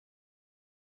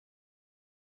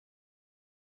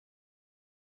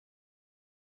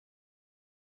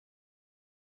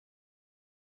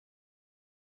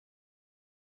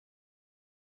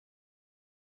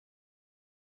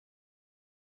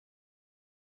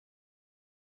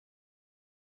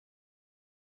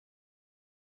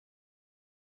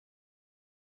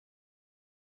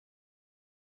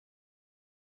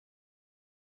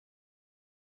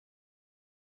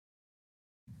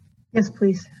Yes,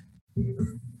 please.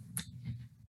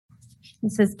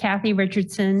 This is Kathy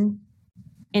Richardson,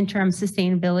 Interim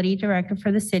Sustainability Director for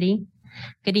the city.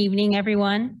 Good evening,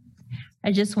 everyone.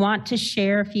 I just want to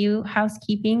share a few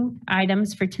housekeeping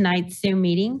items for tonight's Zoom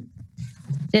meeting.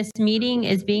 This meeting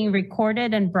is being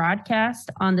recorded and broadcast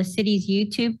on the city's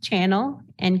YouTube channel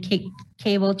and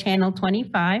cable channel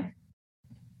 25.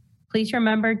 Please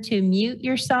remember to mute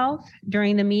yourself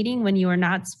during the meeting when you are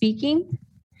not speaking.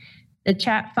 The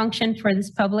chat function for this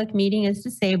public meeting is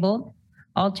disabled.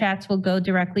 All chats will go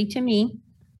directly to me.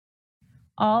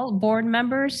 All board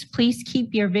members, please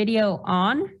keep your video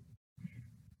on.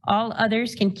 All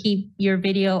others can keep your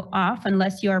video off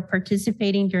unless you are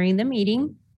participating during the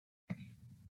meeting.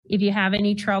 If you have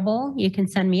any trouble, you can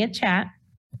send me a chat.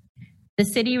 The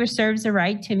city reserves the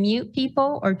right to mute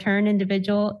people or turn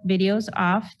individual videos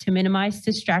off to minimize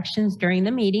distractions during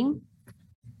the meeting.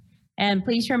 And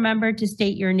please remember to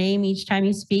state your name each time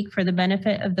you speak for the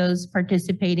benefit of those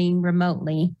participating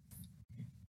remotely.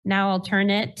 Now I'll turn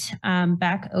it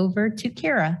back over to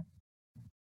Kira.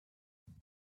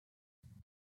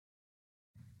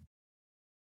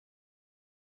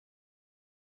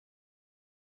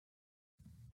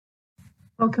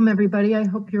 Welcome, everybody. I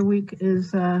hope your week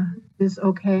is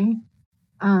okay.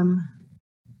 Let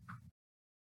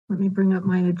me bring up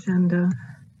my agenda.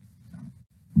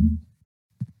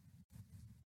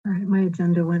 All right, my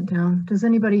agenda went down. Does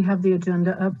anybody have the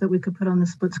agenda up that we could put on the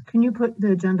split? Can you put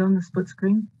the agenda on the split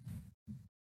screen?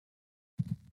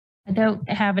 I don't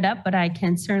have it up, but I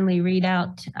can certainly read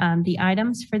out the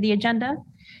items for the agenda.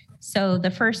 So the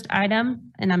first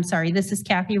item, and I'm sorry, this is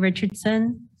Kathy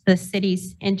Richardson, the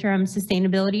city's interim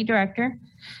sustainability director.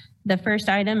 The first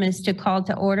item is to call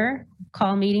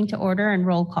meeting to order and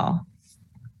roll call.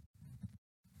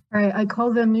 All right, I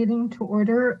call the meeting to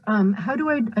order. How do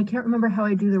I can't remember how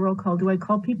I do the roll call. Do I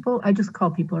call people? I just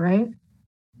call people, right?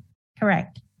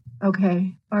 Correct.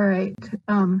 Okay, all right.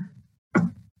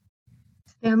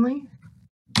 Stanley?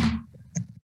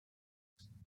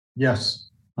 Yes,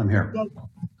 I'm here.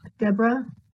 Deborah?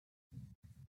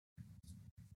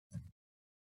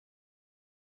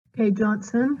 Okay,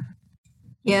 Johnson?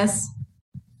 Yes.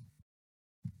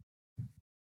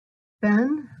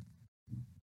 Ben?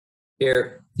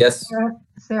 Here. Yes.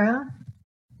 Sarah?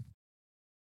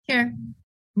 Here.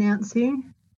 Nancy?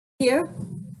 Here.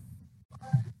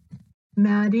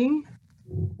 Maddie?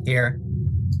 Here.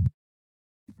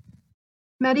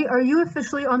 Maddie, are you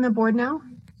officially on the board now?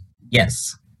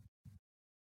 Yes.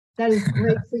 That is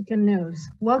great freaking news.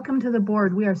 Welcome to the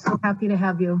board. We are so happy to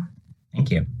have you.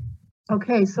 Thank you.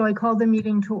 Okay, so I call the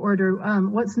meeting to order.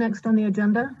 What's next on the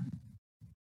agenda?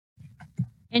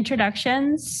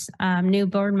 Introductions, new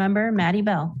board member, Maddie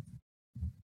Bell.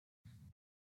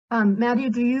 Maddie,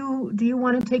 do you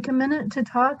want to take a minute to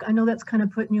talk? I know that's kind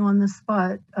of putting you on the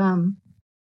spot,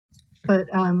 but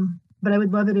I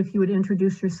would love it if you would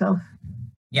introduce yourself.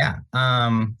 Yeah,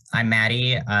 I'm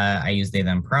Maddie. I use they,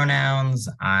 them pronouns.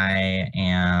 I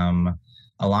am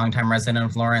a longtime resident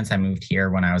of Lawrence. I moved here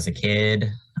when I was a kid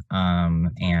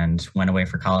and went away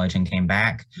for college and came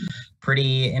back.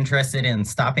 Pretty interested in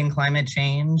stopping climate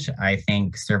change. I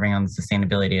think serving on the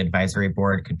Sustainability Advisory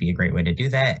Board could be a great way to do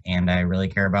that. And I really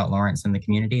care about Lawrence and the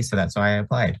community, so that's why I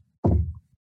applied.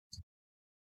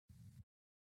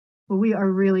 Well, we are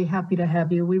really happy to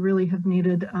have you. We really have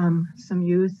needed some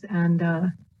youth and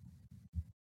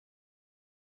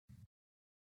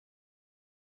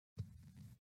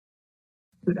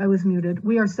I was muted.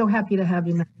 We are so happy to have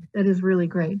you, Matt. That is really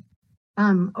great.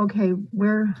 Okay,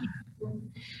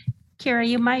 Kira,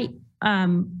 you might,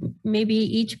 maybe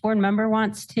each board member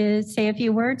wants to say a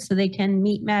few words so they can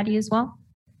meet Maddie as well.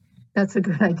 That's a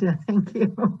good idea. Thank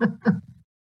you.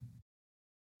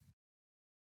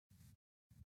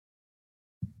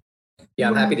 Yeah,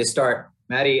 I'm happy to start.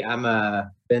 Maddie, I'm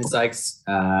Ben Sykes.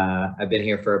 I've been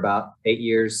here for about 8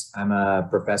 years. I'm a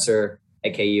professor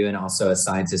at KU and also a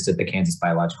scientist at the Kansas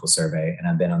Biological Survey. And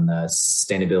I've been on the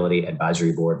Sustainability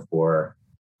Advisory Board for,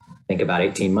 I think, about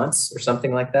 18 months or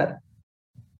something like that.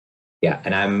 Yeah,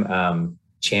 and I'm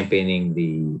championing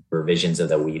the revisions of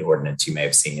the weed ordinance you may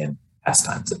have seen in past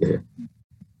times of the year.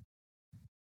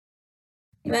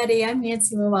 Maddie, I'm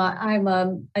Nancy Mumma. I'm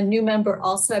a new member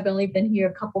also. I've only been here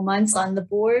a couple months on the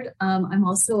board. I'm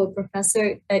also a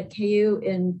professor at KU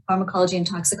in pharmacology and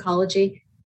toxicology,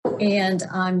 and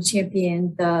I'm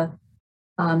championing the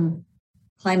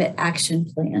Climate Action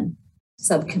Plan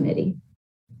subcommittee.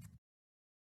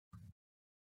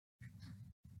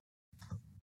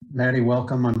 Maddie,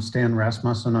 welcome. I'm Stan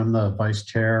Rasmussen. I'm the vice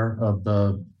chair of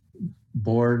the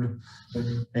board,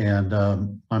 and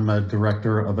I'm a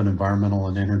director of an environmental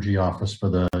and energy office for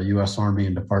the U.S. Army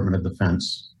and Department of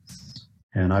Defense.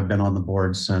 And I've been on the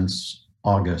board since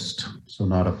August, so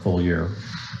not a full year.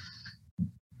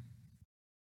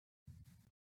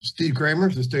 Steve Kramer,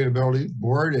 Sustainability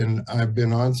Board, and I've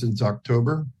been on since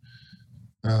October.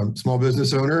 Small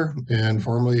business owner and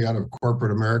formerly out of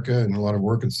corporate America, and a lot of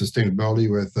work in sustainability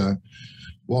with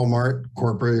Walmart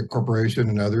Corporation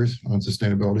and others on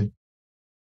sustainability.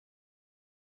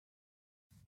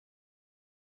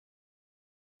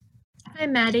 Hi,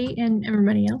 Maddie and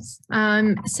everybody else.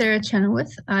 I'm Sarah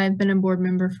Chenoweth. I've been a board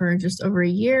member for just over a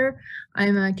year.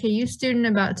 I'm a KU student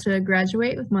about to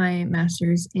graduate with my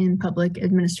master's in public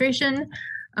administration.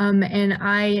 And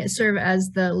I serve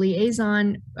as the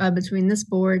liaison between this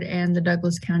board and the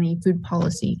Douglas County Food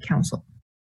Policy Council.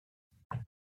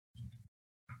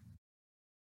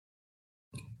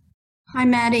 Hi,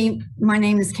 Maddie. My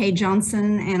name is Kay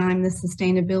Johnson, and I'm the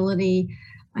Sustainability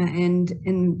and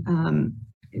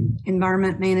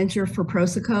Environment Manager for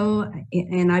Proseco,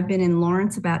 and I've been in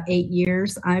Lawrence about 8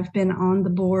 years. I've been on the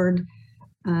board.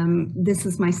 This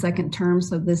is my second term,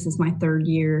 so this is my third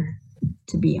year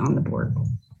to be on the board.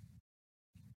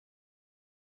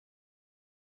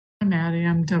 Hi, Maddie.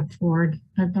 I'm Deb Ford.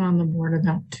 I've been on the board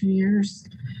about 2 years.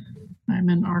 I'm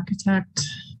an architect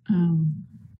and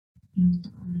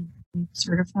I'm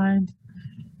certified,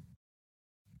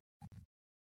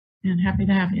 and happy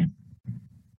to have you.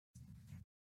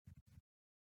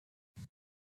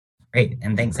 Great,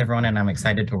 and thanks everyone, and I'm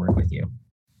excited to work with you.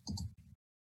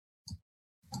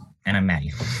 And I'm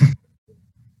Maddie.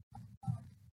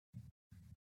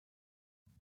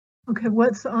 Okay,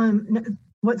 what's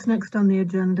next on the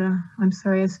agenda? I'm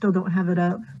sorry, I still don't have it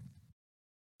up.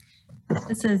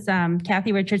 This is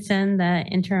Kathy Richardson, the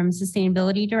Interim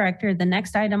Sustainability Director. The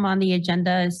next item on the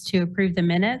agenda is to approve the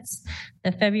minutes.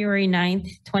 The February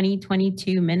 9th,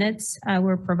 2022 minutes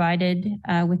were provided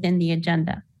within the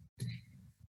agenda.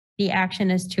 The action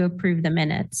is to approve the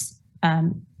minutes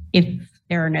if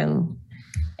there are no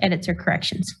edits or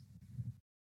corrections.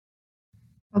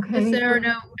 Okay. If there are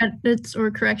no edits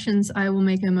or corrections, I will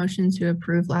make a motion to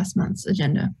approve last month's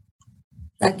agenda.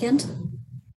 Second.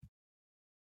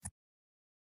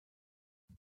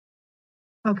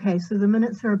 Okay, so the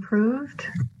minutes are approved.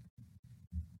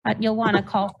 You'll want to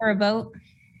call for a vote.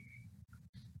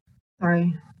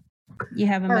 Sorry. You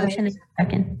have a All right. motion and a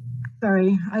second.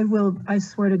 Sorry, I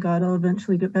swear to God, I'll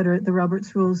eventually get better at the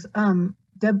Roberts rules.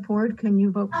 Deb Ford, can you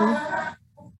vote please?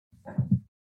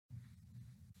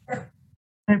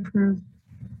 I approve.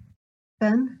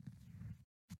 Ben?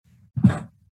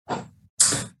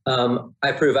 I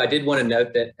approve. I did want to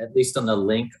note that at least on the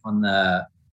link on the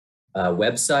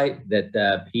website that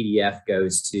the PDF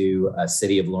goes to a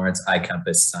City of Lawrence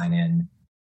iCompass sign-in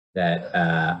that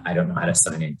I don't know how to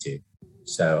sign into.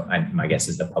 So my guess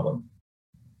is the public.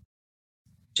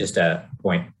 Just a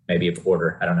point maybe of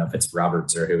order. I don't know if it's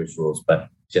Roberts or whose rules, but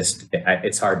just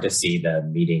it's hard to see the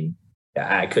meeting.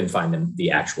 I couldn't find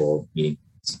the actual meeting.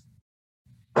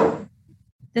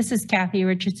 This is Kathy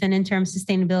Richardson, Interim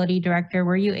Sustainability Director.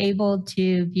 Were you able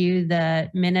to view the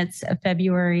minutes of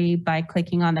February by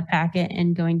clicking on the packet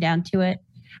and going down to it?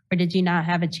 Or did you not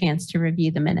have a chance to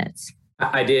review the minutes?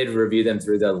 I did review them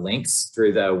through the links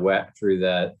through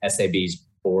the SAB's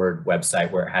board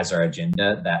website where it has our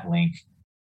agenda. That link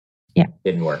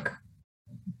didn't work.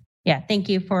 Yeah, thank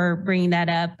you for bringing that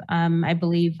up. I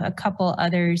believe a couple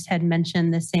others had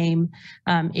mentioned the same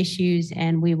issues,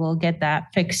 and we will get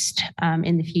that fixed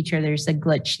in the future. There's a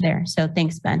glitch there. So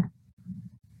thanks, Ben.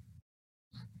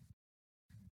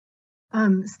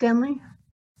 Stanley?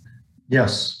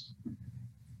 Yes.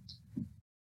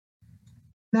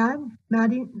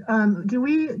 Maddie,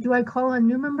 do I call a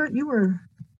new member? You were,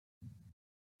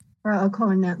 or I'll call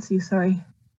on Nancy, sorry.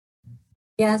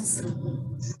 Yes.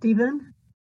 Stephen?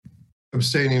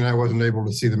 Abstaining, I wasn't able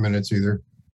to see the minutes either.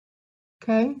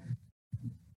 Okay.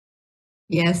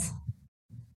 Yes.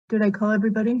 Did I call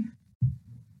everybody?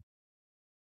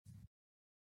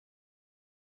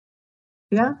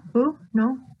 Yeah, who?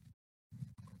 No?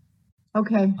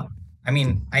 Okay, I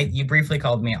mean, you briefly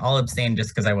called me. I'll abstain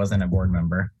just because I wasn't a board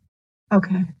member.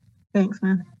 okay, thanks,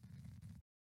 man.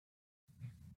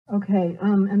 Okay,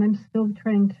 and I'm still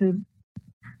trying to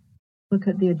look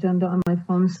at the agenda on my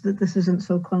phone so that this isn't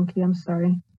so clunky. I'm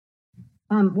sorry.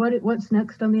 What's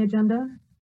next on the agenda?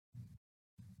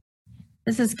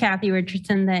 This is Kathy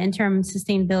Richardson, the Interim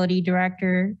Sustainability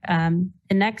Director.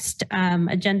 The next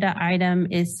agenda item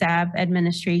is SAB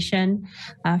administration.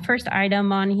 First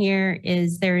item on here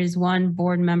is there is one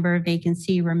board member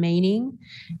vacancy remaining.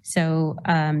 So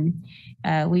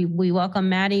we welcome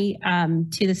Maddie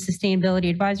to the Sustainability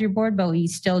Advisory Board, but we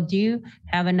still do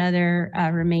have another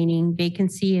remaining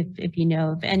vacancy. If you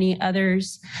know of any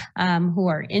others who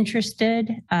are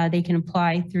interested, they can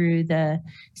apply through the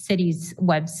city's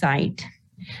website.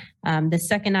 The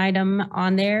second item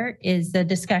on there is the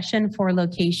discussion for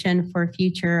location for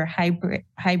future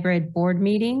hybrid board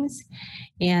meetings.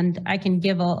 And I can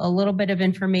give a little bit of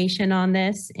information on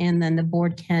this, and then the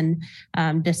board can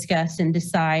discuss and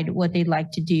decide what they'd like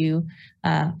to do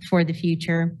for the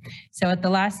future. So at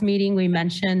the last meeting, we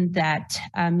mentioned that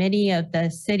many of the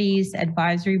city's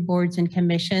advisory boards and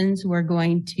commissions were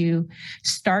going to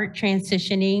start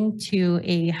transitioning to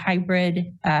a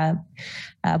hybrid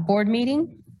board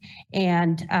meeting.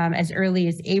 And as early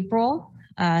as April,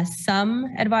 some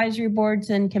advisory boards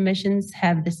and commissions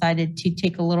have decided to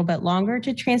take a little bit longer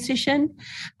to transition,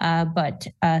 but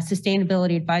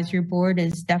Sustainability Advisory Board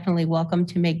is definitely welcome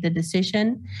to make the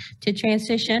decision to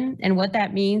transition. And what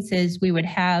that means is we would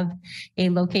have a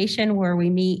location where we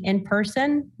meet in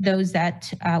person, those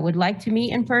that would like to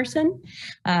meet in person,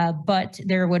 but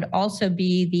there would also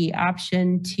be the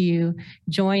option to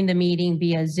join the meeting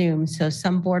via Zoom. So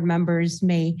some board members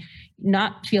may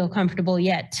not feel comfortable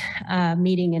yet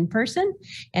meeting in person.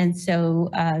 And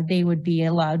so they would be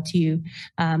allowed to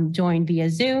join via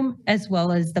Zoom, as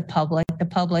well as the public. The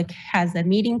public has a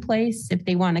meeting place if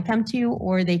they want to come to,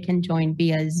 or they can join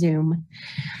via Zoom.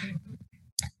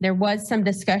 There was some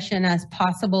discussion as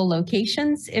possible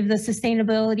locations if the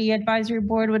Sustainability Advisory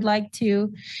Board would like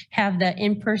to have the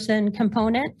in-person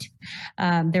component.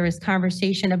 There was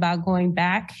conversation about going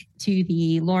back to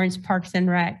the Lawrence Parks and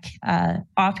Rec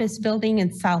office building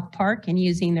in South Park and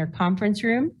using their conference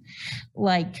room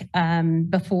like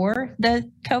before the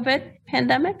COVID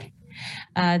pandemic.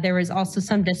 There was also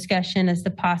some discussion as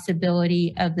the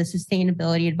possibility of the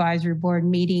Sustainability Advisory Board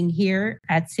meeting here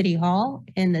at City Hall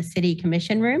in the City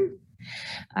Commission Room.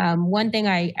 One thing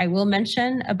I will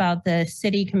mention about the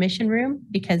City Commission Room,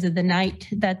 because of the night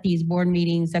that these board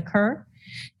meetings occur,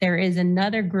 there is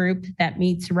another group that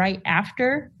meets right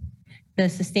after the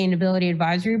Sustainability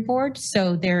Advisory Board.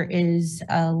 So there is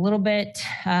a little bit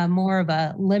more of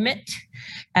a limit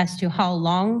as to how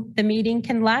long the meeting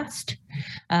can last.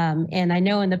 And I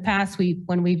know in the past,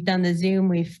 when we've done the Zoom,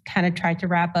 we've kind of tried to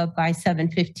wrap up by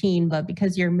 7:15, but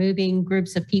because you're moving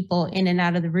groups of people in and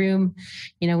out of the room,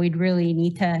 you know, we'd really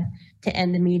need to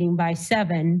end the meeting by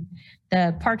 7.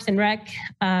 The Parks and Rec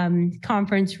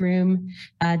conference room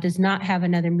does not have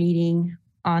another meeting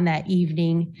on that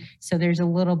evening. So there's a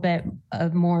little bit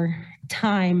of more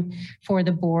time for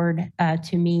the board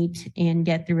to meet and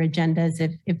get through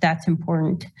agendas if that's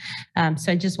important.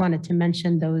 So I just wanted to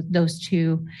mention those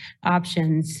two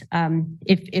options.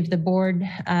 If the board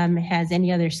has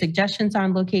any other suggestions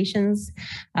on locations,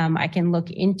 I can look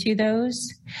into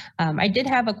those. I did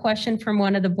have a question from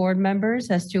one of the board members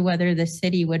as to whether the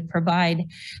city would provide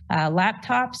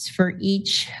laptops for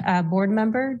each board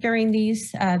member during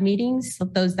these meetings,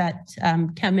 those that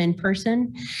come in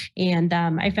person. And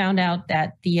I found out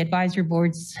that the advisory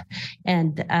boards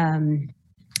and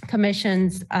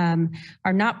commissions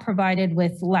are not provided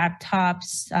with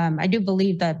laptops. I do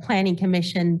believe the Planning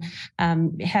Commission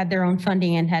had their own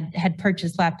funding and had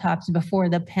purchased laptops before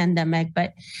the pandemic,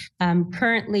 but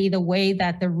currently the way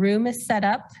that the room is set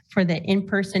up for the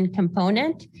in-person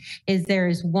component is there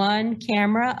is one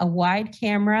camera, a wide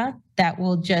camera that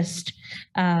will just,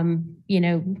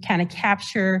 kind of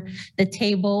capture the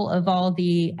table of all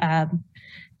the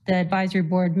advisory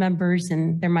board members,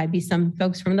 and there might be some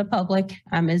folks from the public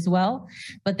as well,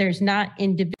 but there's not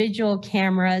individual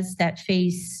cameras that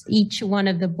face each one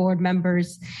of the board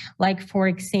members. Like, for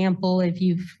example, if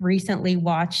you've recently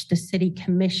watched the city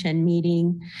commission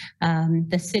meeting,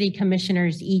 the city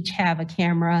commissioners each have a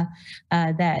camera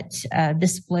that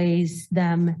displays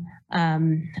them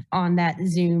on that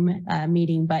Zoom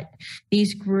meeting. But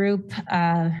these group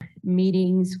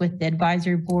meetings with the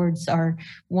advisory boards are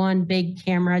one big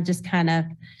camera just kind of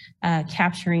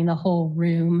capturing the whole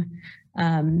room.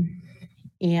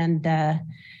 And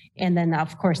then,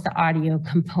 of course, the audio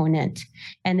component.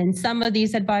 And in some of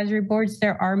these advisory boards,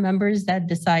 there are members that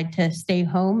decide to stay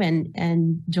home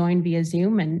and join via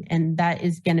Zoom, and that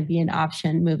is going to be an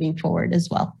option moving forward as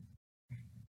well.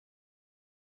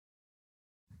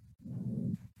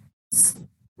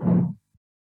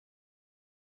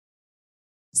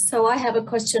 So I have a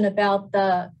question about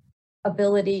the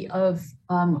ability of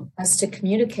us to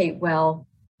communicate well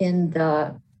in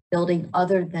the building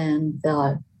other than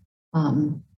the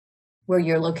where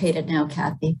you're located now,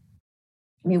 Kathy?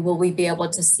 I mean, will we be able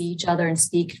to see each other and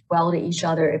speak well to each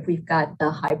other if we've got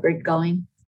the hybrid going?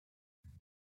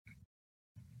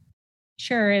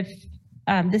 Sure. If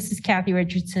this is Kathy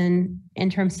Richardson,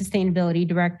 Interim Sustainability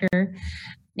Director.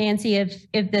 Nancy, if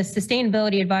the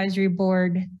Sustainability Advisory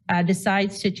Board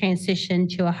decides to transition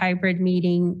to a hybrid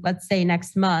meeting, let's say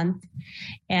next month,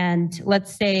 and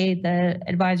let's say the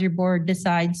advisory board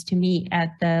decides to meet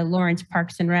at the Lawrence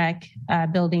Parks and Rec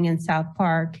building in South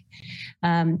Park,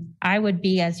 I would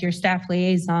be, as your staff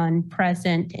liaison,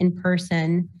 present in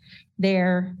person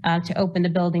there to open the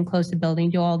building, close the building,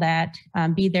 do all that,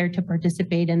 be there to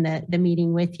participate in the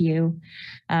meeting with you.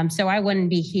 So I wouldn't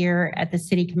be here at the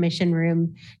City Commission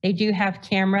room. They do have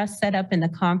cameras set up in the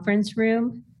conference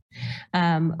room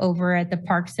over at the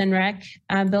Parks and Rec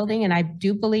building. And I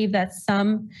do believe that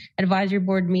some advisory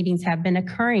board meetings have been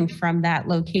occurring from that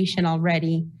location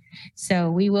already.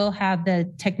 So we will have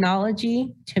the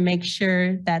technology to make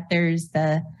sure that there's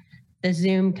the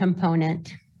Zoom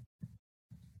component.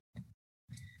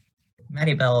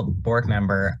 Maddie Bell, board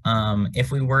member,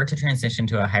 if we were to transition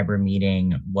to a hybrid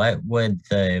meeting, would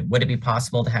it be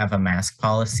possible to have a mask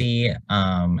policy?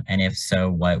 And if so,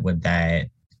 what would that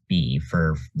be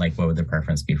for, like, what would the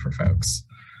preference be for folks?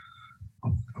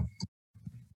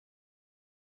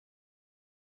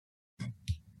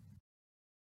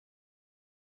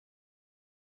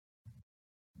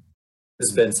 This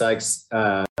is Ben Sykes,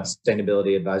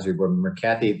 Sustainability Advisory Board member.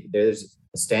 Kathy, there's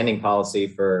a standing policy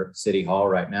for City Hall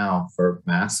right now for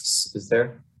masks, is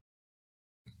there?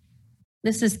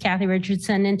 This is Kathy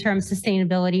Richardson, Interim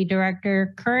Sustainability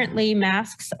Director. Currently,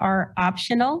 masks are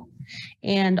optional,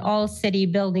 and all city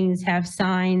buildings have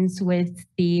signs with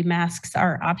the masks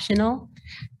are optional.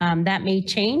 That may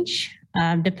change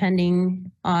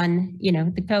depending on,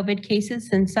 the COVID cases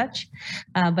and such,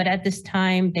 but at this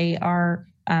time, they are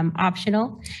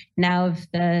optional. Now, if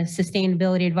the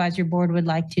Sustainability Advisory Board would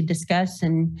like to discuss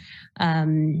and,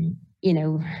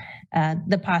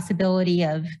 the possibility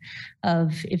of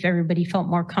if everybody felt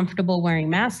more comfortable wearing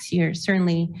masks, you're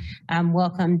certainly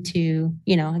welcome to,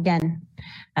 again,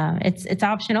 it's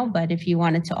optional, but if you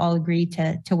wanted to all agree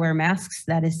to wear masks,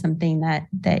 that is something that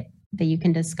you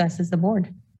can discuss as the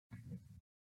board.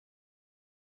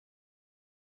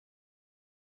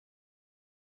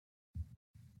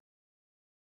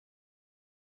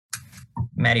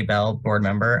 Maddie Bell, board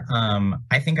member.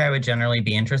 I think I would generally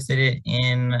be interested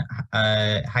in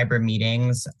hybrid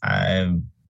meetings,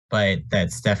 but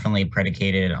that's definitely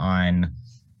predicated on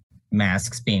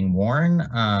masks being worn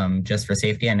just for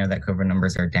safety. I know that COVID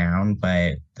numbers are down,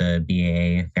 but the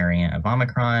BA variant of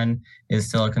Omicron is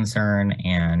still a concern,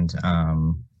 and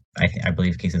I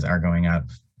believe cases are going up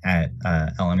at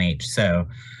LMH. So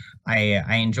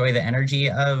I enjoy the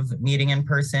energy of meeting in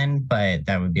person, but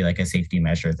that would be like a safety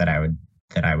measure that I would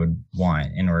want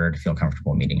in order to feel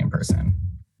comfortable meeting in person.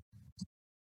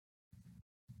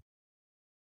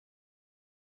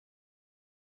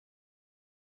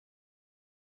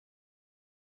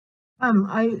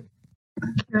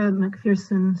 Kara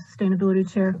McPherson, Sustainability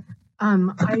Chair.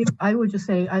 I would just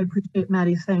say I appreciate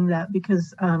Maddie saying that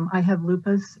because I have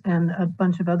lupus and a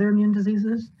bunch of other immune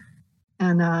diseases,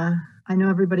 and I know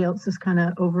everybody else is kind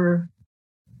of over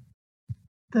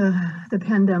the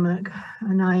pandemic,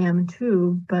 and I am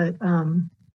too, but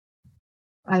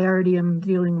I already am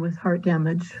dealing with heart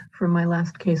damage from my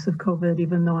last case of COVID,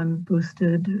 even though I'm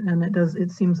boosted, and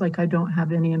it seems like I don't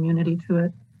have any immunity to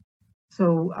it.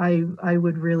 So I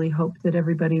would really hope that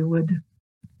everybody would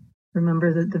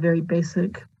remember that the very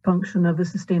basic function of a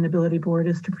sustainability board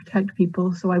is to protect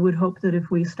people. So I would hope that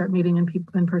if we start meeting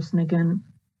in person again,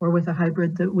 or with a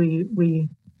hybrid, that we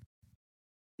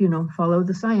follow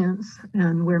the science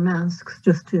and wear masks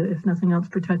just to, if nothing else,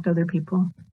 protect other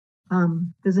people.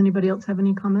 Does anybody else have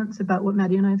any comments about what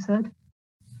Maddie and I have said?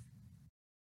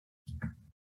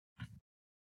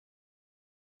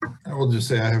 I will just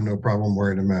say I have no problem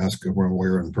wearing a mask when I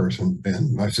wear it in person,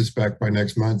 and I suspect by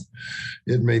next month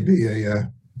it may be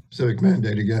a civic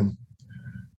mandate again.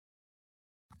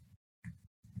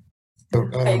 So,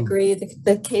 I agree.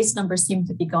 The case numbers seem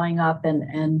to be going up,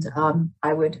 and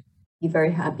I would be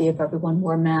very happy if everyone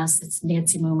wore masks. It's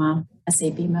Nancy Muma,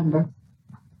 SAB member.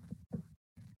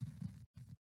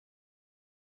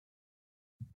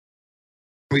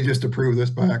 We just approve this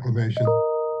by acclamation,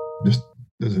 just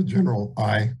as a general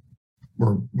aye,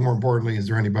 or more importantly, is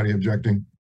there anybody objecting?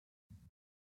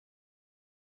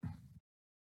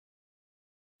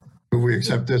 If we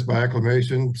accept this by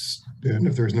acclamation, and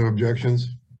if there's no objections,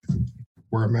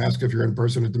 wear a mask if you're in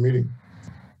person at the meeting.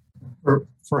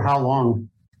 For how long?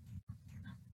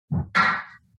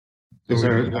 Is we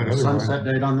there decide a otherwise. sunset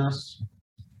date on this?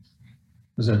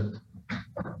 Is it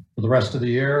for the rest of the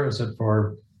year? Is it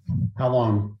for how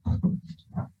long?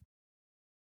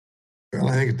 Well,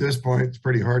 I think at this point, it's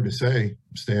pretty hard to say,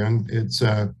 Stan. It's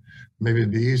maybe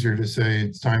it'd be easier to say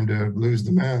it's time to lose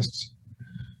the masks.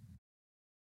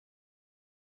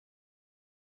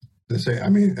 To say, I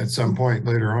mean, at some point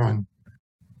later on.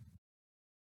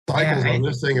 Cycles on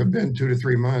this thing have been 2 to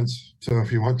 3 months. So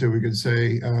if you want to, we could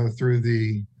say through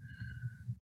the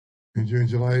in June,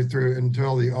 July, through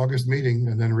until the August meeting,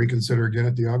 and then reconsider again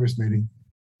at the August meeting.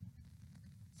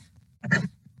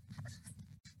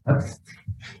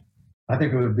 I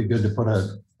think it would be good to put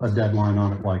a deadline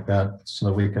on it like that so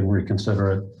that we can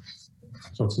reconsider it.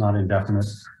 So it's not indefinite.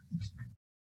 Is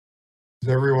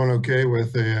everyone okay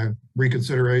with a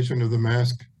reconsideration of the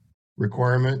mask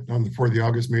requirement for the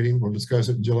August meeting? We'll discuss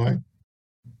it in July.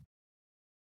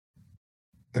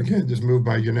 Again, just move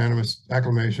by unanimous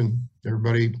acclamation.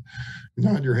 Everybody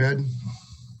nod your head.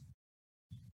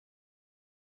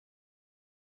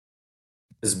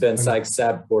 This is Ben Sykes,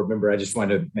 SAB board member. I just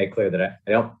wanted to make clear that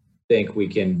I don't think we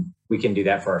can do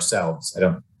that for ourselves. I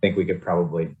don't think we could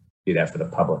probably do that for the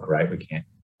public, right? We can't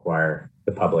require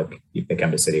the public, if they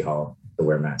come to City Hall, to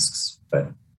wear masks, but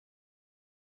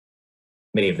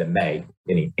many of them may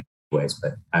anyways,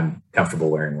 but I'm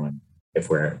comfortable wearing one if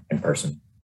we're in person.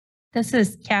 This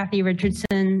is Kathy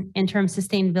Richardson, Interim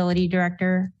Sustainability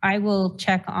Director. I will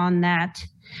check on that,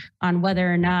 on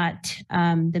whether or not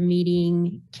the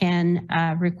meeting can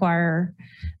require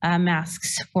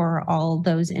masks for all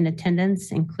those in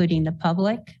attendance, including the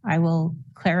public. I will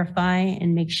clarify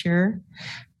and make sure.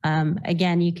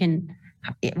 Again, you can,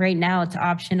 right now it's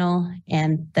optional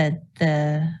and that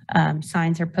the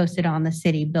signs are posted on the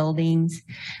city buildings,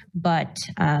 but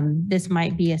this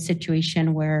might be a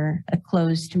situation where a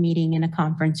closed meeting in a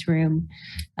conference room,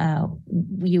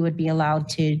 you would be allowed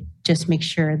to just make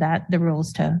sure that the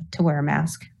rules to wear a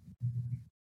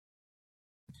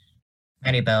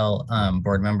Maddie Bell,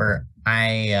 board member.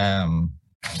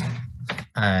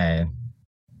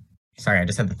 Sorry, I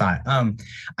just had the thought.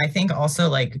 I think also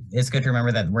like it's good to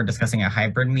remember that we're discussing a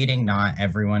hybrid meeting, not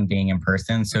everyone being in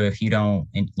person. So if you don't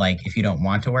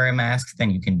want to wear a mask, then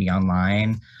you can be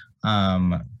online.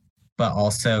 But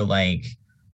also like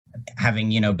having,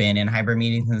 been in hybrid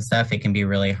meetings and stuff, it can be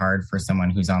really hard for someone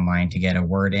who's online to get a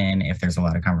word in if there's a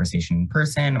lot of conversation in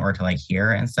person or to like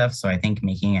hear and stuff. So I think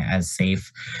making it as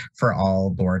safe for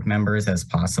all board members as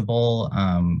possible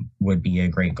would be a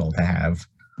great goal to have.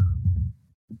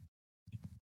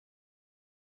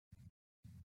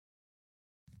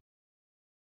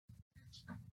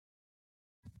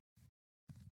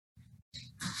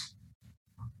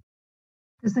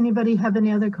 Does anybody have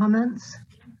any other comments?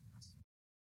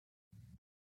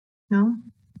 No?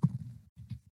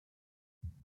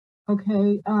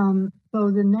 Okay,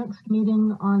 so the next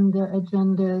meeting on the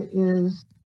agenda is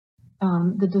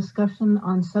the discussion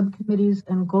on subcommittees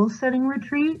and goal setting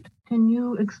retreat. Can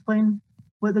you explain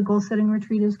what the goal setting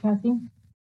retreat is, Kathy?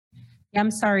 Yeah, I'm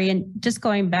sorry. And just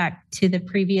going back to the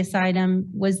previous item,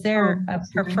 was there a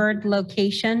preferred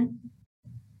location?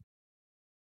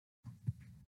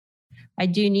 I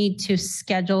do need to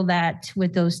schedule that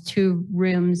with those 2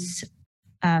 rooms.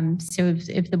 So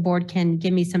if the board can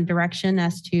give me some direction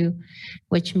as to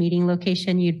which meeting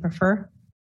location you'd prefer.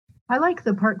 I like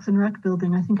the Parks and Rec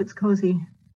building. I think it's cozy.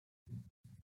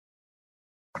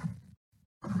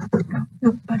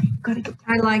 Oh, buddy, gotta get.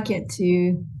 I like it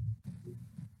too.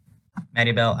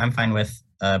 Maddie Bell, I'm fine with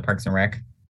Parks and Rec.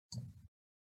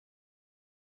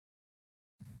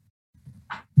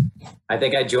 I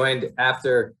think I joined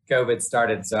after COVID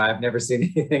started, so I've never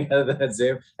seen anything other than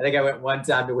Zoom. I think I went one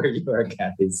time to where you are,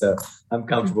 Kathy, so I'm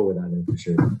comfortable with that for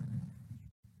sure.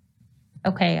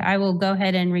 Okay, I will go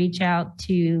ahead and reach out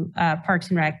to Parks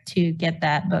and Rec to get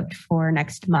that booked for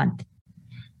next month.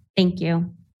 Thank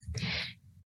you.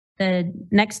 The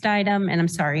next item, and I'm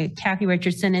sorry, Kathy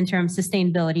Richardson, Interim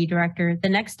Sustainability Director. The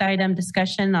next item,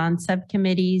 discussion on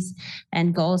subcommittees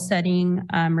and goal setting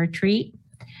retreat.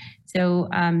 So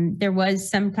there was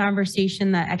some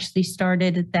conversation that actually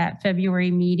started at that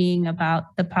February meeting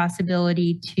about the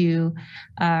possibility to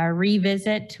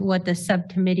revisit what the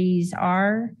subcommittees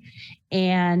are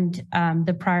and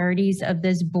the priorities of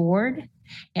this board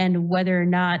and whether or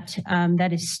not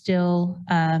that is still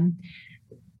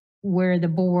where the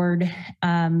board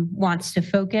wants to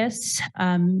focus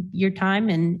your time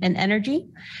and energy.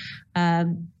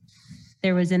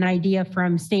 There was an idea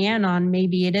from Stan on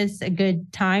maybe it is a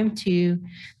good time to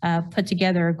put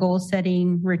together a goal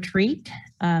setting retreat.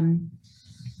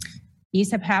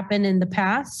 These have happened in the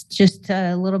past, just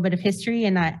a little bit of history,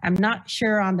 and I'm not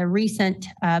sure on the recent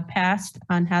past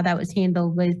on how that was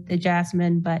handled with the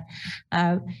Jasmine, but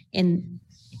in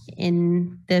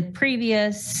the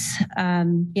previous,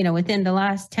 within the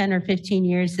last 10 or 15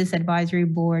 years, this advisory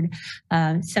board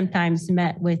sometimes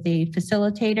met with a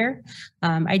facilitator.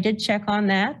 I did check on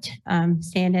that.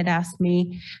 Stan had asked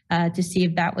me to see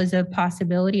if that was a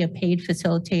possibility, a paid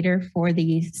facilitator for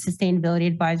the Sustainability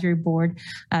Advisory Board.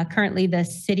 Currently, the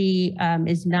city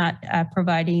is not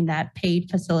providing that paid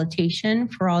facilitation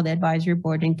for all the advisory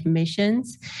board and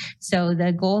commissions. So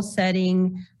the goal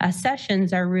setting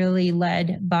sessions are really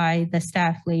led by the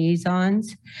staff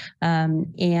liaisons,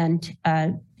 and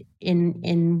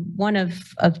in one of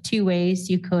two ways,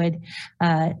 you could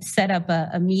set up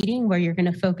a meeting where you're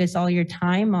going to focus all your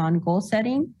time on goal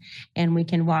setting, and we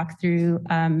can walk through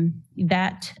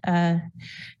that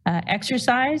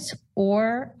exercise,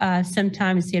 or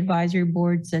sometimes the advisory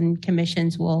boards and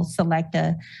commissions will select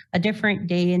a different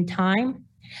day and time,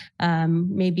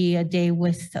 maybe a day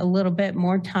with a little bit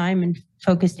more time and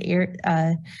focused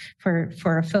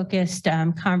for a focused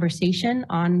conversation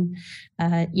on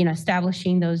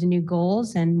establishing those new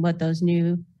goals and what those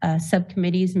new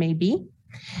subcommittees may be.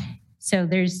 So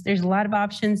there's a lot of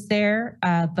options there,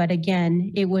 but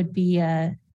again, it would be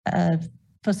a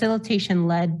facilitation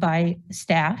led by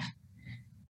staff.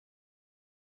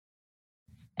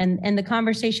 And the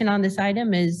conversation on this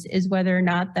item is whether or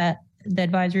not that the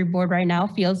advisory board right now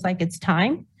feels like it's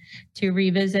time to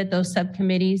revisit those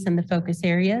subcommittees and the focus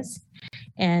areas.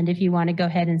 And if you want to go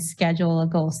ahead and schedule a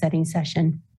goal setting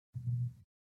session.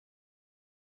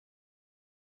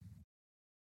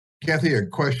 Kathy, a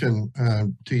question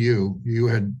to you. You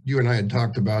and I had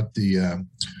talked about the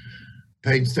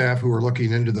paid staff who were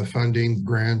looking into the funding,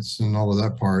 grants, and all of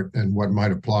that part and what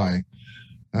might apply.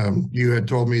 You had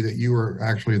told me that you were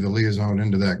actually the liaison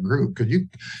into that group. Could you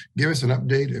give us an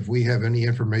update if we have any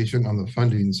information on the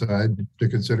funding side to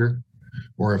consider,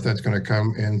 or if that's going to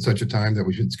come in such a time that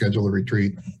we should schedule a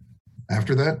retreat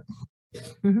after that?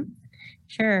 Mm-hmm.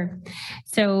 Sure.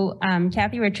 So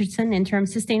Kathy Richardson, Interim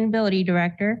Sustainability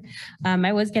Director.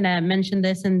 I was going to mention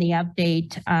this in the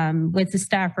update with the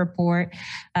staff report,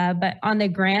 but on the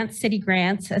grants, city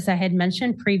grants, as I had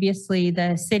mentioned previously,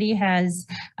 the city has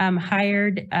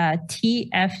hired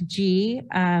TFG.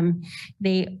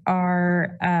 They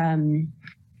are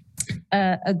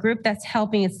a group that's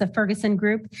helping. It's the Ferguson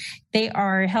Group. They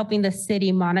are helping the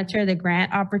city monitor the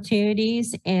grant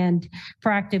opportunities and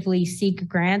proactively seek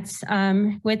grants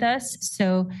with us.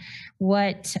 So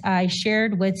what I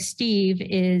shared with Steve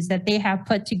is that they have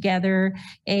put together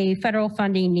a federal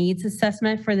funding needs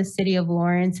assessment for the city of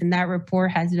Lawrence, and that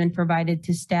report has been provided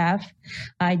to staff.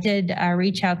 I did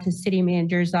reach out to city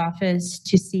manager's office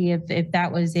to see if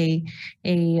that was a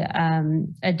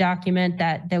document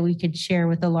that we could share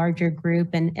with a larger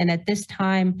group. And at this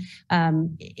time,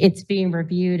 it's being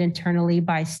reviewed internally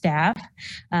by staff,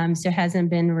 so it hasn't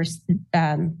been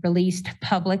released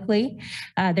publicly.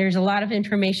 There's a lot of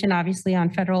information, obviously, on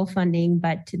federal funding,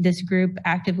 but this group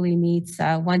actively meets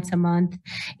once a month.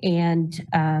 And,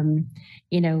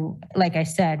 like I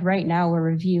said, right now we're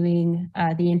reviewing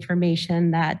the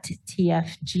information that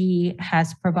TFG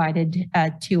has provided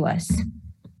to us.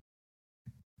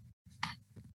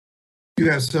 Do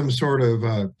you have some sort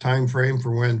of time frame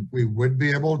for when we would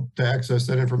be able to access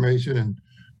that information and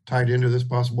tie it into this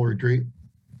possible retreat?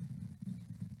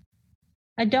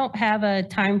 I don't have a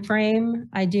time frame.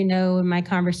 I do know in my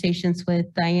conversations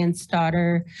with Diane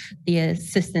Stoddard, the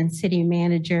assistant city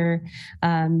manager,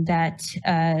 that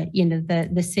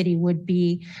the city would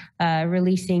be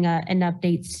releasing an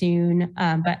update soon,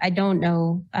 but I don't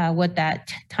know what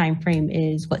that time frame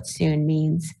is, what soon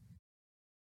means.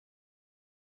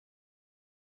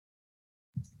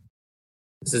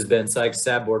 This is Ben Sykes,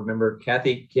 SAB board member.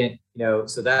 Kathy,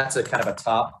 so that's a kind of a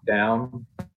top-down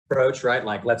approach, right?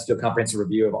 Like, let's do a comprehensive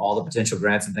review of all the potential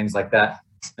grants and things like that.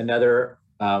 Another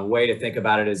way to think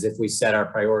about it is if we set our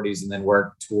priorities and then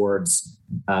work towards,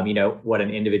 what an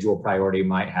individual priority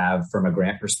might have from a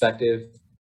grant perspective.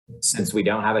 Since we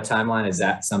don't have a timeline, is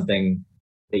that something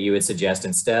that you would suggest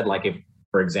instead? Like if,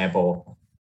 for example,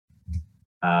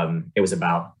 it was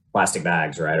about plastic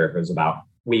bags, right? Or if it was about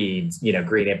weeds,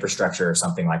 green infrastructure or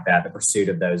something like that, the pursuit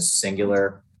of those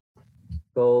singular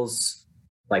goals,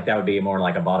 like that would be more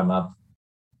like a bottom up,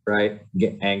 right?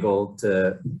 Angle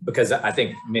to, because I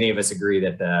think many of us agree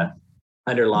that the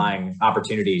underlying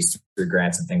opportunities through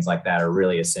grants and things like that are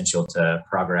really essential to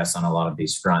progress on a lot of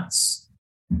these fronts.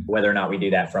 Whether or not we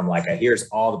do that from like here's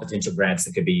all the potential grants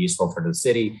that could be useful for the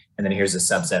city, and then here's a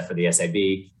subset for the SAB,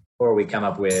 or we come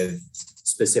up with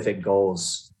specific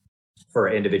goals for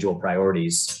individual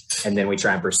priorities. And then we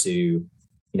try and pursue,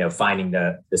 finding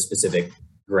the specific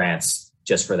grants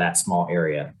just for that small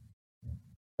area.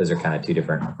 Those are kind of two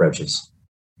different approaches.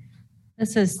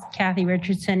 This is Kathy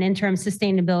Richardson, Interim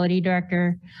Sustainability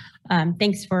Director.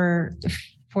 Thanks for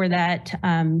that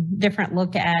different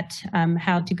look at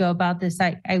how to go about this.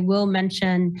 I will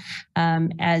mention,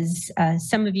 as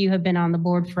some of you have been on the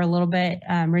board for a little bit,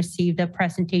 received a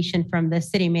presentation from the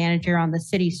city manager on the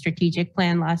city strategic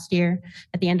plan last year,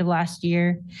 at the end of last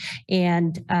year.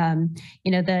 And,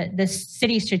 the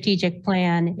city strategic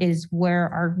plan is where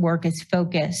our work is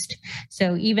focused.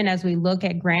 So even as we look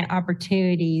at grant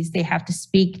opportunities, they have to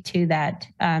speak to that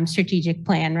strategic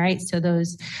plan, right? So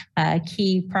those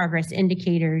key progress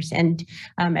indicators. And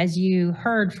as you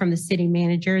heard from the city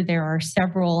manager, there are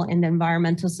several in the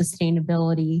environmental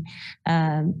sustainability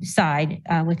side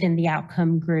within the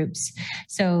outcome groups.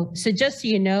 So just so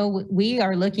you know, we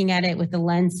are looking at it with the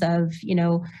lens of,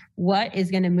 what is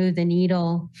going to move the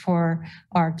needle for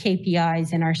our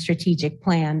KPIs and our strategic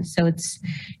plan. So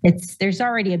there's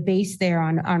already a base there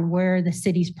on where the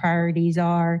city's priorities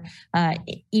are,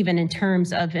 even in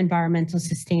terms of environmental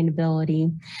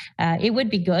sustainability. It would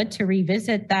be good to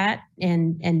revisit that,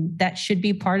 and that should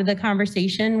be part of the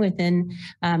conversation within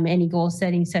any goal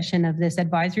setting session of this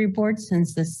advisory board,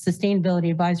 since the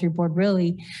Sustainability Advisory Board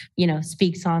really,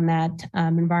 speaks on that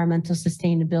environmental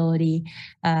sustainability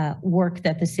work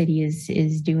that the city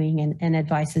is doing and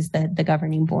advises the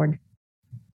governing board.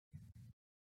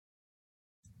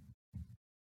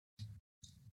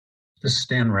 This is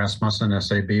Stan Rasmussen,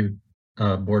 SAB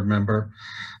board member.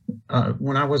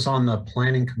 When I was on the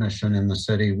planning commission in the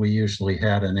city, we usually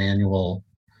had an annual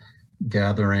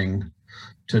gathering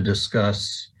to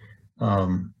discuss.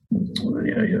 With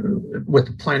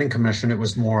the planning commission, it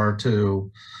was more to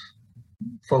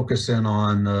focus in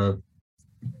on the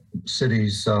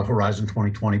city's Horizon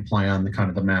 2020 plan,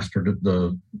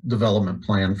 the development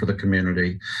plan for the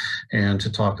community, and to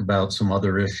talk about some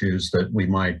other issues that we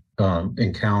might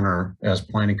encounter as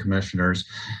planning commissioners.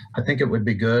 I think it would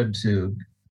be good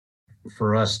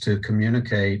for us to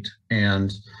communicate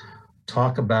and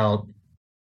talk about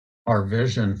our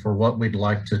vision for what we'd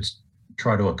like to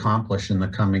try to accomplish in the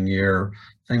coming year,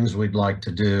 things we'd like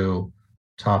to do,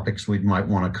 topics we might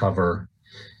want to cover.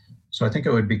 So I think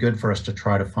it would be good for us to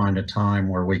try to find a time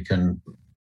where we can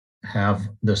have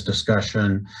this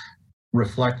discussion,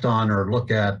 reflect on or look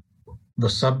at the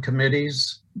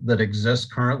subcommittees that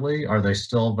exist currently. Are they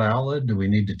still valid? Do we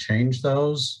need to change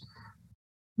those?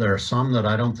 There are some that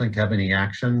I don't think have any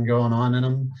action going on in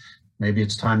them. Maybe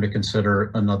it's time to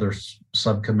consider another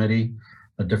subcommittee,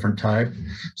 a different type.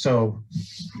 So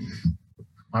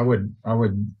I would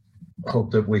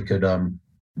hope that we could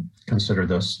consider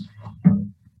this.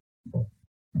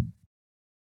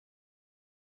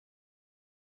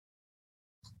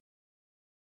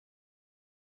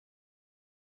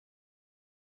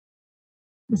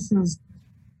 This is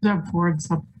Deb Ford,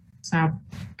 SAB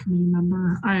committee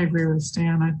member. I agree with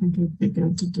Stan. I think it'd be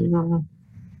good to do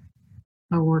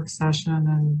a work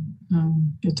session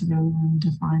and get together and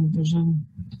define vision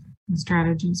and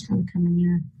strategies for the coming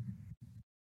year.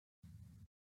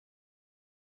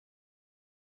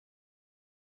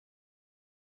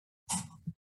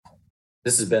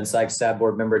 This is Ben Sykes, SAB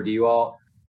board member. Do you all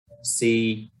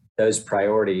see those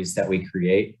priorities that we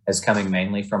create as coming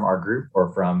mainly from our group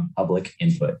or from public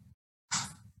input?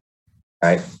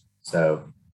 Right? So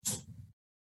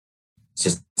it's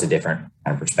just a different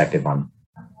kind of perspective on,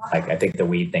 I think the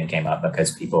weed thing came up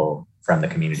because people from the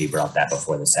community brought that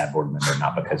before the SAB board member,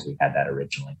 not because we had that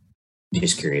originally. I'm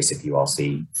just curious if you all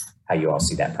see how you all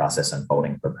see that process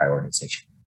unfolding for prioritization.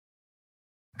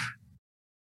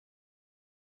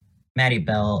 Maddie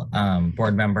Bell,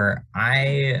 board member.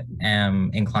 I am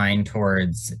inclined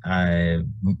towards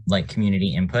like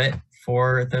community input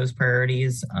for those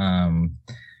priorities,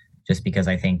 just because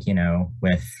I think,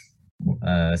 with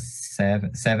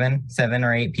 7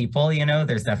 or 8 people,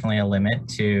 there's definitely a limit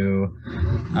to,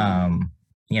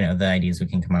 the ideas we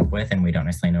can come up with, and we don't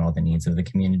necessarily know all the needs of the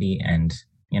community, and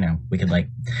we could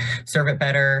serve it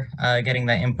better getting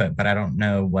that input, but I don't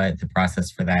know what the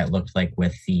process for that looked like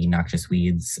with the noxious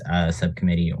weeds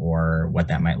subcommittee, or what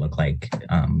that might look like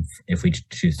if we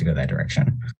choose to go that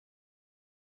direction.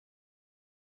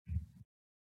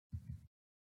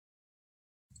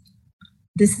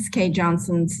 This is Kay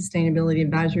Johnson, Sustainability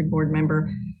Advisory Board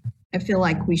member. I feel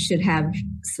like we should have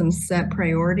some set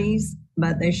priorities,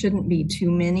 but they shouldn't be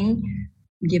too many,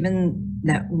 given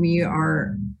that we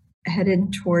are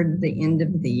headed toward the end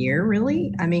of the year,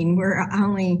 really. I mean,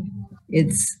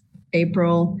 it's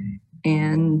April,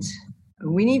 and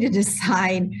we need to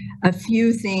decide a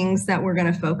few things that we're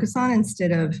going to focus on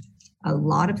instead of a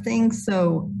lot of things.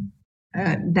 So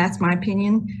that's my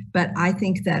opinion, but I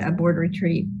think that a board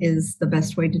retreat is the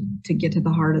best way to get to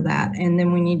the heart of that. And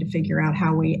then we need to figure out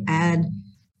how we add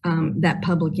that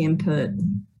public input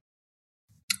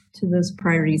to those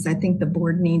priorities. I think the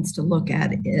board needs to look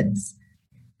at its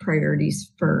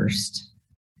priorities first,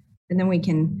 and then we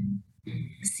can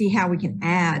see how we can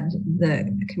add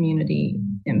the community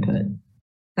input.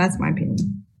 That's my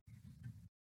opinion.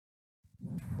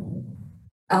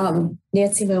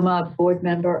 Nancy Muma, board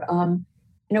member.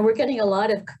 We're getting a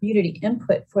lot of community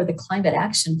input for the climate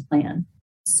action plan.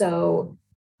 So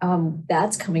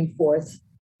that's coming forth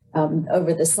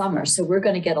over the summer. So we're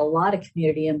going to get a lot of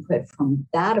community input from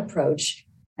that approach.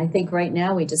 I think right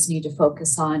now we just need to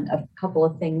focus on a couple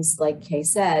of things, like Kay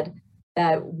said,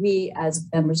 that we as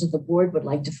members of the board would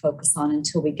like to focus on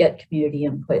until we get community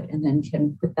input, and then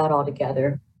can put that all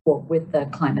together with the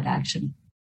climate action.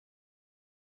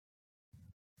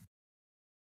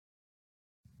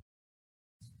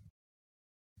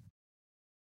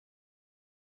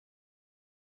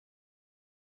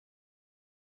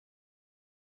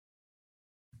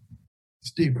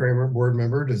 Steve Kramer, board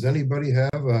member. Does anybody have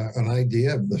an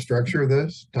idea of the structure of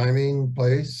this? Timing,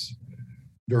 place,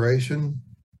 duration?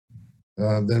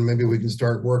 Then maybe we can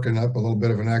start working up a little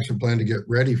bit of an action plan to get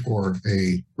ready for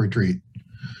a retreat.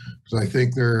 So I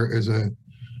think there is a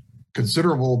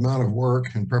considerable amount of work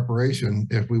and preparation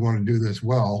if we want to do this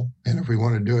well, and if we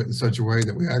want to do it in such a way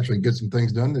that we actually get some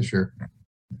things done this year.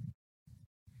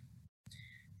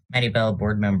 Maddie Bell,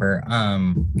 board member.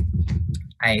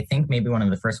 I think maybe one of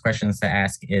the first questions to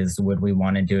ask is, would we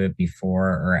want to do it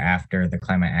before or after the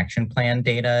climate action plan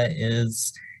data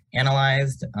is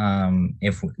analyzed?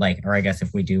 Or I guess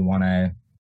if we do want to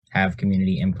have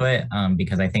community input,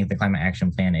 because I think the climate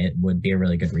action plan, it would be a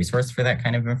really good resource for that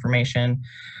kind of information.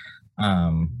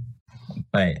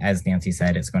 But as Nancy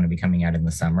said, it's going to be coming out in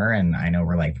the summer, and I know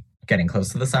we're like getting close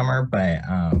to the summer, but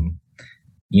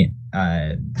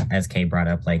as Kay brought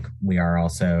up, like we are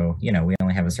also, we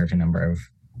only have a certain number of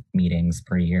meetings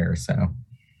per year, so.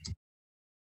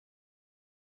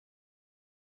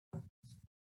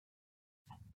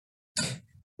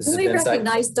 Can we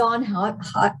recognize Dawn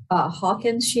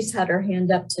Hawkins? She's had her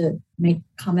hand up to make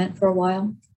comment for a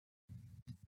while.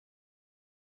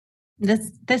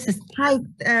 This is Hi,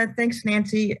 thanks,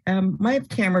 Nancy. My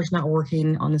camera's not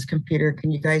working on this computer.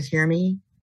 Can you guys hear me?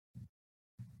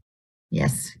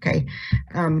 Yes, okay.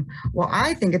 Well,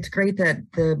 I think it's great that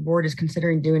the board is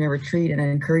considering doing a retreat, and I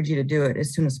encourage you to do it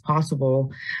as soon as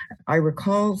possible. I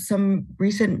recall some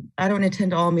recent, I don't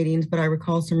attend all meetings, but I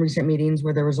recall some recent meetings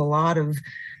where there was a lot of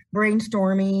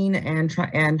brainstorming and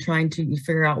trying to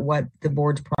figure out what the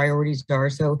board's priorities are.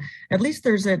 So at least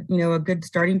there's a good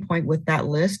starting point with that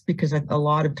list, because a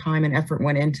lot of time and effort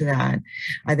went into that.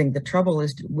 I think the trouble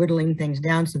is whittling things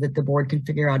down so that the board can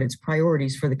figure out its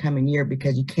priorities for the coming year,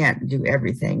 because you can't do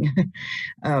everything.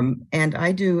 And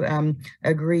I do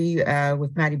agree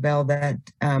with Maddie Bell that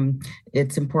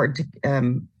it's important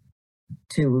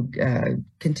to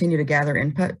continue to gather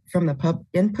input from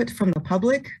the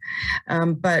public,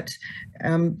 but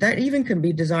that even can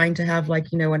be designed to have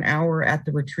an hour at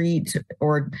the retreat,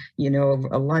 or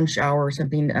a lunch hour or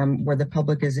something where the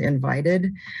public is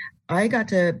invited. I got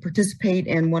to participate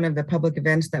in one of the public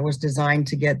events that was designed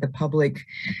to get the public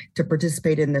to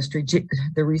participate in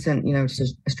the recent,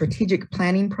 strategic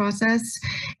planning process.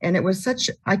 And it was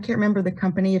I can't remember the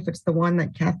company, if it's the one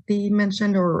that Kathy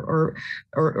mentioned or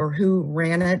who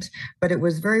ran it, but it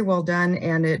was very well done.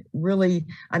 And it really,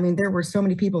 there were so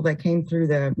many people that came through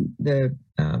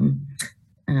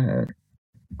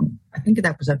I think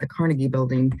that was at the Carnegie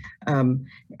Building.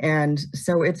 And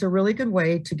so it's a really good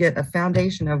way to get a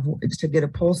foundation to get a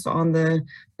pulse on the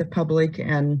public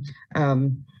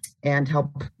and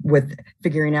help with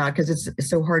figuring out, because it's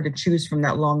so hard to choose from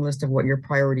that long list of what your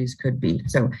priorities could be.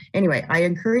 So anyway, I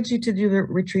encourage you to do the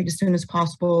retreat as soon as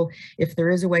possible. If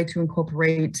there is a way to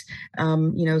incorporate,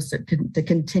 to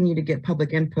continue to get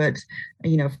public input,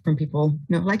 from people,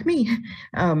 like me,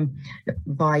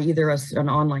 by either an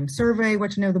online survey,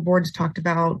 which I know the board's talked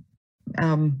about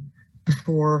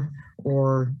before,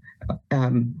 or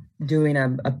doing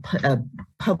a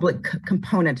public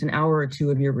component, an hour or two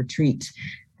of your retreat.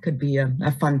 Could be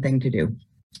a fun thing to do.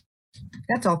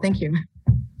 That's all. Thank you.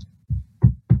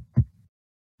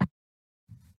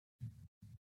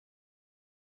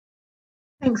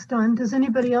 Thanks, Dawn. Does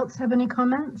anybody else have any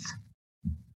comments?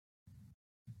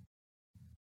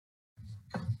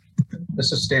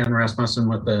 This is Stan Rasmussen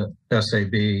with the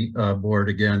SAB board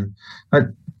again.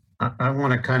 I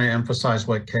want to kind of emphasize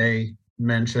what Kay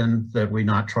mention that we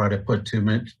not try to put too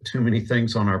many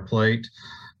things on our plate.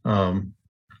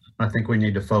 I think we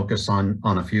need to focus on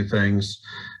a few things.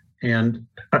 And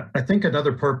I think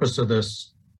another purpose of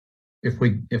this, if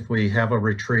we have a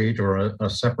retreat or a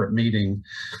separate meeting,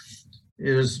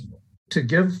 is to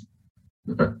give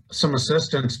some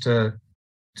assistance to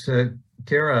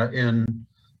Kara in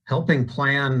helping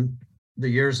plan the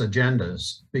year's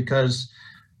agendas, because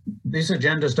these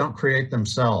agendas don't create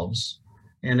themselves.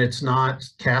 And it's not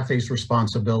Kathy's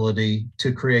responsibility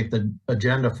to create the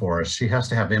agenda for us. She has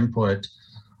to have input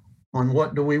on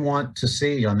what do we want to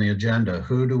see on the agenda?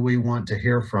 Who do we want to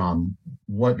hear from?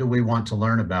 What do we want to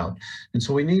learn about? And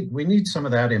so we need some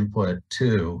of that input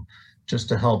too, just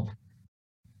to help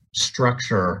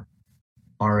structure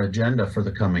our agenda for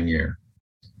the coming year.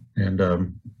 And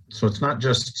so it's not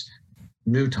just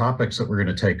new topics that we're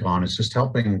going to take on. It's just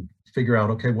helping figure out,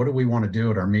 okay, what do we want to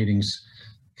do at our meetings?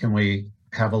 Can we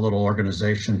have a little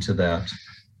organization to that?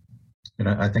 And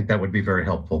I think that would be very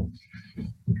helpful.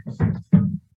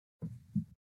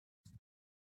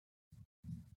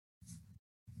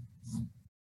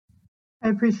 I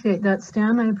appreciate that,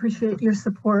 Stan. I appreciate your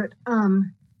support.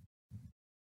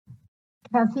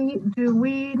 Kathy, do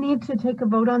we need to take a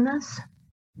vote on this?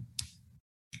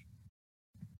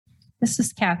 This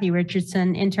is Kathy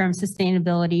Richardson, Interim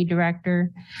Sustainability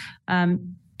Director.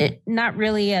 Not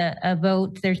really a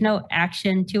vote. There's no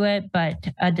action to it, but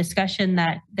a discussion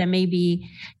that maybe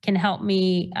can help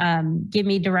me give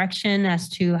me direction as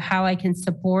to how I can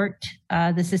support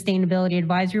the Sustainability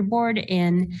Advisory Board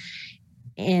in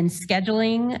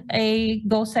scheduling a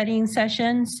goal setting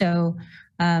session. So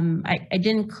I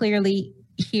didn't clearly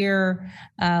hear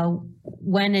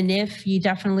when and if you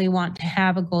definitely want to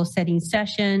have a goal setting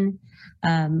session.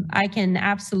 I can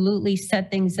absolutely set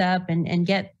things up and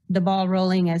get the ball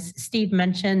rolling. As Steve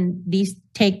mentioned, these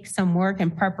take some work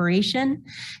and preparation.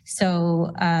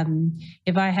 So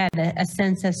if I had a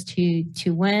sense as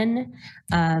to when,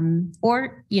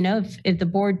 or, you know, if the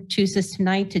board chooses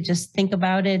tonight to just think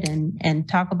about it and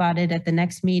talk about it at the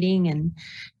next meeting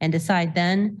and decide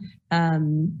then,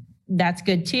 that's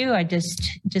good too. I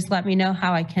just let me know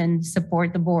how I can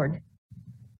support the board.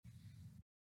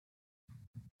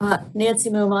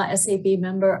 Nancy Moma, SAB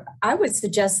member, I would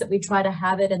suggest that we try to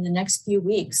have it in the next few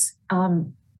weeks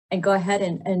and go ahead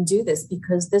and do this,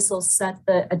 because this will set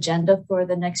the agenda for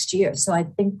the next year. So I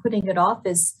think putting it off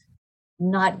is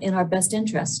not in our best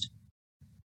interest.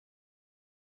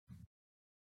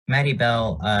 Maddie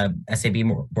Bell, SAB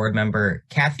board member.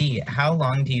 Kathy, how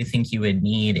long do you think you would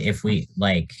need if we,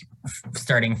 like,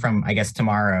 starting from, I guess,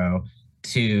 tomorrow,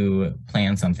 to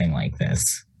plan something like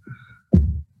this?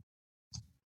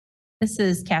 This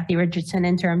is Kathy Richardson,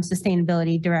 Interim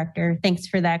Sustainability Director. Thanks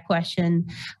for that question.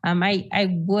 I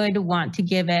would want to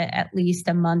give it at least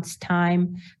a month's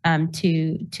time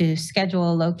to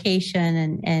schedule a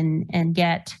location and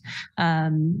get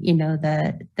you know,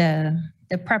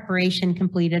 the preparation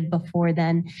completed before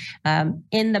then.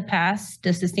 In the past, the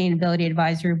Sustainability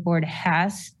Advisory Board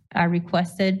has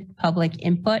requested public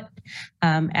input,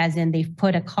 as in they've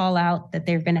put a call out that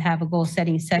they're going to have a goal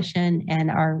setting session and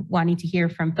are wanting to hear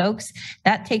from folks.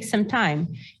 That takes some time.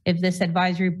 If this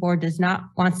advisory board does not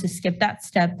want to skip that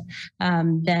step,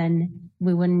 then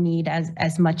we wouldn't need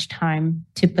as much time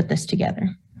to put this together.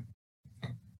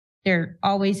 There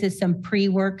always is some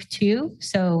pre-work too.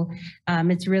 So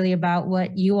it's really about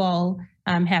what you all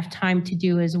have time to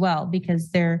do as well, because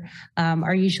there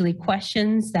are usually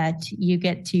questions that you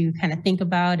get to kind of think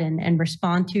about and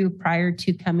respond to prior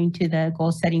to coming to the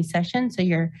goal setting session. So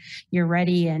you're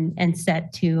ready and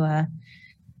set to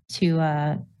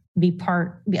be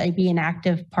an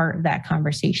active part of that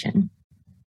conversation.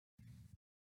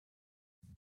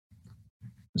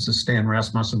 This is Stan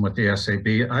Rasmussen with the SAB.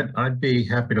 I'd be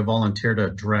happy to volunteer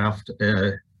to draft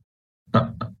a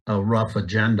rough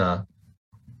agenda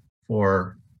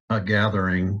for a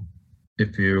gathering.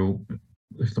 If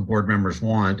the board members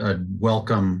want, I'd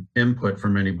welcome input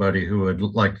from anybody who would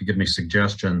like to give me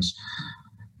suggestions.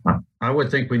 I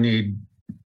would think we need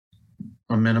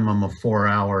a minimum of 4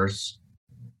 hours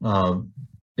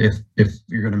if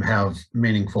you're going to have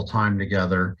meaningful time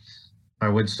together. I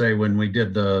would say when we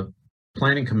did the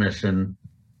Planning Commission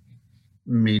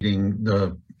meeting,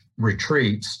 the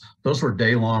retreats, those were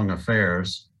day-long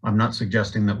affairs. I'm not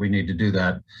suggesting that we need to do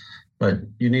that, but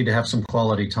you need to have some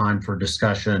quality time for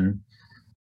discussion.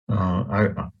 I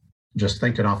just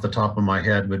thinking off the top of my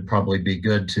head would probably be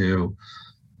good to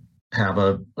have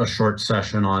a short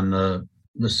session on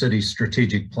the city's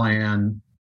strategic plan,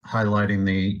 highlighting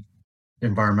the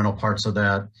environmental parts of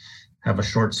that, have a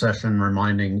short session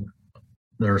reminding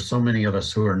there are so many of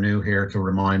us who are new here to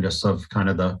remind us of kind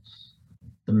of the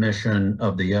mission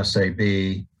of the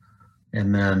SAB,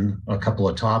 and then a couple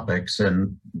of topics,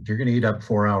 and you're going to eat up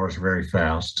 4 hours very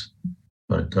fast.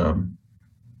 But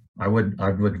I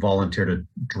would volunteer to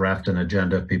draft an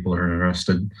agenda if people are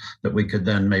interested, that we could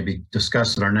then maybe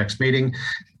discuss at our next meeting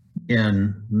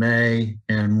in May.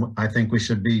 And I think we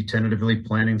should be tentatively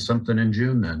planning something in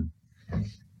June then.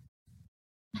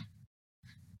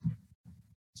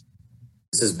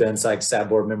 This has been Sykes, SAB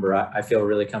board member. I feel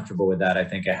really comfortable with that. I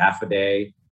think a half a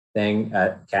day thing,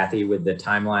 Kathy, with the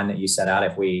timeline that you set out,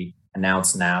 if we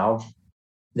announce now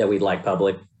that we'd like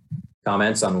public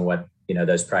comments on what,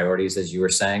 those priorities, as you were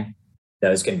saying,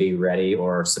 those can be ready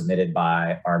or submitted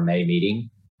by our May meeting.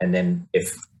 And then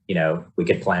if, we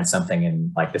could plan something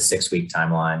in like the 6-week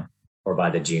timeline or by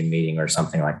the June meeting or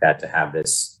something like that to have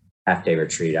this half-day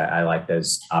retreat. I like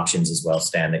those options as well,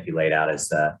 Stan, that you laid out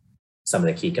as some of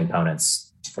the key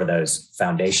components for those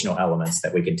foundational elements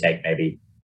that we can take maybe,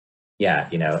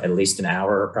 at least an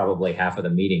hour, or probably half of the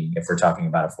meeting. If we're talking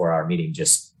about a 4-hour meeting,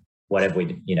 just what have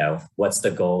we, what's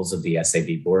the goals of the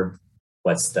SAB board?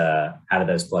 How do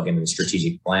those plug into the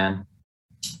strategic plan?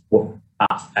 Well,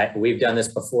 we've done this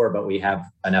before, but we have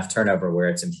enough turnover where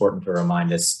it's important to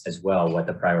remind us as well what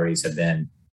the priorities have been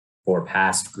for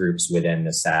past groups within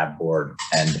the SAB board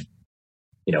and,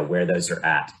 where those are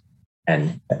at.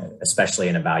 And especially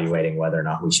in evaluating whether or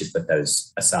not we should put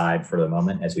those aside for the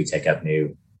moment as we take up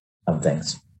new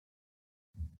things.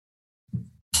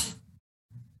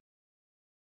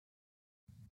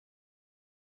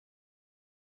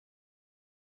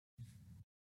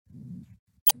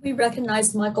 We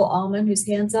recognize Michael Allman, whose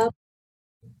hand's up.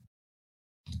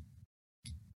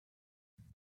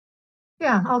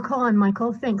 Yeah, I'll call on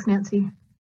Michael. Thanks, Nancy.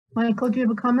 Michael, do you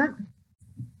have a comment?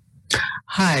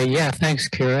 Hi, yeah, thanks,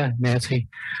 Kira, Nancy.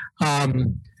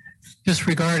 Just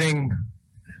regarding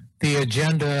the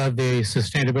agenda of the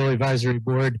Sustainability Advisory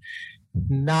Board,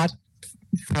 not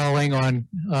falling on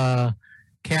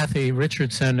Kathy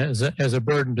Richardson as a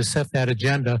burden to set that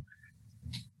agenda.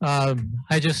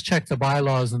 I just checked the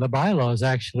bylaws, and the bylaws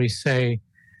actually say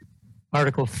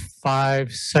Article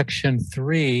 5, Section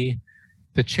 3,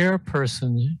 the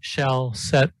chairperson shall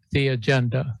set the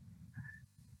agenda.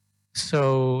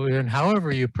 So, and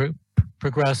however you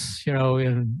progress,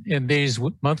 in these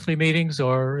monthly meetings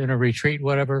or in a retreat,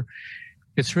 whatever,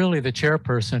 it's really the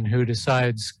chairperson who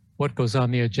decides what goes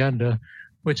on the agenda,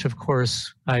 which of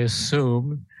course I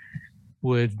assume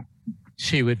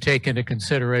she would take into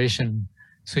consideration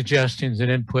suggestions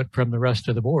and input from the rest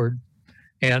of the board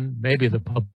and maybe the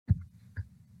public.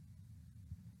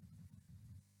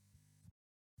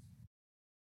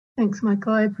 Thanks,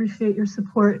 Michael. I appreciate your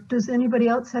support. Does anybody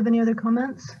else have any other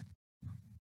comments?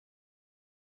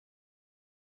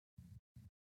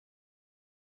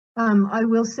 I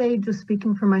will say, just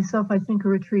speaking for myself, I think a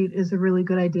retreat is a really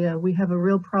good idea. We have a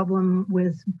real problem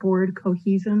with board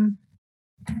cohesion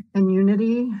and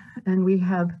unity, and we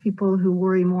have people who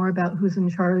worry more about who's in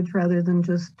charge rather than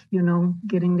just,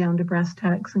 getting down to brass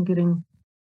tacks and getting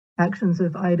actions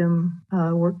of item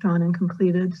worked on and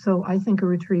completed. So I think a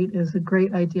retreat is a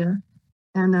great idea.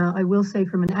 And I will say,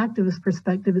 from an activist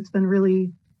perspective, it's been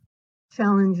really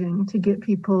challenging to get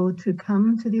people to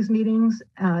come to these meetings,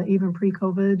 even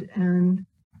pre-COVID, and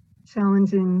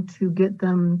challenging to get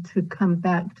them to come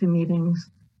back to meetings.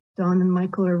 Dawn and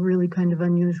Michael are really kind of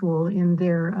unusual in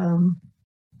their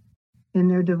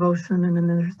devotion and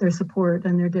in their support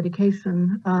and their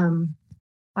dedication.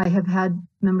 I have had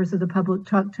members of the public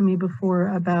talk to me before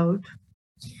about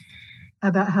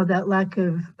how that lack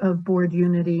of board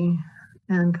unity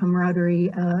and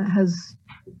camaraderie has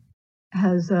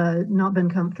not been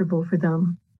comfortable for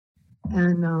them.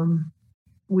 And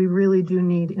we really do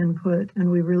need input,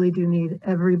 and we really do need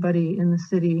everybody in the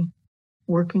city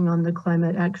working on the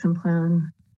climate action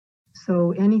plan.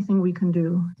 So anything we can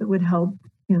do that would help,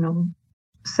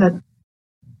 set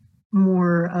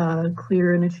more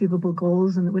clear and achievable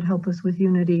goals, and that would help us with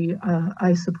unity,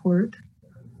 I support.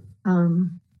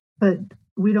 But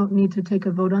we don't need to take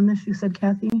a vote on this, you said,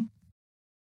 Kathy?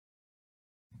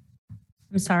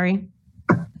 I'm sorry.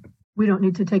 We don't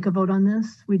need to take a vote on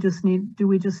this. Do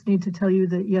we just need to tell you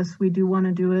that, yes, we do want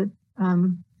to do it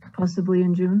possibly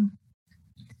in June?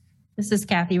 This is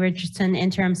Kathy Richardson,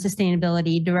 Interim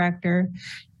Sustainability Director.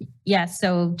 Yes,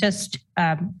 so just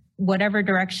whatever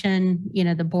direction,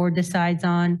 the board decides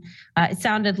on. It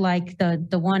sounded like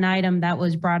the one item that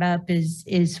was brought up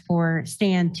is for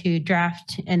Stan to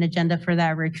draft an agenda for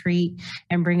that retreat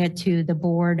and bring it to the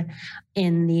board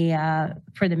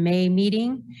for the May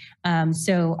meeting.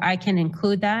 So I can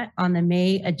include that on the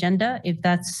May agenda if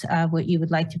that's what you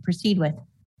would like to proceed with.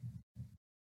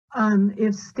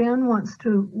 If Stan wants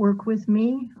to work with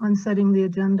me on setting the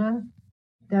agenda,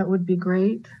 that would be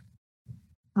great.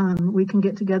 We can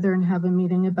get together and have a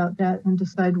meeting about that and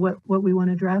decide what we want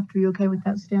to draft. Are you okay with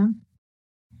that, Stan?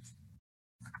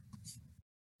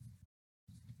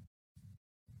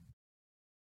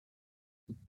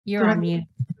 You're on mute.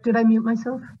 Did I mute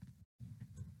myself?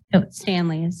 Oh,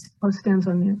 Stanley is. Oh, Stan's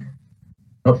on mute.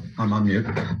 Oh, I'm on mute.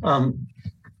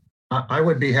 I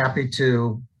would be happy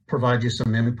to provide you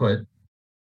some input.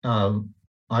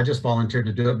 I just volunteered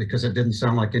to do it because it didn't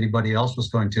sound like anybody else was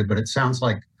going to, but it sounds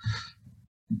like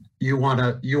you want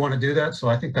to do that. So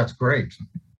I think that's great.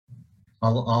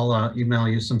 I'll email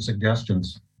you some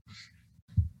suggestions.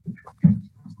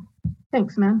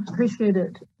 Thanks, man. Appreciate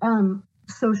it.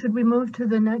 So should we move to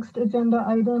the next agenda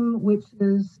item, which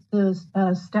is the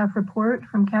staff report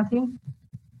from Kathy?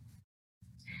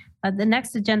 The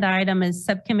next agenda item is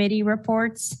subcommittee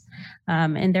reports.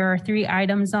 And there are 3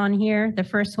 items on here. The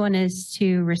first one is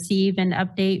to receive an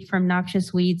update from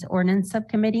Noxious Weeds Ordinance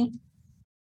Subcommittee.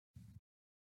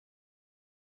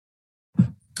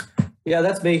 Yeah,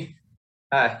 that's me.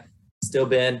 Hi, still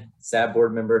Ben, SAB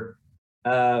board member.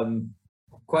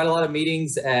 Quite a lot of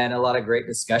meetings and a lot of great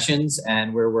discussions,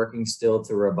 and we're working still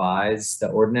to revise the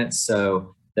ordinance.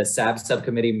 So the SAB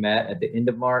subcommittee met at the end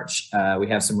of March. We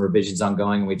have some revisions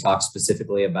ongoing. We talked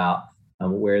specifically about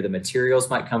where the materials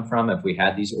might come from if we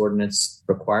had these ordinance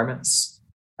requirements.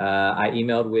 I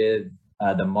emailed with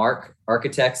the MARC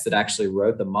architects that actually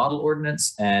wrote the model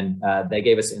ordinance, and they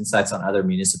gave us insights on other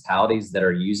municipalities that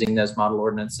are using those model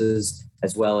ordinances,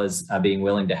 as well as being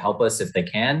willing to help us if they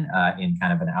can in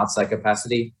kind of an outside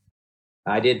capacity.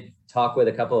 I did talk with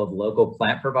a couple of local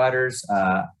plant providers,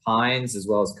 pines as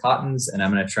well as cottons, and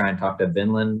I'm going to try and talk to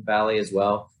Vinland Valley as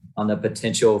well on the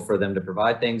potential for them to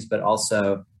provide things, but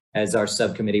also, as our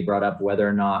subcommittee brought up, whether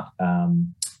or not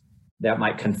that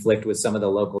might conflict with some of the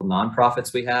local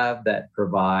nonprofits we have that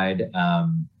provide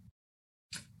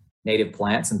native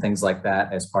plants and things like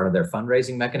that as part of their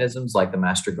fundraising mechanisms, like the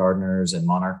Master Gardeners and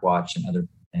Monarch Watch and other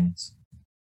things.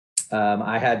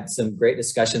 I had some great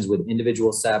discussions with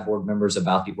individual SAB board members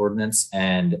about the ordinance,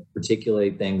 and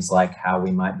particularly things like how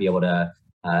we might be able to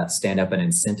stand up an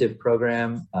incentive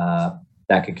program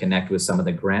that could connect with some of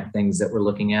the grant things that we're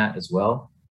looking at as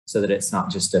well, so that it's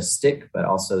not just a stick, but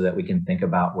also that we can think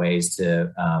about ways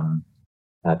to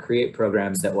create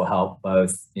programs that will help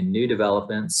both in new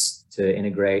developments to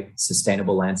integrate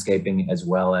sustainable landscaping, as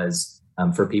well as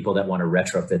for people that want to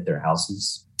retrofit their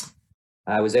houses.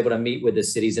 I was able to meet with the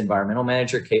city's environmental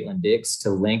manager, Caitlin Dix,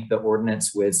 to link the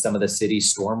ordinance with some of the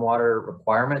city's stormwater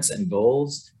requirements and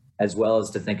goals, as well as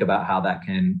to think about how that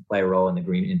can play a role in the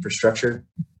green infrastructure.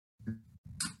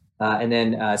 And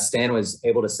then Stan was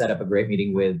able to set up a great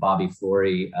meeting with Bobby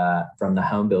Flory from the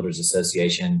Home Builders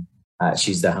Association.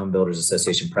 She's the Home Builders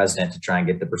Association president, to try and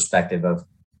get the perspective of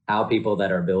how people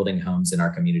that are building homes in our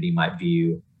community might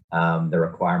view the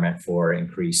requirement for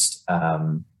increased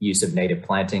use of native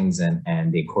plantings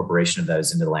and the incorporation of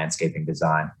those into landscaping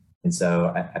design. And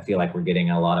so I feel like we're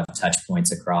getting a lot of touch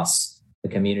points across the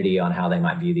community on how they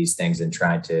might view these things and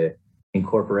try to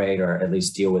incorporate or at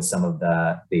least deal with some of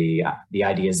the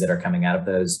ideas that are coming out of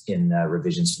those in the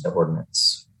revisions to the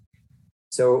ordinance.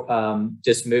 So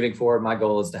just moving forward, my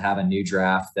goal is to have a new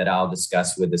draft that I'll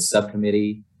discuss with the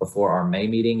subcommittee before our May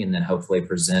meeting, and then hopefully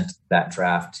present that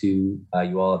draft to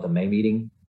you all at the May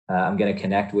meeting. I'm going to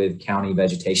connect with county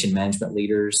vegetation management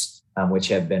leaders, which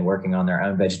have been working on their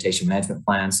own vegetation management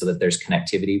plans, so that there's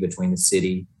connectivity between the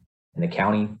city and the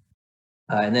county.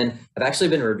 And then I've actually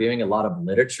been reviewing a lot of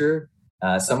literature.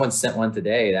 Someone sent one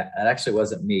today. That actually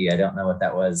wasn't me. I don't know what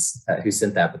that was, who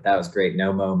sent that, but that was great.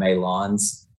 No Mow May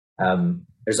Lawns.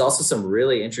 There's also some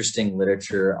really interesting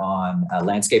literature on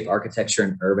landscape architecture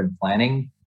and urban planning,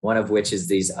 one of which is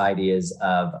these ideas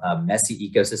of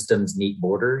messy ecosystems, neat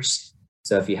borders.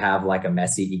 So if you have like a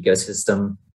messy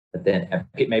ecosystem, but then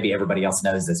maybe everybody else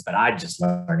knows this, but I'm just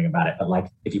learning about it. But like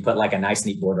if you put like a nice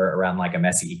neat border around like a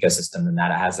messy ecosystem, then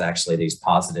that has actually these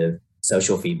positive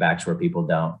social feedbacks where people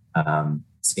don't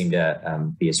seem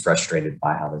to be as frustrated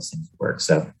by how those things work.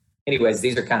 So anyways,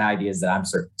 these are kind of ideas that I'm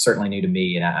certainly new to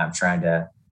me, and I'm trying to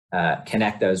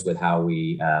connect those with how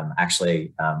we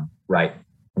actually write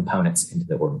components into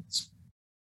the ordinance.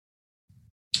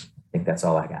 I think that's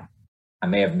all I got. I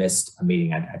may have missed a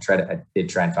meeting. I did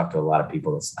try and talk to a lot of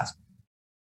people this last week.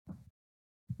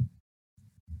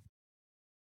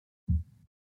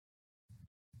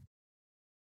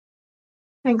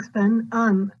 Thanks, Ben.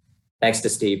 Thanks to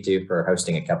Steve too for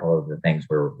hosting a couple of the things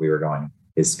where we were going.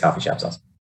 His coffee shop's awesome.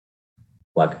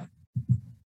 Plug.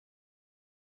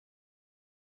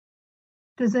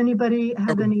 Does anybody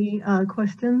have any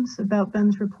questions about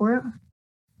Ben's report?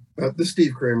 This is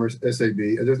Steve Kramer, SAB.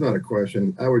 There's not a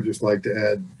question. I would just like to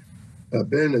add,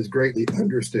 Ben has greatly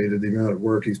understated the amount of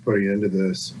work he's putting into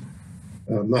this.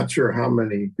 I'm not sure how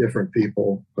many different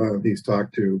people he's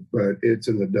talked to, but it's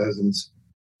in the dozens.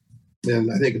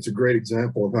 And I think it's a great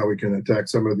example of how we can attack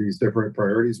some of these different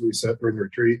priorities we set during the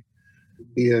retreat.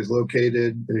 He has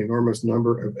located an enormous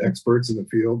number of experts in the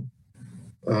field.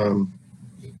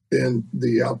 And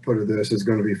the output of this is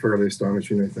going to be fairly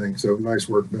astonishing, I think. So nice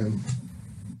work, Ben.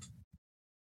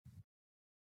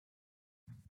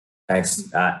 Thanks.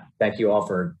 Thank you all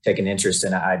for taking interest.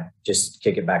 And I just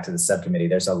kick it back to the subcommittee.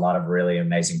 There's a lot of really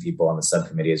amazing people on the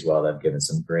subcommittee as well that have given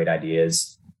some great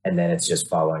ideas. And then it's just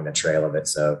following the trail of it.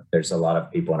 So there's a lot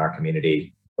of people in our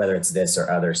community, whether it's this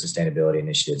or other sustainability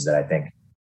initiatives, that I think,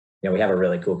 we have a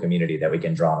really cool community that we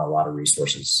can draw on a lot of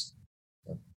resources.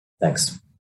 So, thanks.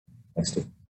 Thanks, Steve.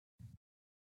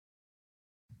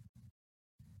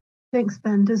 Thanks,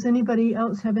 Ben. Does anybody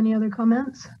else have any other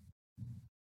comments?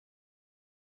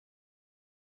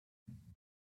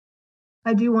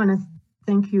 I do want to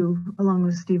thank you, along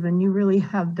with Stephen. You really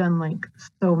have done like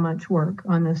so much work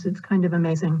on this. It's kind of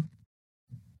amazing.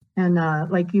 And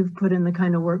like you've put in the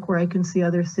kind of work where I can see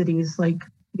other cities like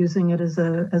using it as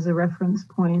a reference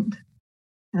point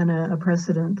and a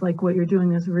precedent. Like what you're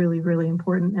doing is really, really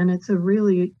important. And it's a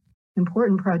really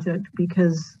important project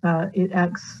because it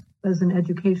acts as an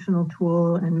educational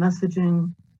tool and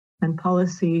messaging and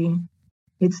policy.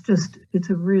 It's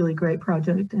a really great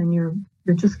project, and you're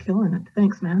just killing it.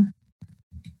 Thanks, man.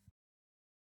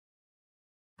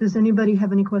 Does anybody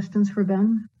have any questions for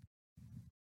Ben?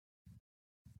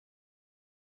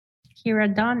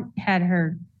 Kira, Dawn had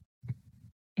her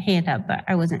hand up, but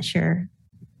I wasn't sure.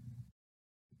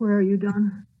 Where are you,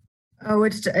 Dawn? Oh,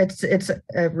 it's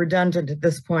redundant at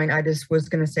this point. I just was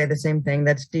going to say the same thing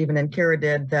that Stephen and Kira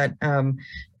did. That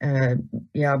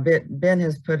Ben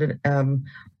has put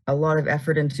a lot of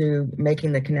effort into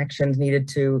making the connections needed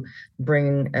to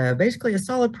bring basically a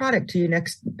solid product to you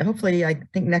hopefully I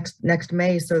think next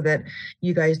May, so that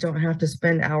you guys don't have to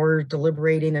spend hours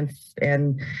deliberating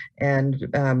and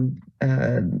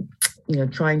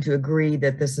trying to agree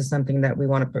that this is something that we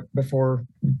want to put before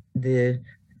the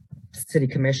City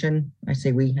Commission. I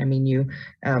say we, I mean you.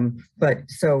 And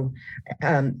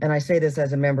I say this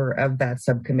as a member of that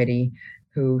subcommittee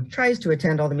who tries to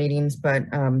attend all the meetings, but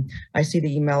I see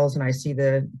the emails and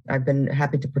I've been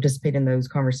happy to participate in those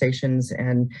conversations.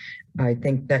 And I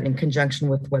think that in conjunction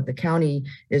with what the county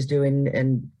is doing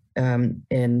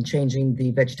and changing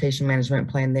the vegetation management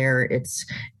plan there, it's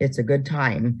a good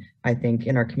time, I think,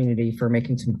 in our community for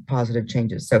making some positive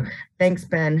changes. So thanks,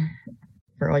 Ben,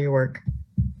 for all your work.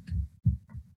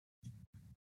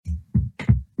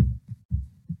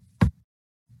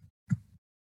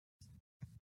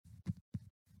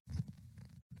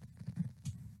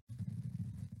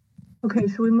 Okay,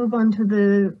 so we move on to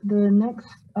the next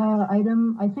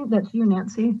item. I think that's you,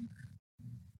 Nancy.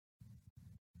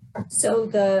 So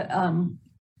the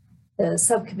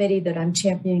subcommittee that I'm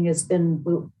championing has been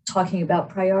talking about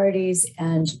priorities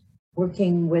and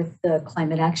working with the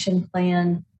climate action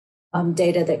plan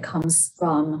data that comes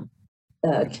from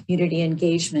the community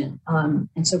engagement.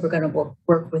 And so we're going to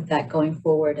work with that going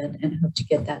forward and hope to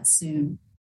get that soon.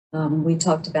 We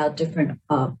talked about different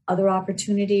other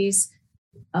opportunities,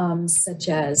 such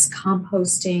as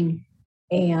composting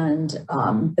and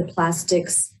the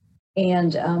plastics,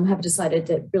 and have decided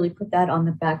to really put that on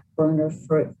the back burner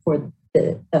for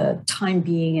the time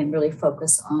being and really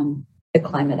focus on the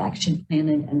climate action plan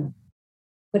and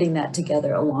putting that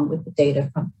together along with the data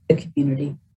from the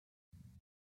community.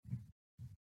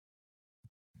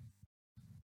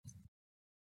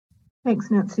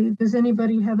 Thanks, Nancy. Does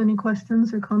anybody have any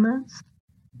questions or comments?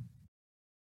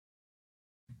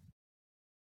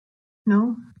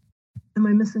 No? Am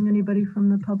I missing anybody from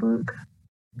the public?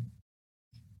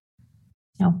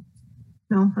 No.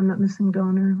 No, I'm not missing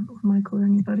Dawn or Michael or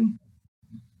anybody.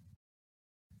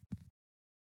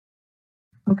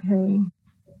 Okay.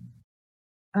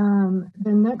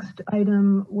 The next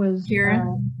item was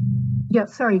Kira. Yeah,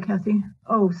 sorry, Kathy.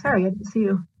 Oh, sorry, I didn't see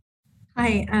you.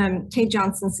 Hi, Kate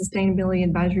Johnson, Sustainability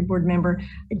Advisory Board member.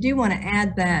 I do want to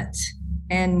add that,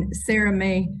 and Sarah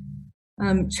may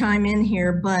chime in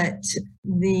here, but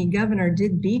the governor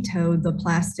did veto the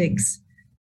plastics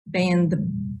ban,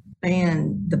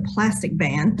 the plastic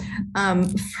ban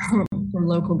for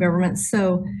local governments.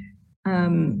 So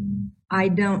I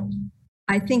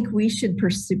think we should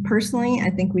pursue, personally, I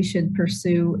think we should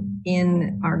pursue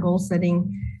in our goal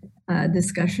setting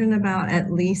discussion about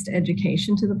at least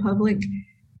education to the public.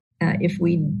 If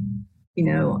we,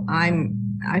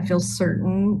 I'm I feel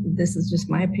certain, this is just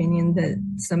my opinion, that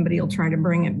somebody will try to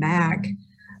bring it back.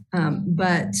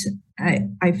 But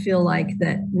I feel like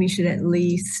that we should at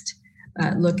least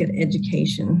look at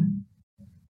education.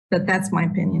 But that's my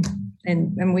opinion.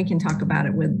 And we can talk about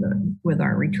it with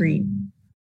our retreat.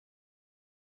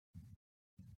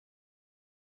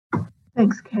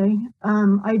 Thanks, Kay.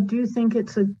 I do think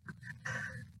it's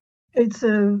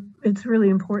really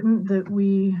important that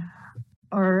we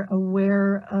are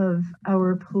aware of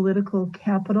our political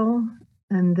capital,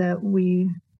 and that we,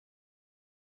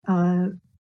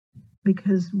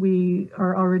 because we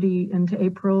are already into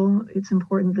April, it's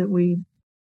important that we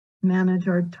manage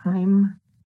our time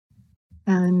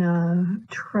and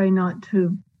try not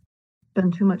to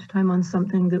spend too much time on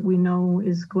something that we know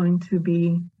is going to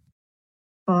be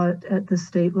fought at the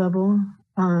state level.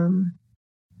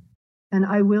 And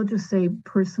I will just say,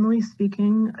 personally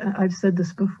speaking, I've said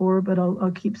this before, but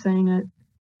I'll keep saying it.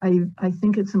 I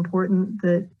think it's important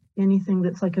that anything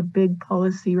that's like a big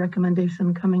policy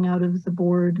recommendation coming out of the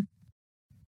board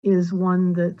is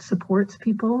one that supports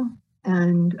people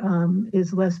and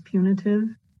is less punitive.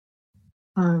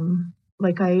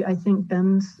 Like I think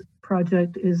Ben's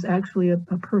project is actually a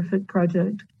perfect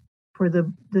project for the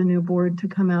new board to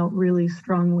come out really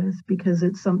strong with, because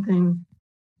it's something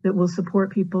that will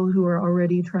support people who are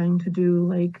already trying to do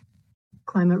like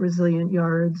climate resilient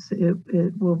yards. It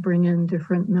will bring in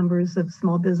different members of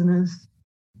small business.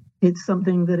 It's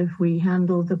something that if we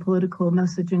handle the political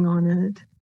messaging on it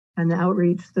and the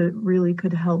outreach, that really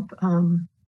could help.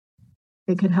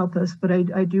 It could help us, but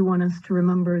I do want us to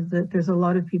remember that there's a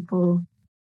lot of people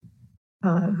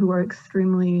who are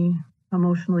extremely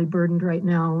emotionally burdened right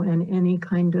now, and any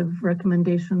kind of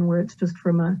recommendation where it's just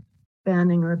from a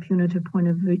banning or a punitive point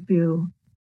of view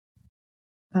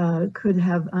could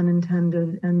have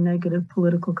unintended and negative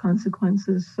political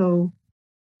consequences. So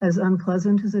as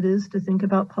unpleasant as it is to think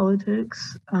about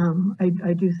politics,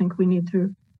 I do think we need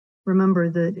to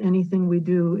remember that anything we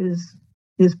do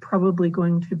is probably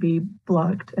going to be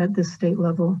blocked at this state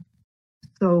level.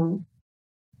 So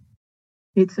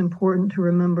it's important to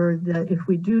remember that if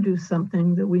we do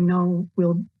something that we know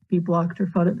will be blocked or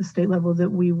fought at the state level,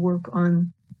 that we work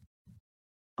on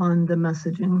the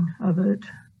messaging of it.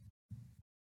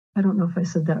 I don't know if I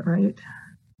said that right.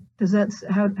 Does that,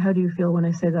 how do you feel when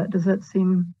I say that? Does that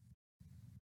seem,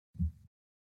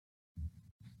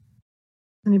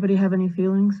 anybody have any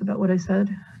feelings about what I said?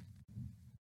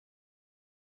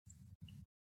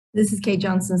 This is Kate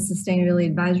Johnson, Sustainability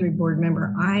Advisory Board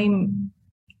member. I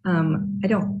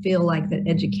don't feel like that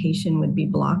education would be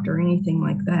blocked or anything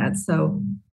like that. So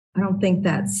I don't think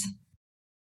that's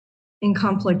in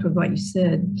conflict with what you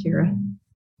said, Kira.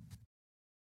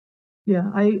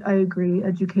 Yeah, I agree.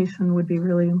 Education would be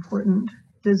really important.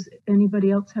 Does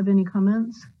anybody else have any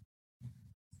comments?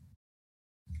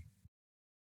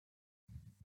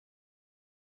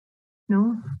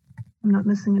 No? I'm not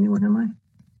missing anyone, am I?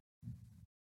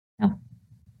 No.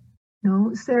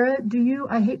 No. Sarah,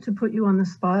 I hate to put you on the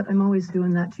spot. I'm always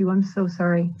doing that to you. I'm so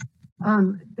sorry.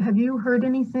 Have you heard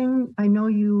anything? I know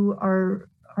you are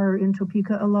in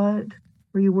Topeka a lot,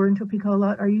 or you were in Topeka a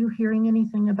lot. Are you hearing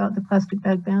anything about the plastic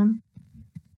bag ban?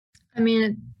 I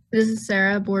mean, this is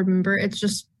Sarah, board member. It's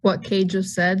just what Kay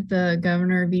just said. The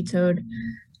governor vetoed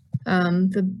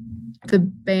the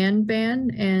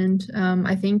ban, and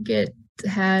I think it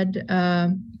had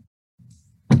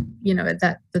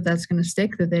that's going to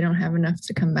stick, that they don't have enough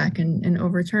to come back and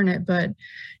overturn it. But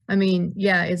I mean,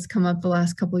 yeah, it's come up the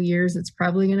last couple of years. It's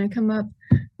probably going to come up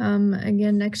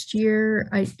again next year.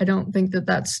 I don't think that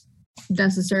that's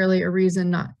necessarily a reason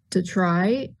not to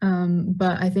try,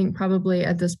 but I think probably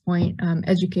at this point,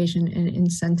 education and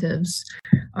incentives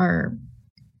are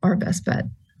our best bet.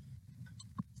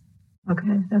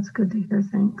 Okay, that's good to hear.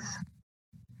 Thanks.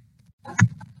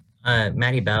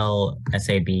 Maddie Bell,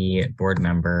 SAB board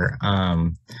member.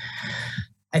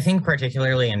 I think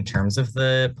particularly in terms of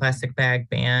the plastic bag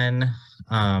ban,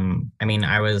 I mean,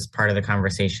 I was part of the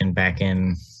conversation back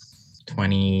in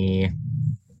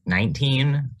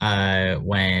 2019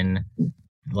 when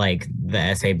like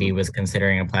the SAB was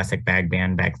considering a plastic bag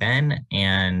ban back then.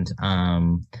 And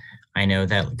I know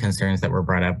that concerns that were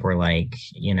brought up were like,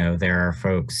 you know, there are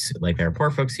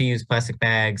poor folks who use plastic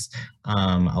bags.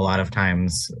 A lot of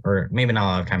times, or maybe not a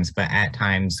lot of times, but at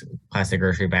times, plastic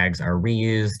grocery bags are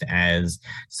reused as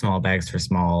small bags for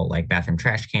small like bathroom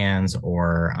trash cans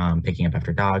or picking up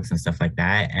after dogs and stuff like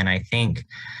that. And I think,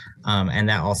 and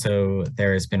that also,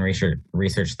 there has been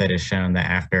research that has shown that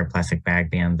after a plastic bag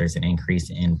ban, there's an increase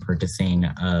in purchasing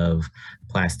of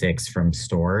plastics from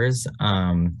stores.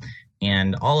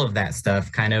 and all of that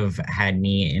stuff kind of had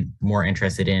me more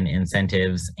interested in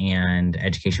incentives and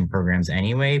education programs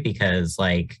anyway, because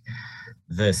like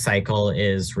the cycle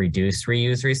is reduce,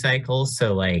 reuse, recycle.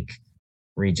 So like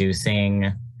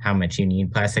reducing how much you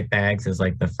need plastic bags is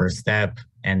like the first step,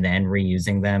 and then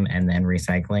reusing them and then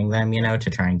recycling them, you know, to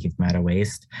try and keep them out of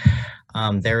waste.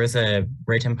 There was a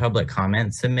written public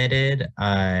comment submitted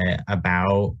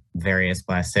about various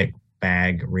plastic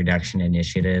bag reduction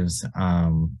initiatives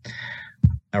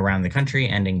around the country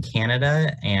and in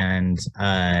Canada. And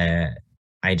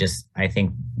I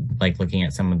think like looking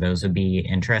at some of those would be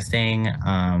interesting.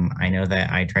 I know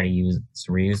that I try to use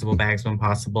reusable bags when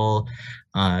possible,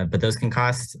 but those can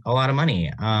cost a lot of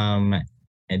money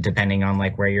depending on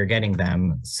like where you're getting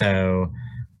them. So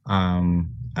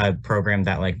a program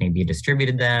that like maybe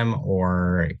distributed them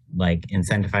or like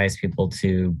incentivize people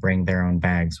to bring their own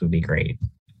bags would be great.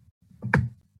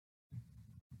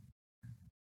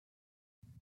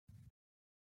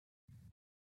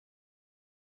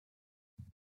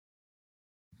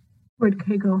 Where'd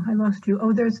Kay go? I lost you.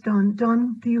 Oh, there's Dawn.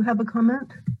 Dawn, do you have a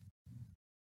comment?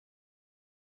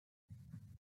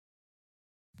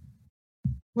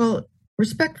 Well,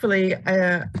 respectfully,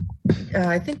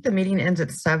 I think the meeting ends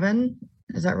at 7.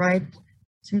 Is that right?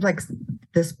 Seems like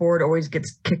this board always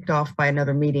gets kicked off by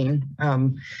another meeting.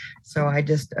 So I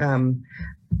just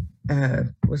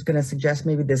was going to suggest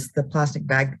maybe the plastic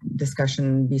bag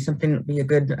discussion be a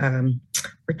good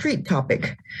retreat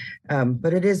topic.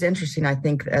 But it is interesting, I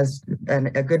think, as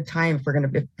a good time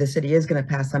if the city is going to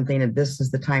pass something and this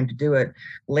is the time to do it.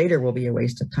 Later will be a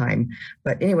waste of time.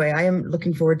 But anyway, I am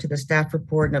looking forward to the staff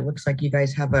report, and it looks like you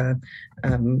guys have a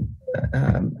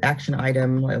action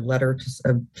item, a letter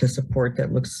to support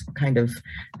that looks kind of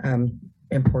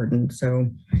important. So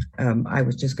I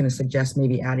was just going to suggest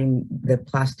maybe adding the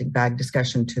plastic bag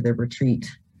discussion to the retreat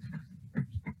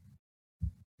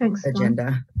agenda.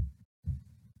 Dawn.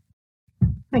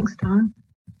 Thanks, Dawn.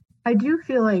 I do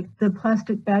feel like the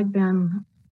plastic bag ban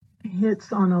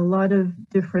hits on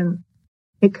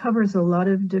it covers a lot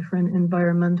of different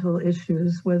environmental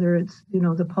issues, whether it's,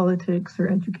 the politics or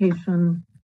education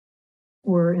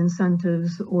or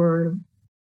incentives or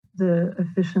the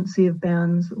efficiency of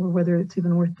bans, or whether it's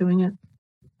even worth doing it.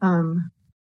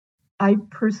 I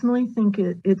personally think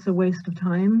it's a waste of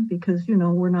time because,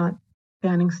 we're not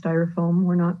banning styrofoam.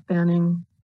 We're not banning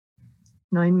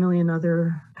 9 million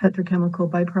other petrochemical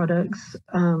byproducts.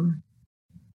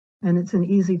 And it's an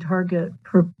easy target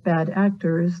for bad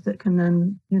actors that can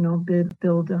then,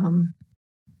 build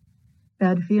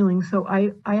bad feelings. So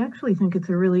I actually think it's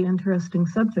a really interesting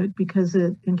subject because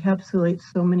it encapsulates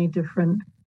so many different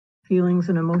feelings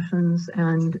and emotions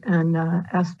and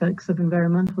aspects of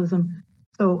environmentalism.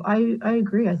 So I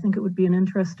agree. I think it would be an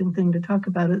interesting thing to talk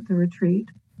about at the retreat.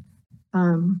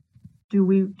 Do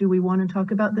we want to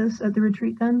talk about this at the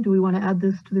retreat then? Do we want to add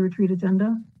this to the retreat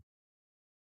agenda?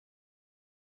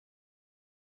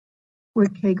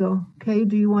 Where'd Kay go? Kay,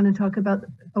 do you want to talk about,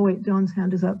 oh wait, Dawn's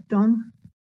hand is up. Dawn?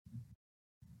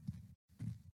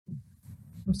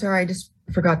 I'm sorry, I just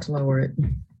forgot to lower it.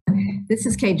 This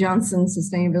is Kay Johnson,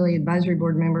 Sustainability Advisory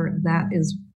Board member. That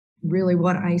is really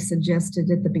what I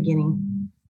suggested at the beginning,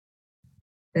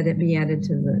 that it be added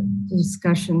to the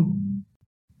discussion.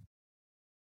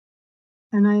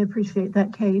 And I appreciate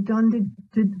that, Kay. Dawn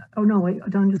oh no, wait,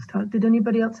 Dawn just talked. Did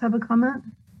anybody else have a comment?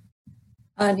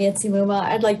 Nancy Muma,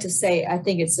 I'd like to say, I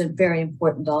think it's very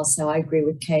important also. I agree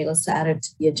with Kay. Let's add it to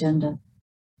the agenda.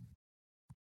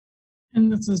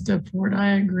 And this is Deb Ford.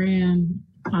 I agree, and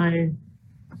I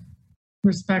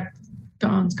respect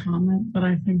Dawn's comment, but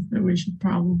I think that we should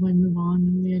probably move on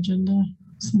in the agenda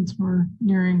since we're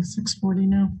nearing 6:40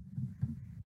 now.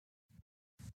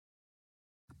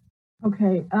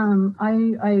 Okay,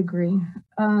 I agree.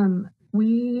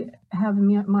 We have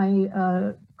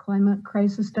my climate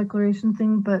crisis declaration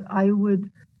thing, but I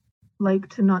would like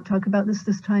to not talk about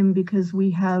this time because we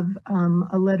have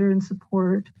a letter in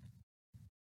support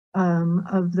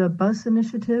of the bus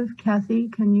initiative. Kathy,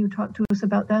 can you talk to us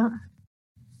about that?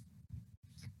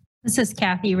 This is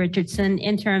Kathy Richardson,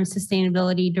 Interim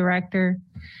Sustainability Director.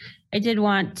 I did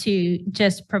want to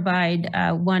just provide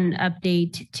one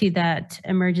update to that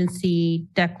emergency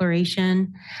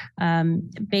declaration.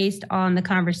 Based on the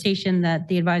conversation that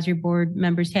the advisory board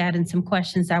members had and some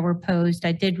questions that were posed,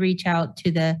 I did reach out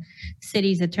to the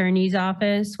city's attorney's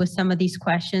office with some of these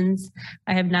questions.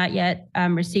 I have not yet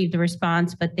received a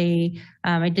response, but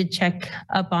I did check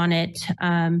up on it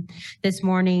this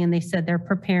morning, and they said they're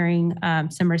preparing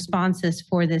some responses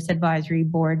for this advisory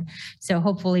board. So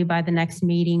hopefully by the next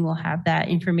meeting, we'll have that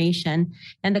information.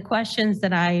 And the questions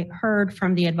that I heard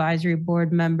from the advisory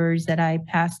board members that I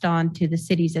passed on to the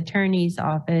city's attorney's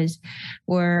office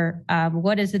were,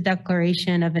 what is a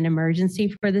declaration of an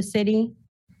emergency for the city?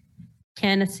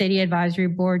 Can a city advisory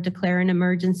board declare an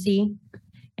emergency?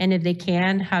 And if they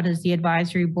can, how does the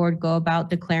advisory board go about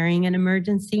declaring an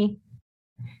emergency?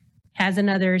 Has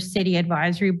another city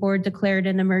advisory board declared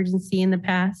an emergency in the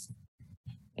past?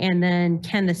 And then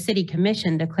can the city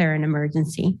commission declare an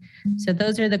emergency? So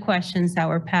those are the questions that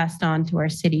were passed on to our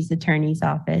city's attorney's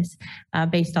office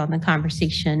based on the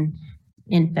conversation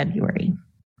in February.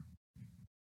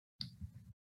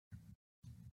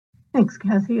 Thanks,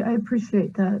 Kathy. I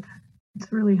appreciate that.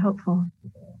 It's really helpful.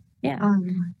 Yeah.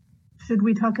 Should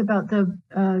we talk about the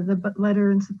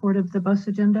letter in support of the bus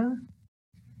agenda?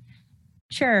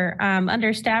 Sure.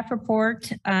 Under staff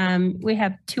report, we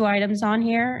have 2 items on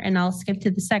here, and I'll skip to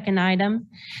the second item,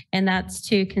 and that's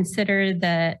to consider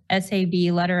the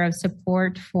SAB letter of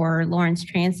support for Lawrence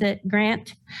Transit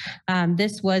Grant.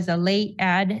 This was a late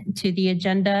add to the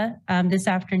agenda this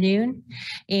afternoon,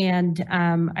 and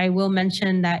I will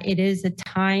mention that it is a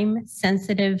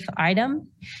time-sensitive item,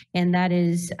 and that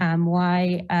is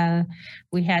why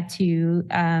we had to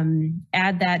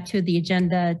add that to the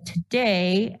agenda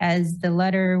today, as the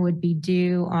letter would be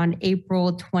due on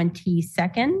April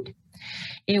 22nd.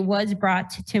 It was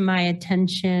brought to my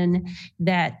attention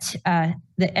that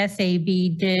the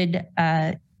SAB did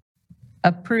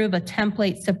approve a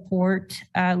template support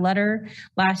letter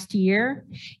last year.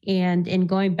 And in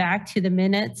going back to the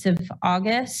minutes of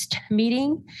August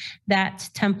meeting, that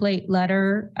template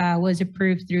letter was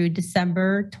approved through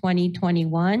December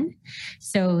 2021.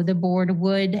 So the board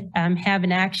would have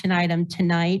an action item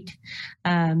tonight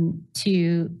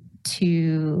to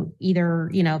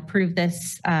either, approve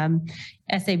this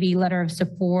SAB letter of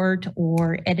support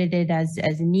or edit it as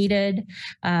needed.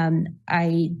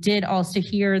 I did also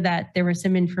hear that there was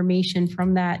some information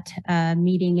from that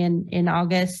meeting in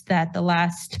August that the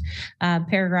last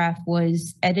paragraph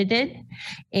was edited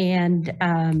and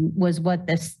was what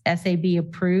the SAB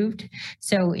approved.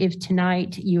 So if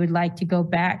tonight you would like to go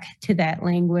back to that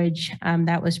language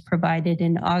that was provided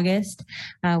in August,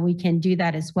 we can do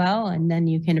that as well, and then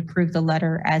you can approve the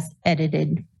letter as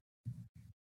edited.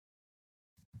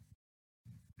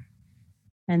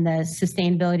 And the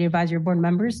Sustainability Advisory Board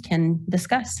members can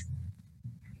discuss.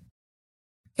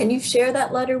 Can you share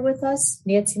that letter with us,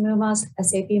 Nancy Mumas,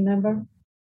 SAB member?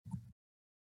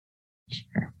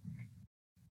 Sure.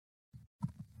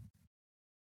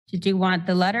 Did you want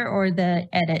the letter or the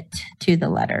edit to the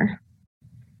letter?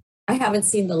 I haven't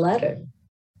seen the letter.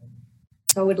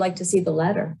 So I would like to see the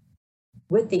letter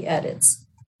with the edits.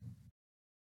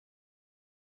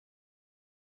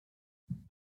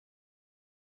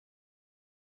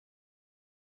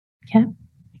 Okay.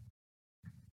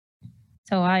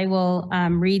 So I will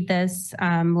read this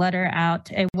letter out.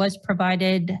 It was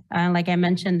provided, like I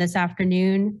mentioned this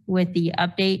afternoon, with the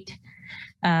update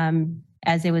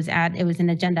as it was an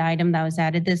agenda item that was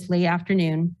added this late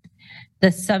afternoon. The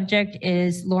subject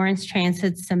is Lawrence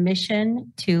Transit's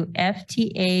submission to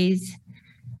FTA's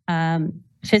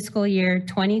fiscal year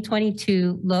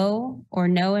 2022 low or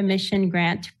no emission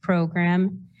grant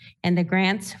program and the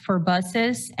Grants for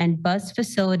Buses and Bus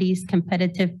Facilities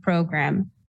Competitive Program.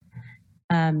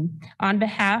 On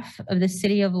behalf of the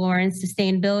City of Lawrence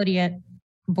Sustainability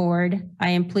Board, I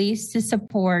am pleased to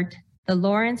support the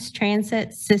Lawrence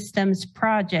Transit Systems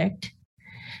Project,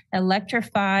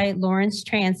 Electrify Lawrence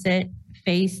Transit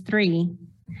Phase 3,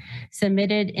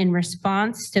 submitted in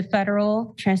response to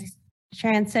Federal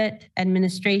Transit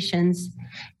Administration's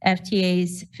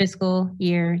FTA's fiscal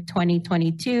year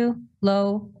 2022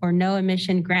 low or no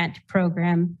emission grant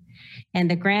program and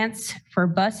the Grants for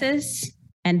Buses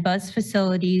and Bus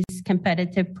Facilities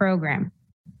Competitive Program.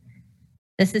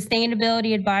 The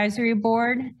Sustainability Advisory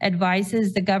Board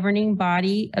advises the governing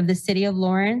body of the City of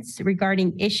Lawrence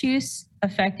regarding issues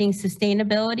affecting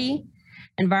sustainability,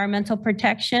 environmental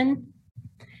protection,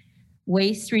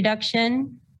 waste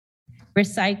reduction,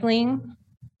 recycling,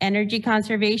 energy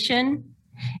conservation,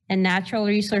 and natural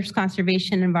resource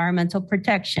conservation, environmental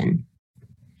protection.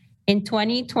 In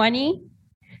 2020,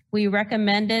 we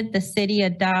recommended the city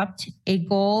adopt a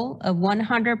goal of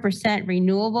 100%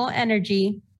 renewable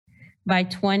energy by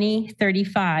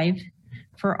 2035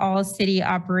 for all city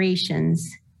operations,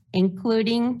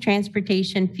 including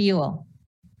transportation fuel.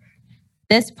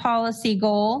 This policy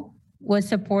goal was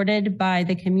supported by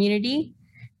the community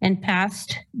and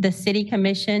passed the City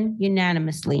Commission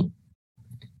unanimously.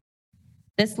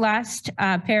 This last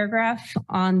paragraph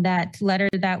on that letter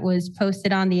that was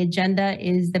posted on the agenda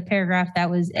is the paragraph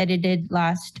that was edited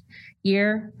last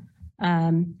year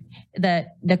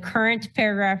The current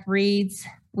paragraph reads,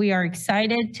 "We are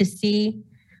excited to see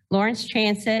Lawrence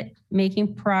Transit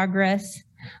making progress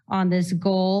on this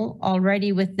goal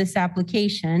already with this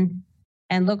application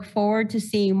and look forward to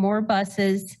seeing more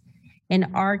buses in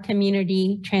our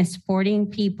community transporting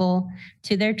people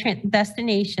to their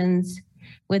destinations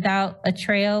without a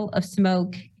trail of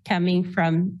smoke coming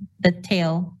from the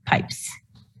tailpipes."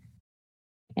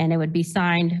 And it would be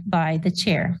signed by the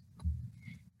chair.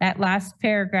 That last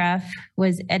paragraph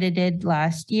was edited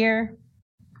last year.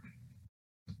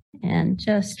 And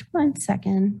just 1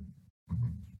 second.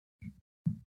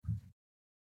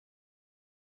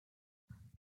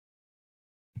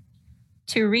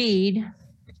 To read,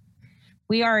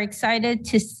 "We are excited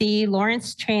to see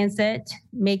Lawrence Transit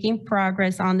making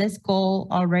progress on this goal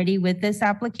already with this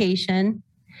application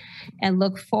and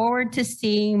look forward to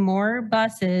seeing more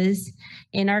buses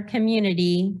in our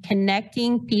community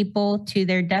connecting people to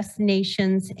their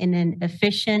destinations in an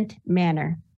efficient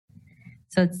manner."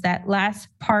 So it's that last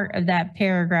part of that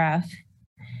paragraph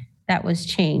that was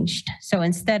changed. So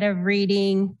instead of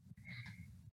reading,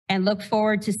 "and look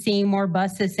forward to seeing more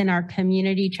buses in our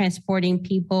community transporting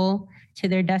people to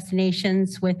their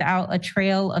destinations without a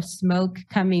trail of smoke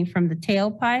coming from the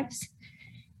tailpipes,"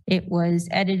 it was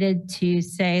edited to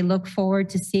say, "Look forward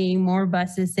to seeing more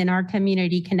buses in our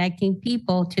community connecting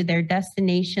people to their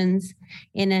destinations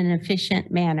in an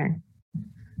efficient manner."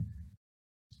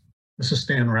 This is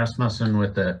Stan Rasmussen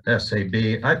with the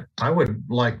SAB. I would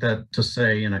like that to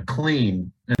say in a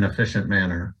clean and efficient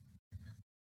manner.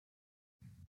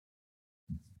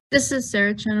 This is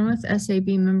Sarah Chenoweth,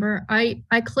 SAB member.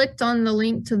 I clicked on the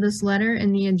link to this letter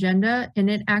in the agenda, and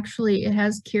it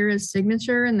has Kira's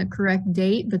signature and the correct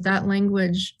date, but that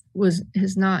language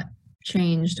has not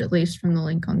changed, at least from the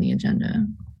link on the agenda.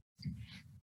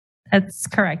 That's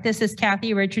correct. This is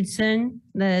Kathy Richardson,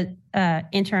 the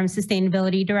interim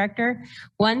sustainability director.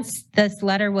 Once this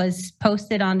letter was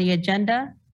posted on the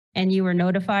agenda and you were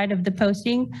notified of the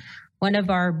posting, one of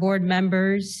our board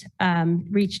members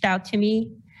reached out to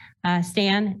me,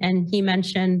 Stan, and he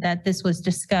mentioned that this was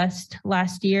discussed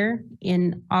last year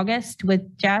in August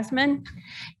with Jasmine,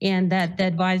 and that the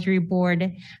advisory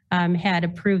board had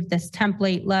approved this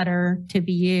template letter to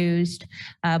be used,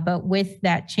 but with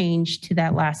that change to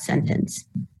that last sentence.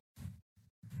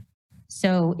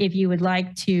 So if you would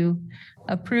like to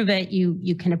approve it,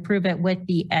 you can approve it with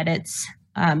the edits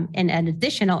and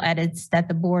additional edits that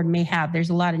the board may have.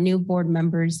 There's a lot of new board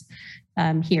members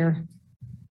here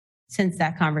since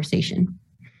that conversation.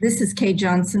 This is Kay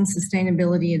Johnson,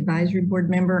 Sustainability Advisory Board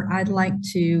member. I'd like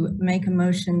to make a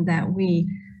motion that we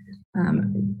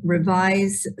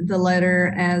revise the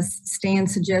letter as Stan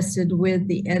suggested with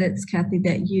the edits, Kathy,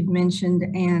 that you'd mentioned,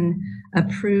 and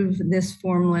approve this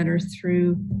form letter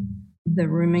through the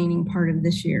remaining part of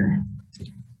this year.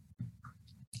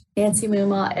 Nancy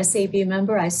Muma, SAB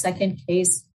member. I second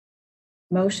Kay's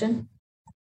motion.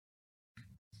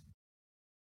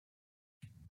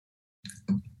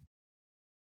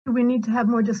 Do we need to have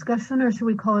more discussion or should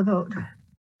we call a vote?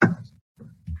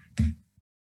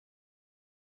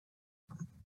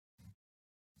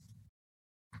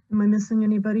 Am I missing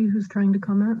anybody who's trying to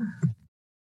comment?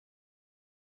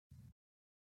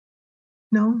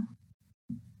 No?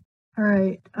 All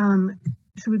right.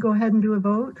 Should we go ahead and do a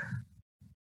vote?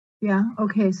 Yeah.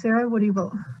 Okay. Sarah, what do you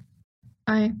vote?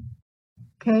 Aye.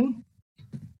 Kay?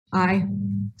 Aye.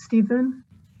 Stephen?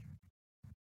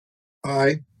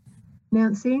 Aye.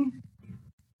 Nancy?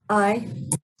 Aye.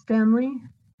 Stanley?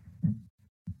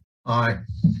 Aye.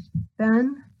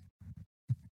 Ben?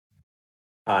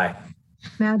 Aye.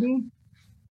 Maddie?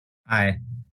 Aye.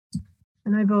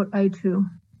 And I vote aye too.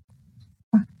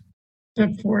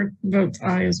 Deb Ford votes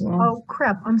aye as well. Oh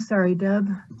crap, I'm sorry, Deb.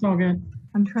 It's all good.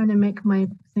 I'm trying to make my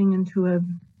thing into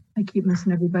I keep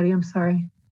missing everybody, I'm sorry.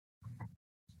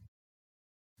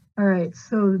 All right,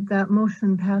 so that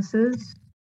motion passes.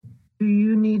 Do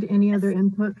you need any other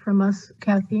input from us,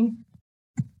 Kathy?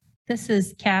 This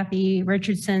is Kathy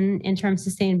Richardson, interim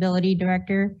sustainability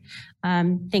director.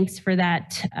 Thanks for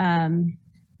that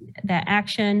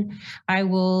action. I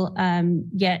will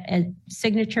get a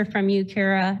signature from you,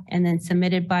 Kira, and then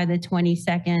submit it by the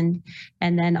 22nd,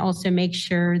 and then also make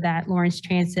sure that Lawrence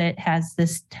Transit has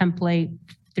this template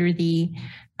through the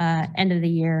end of the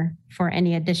year for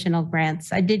any additional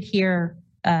grants. I did hear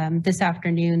this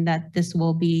afternoon that this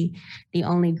will be the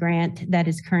only grant that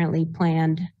is currently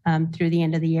planned through the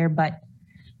end of the year, but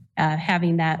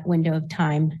having that window of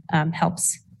time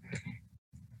helps.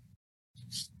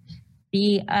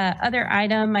 The other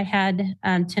item I had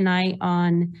tonight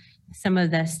on some of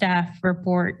the staff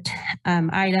report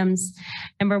items,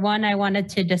 Number one, I wanted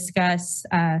to discuss,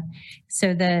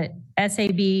 so the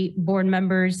SAB board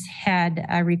members had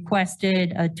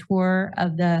requested a tour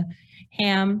of the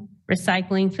HAM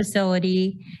recycling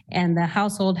facility and the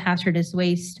household hazardous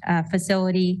waste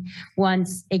facility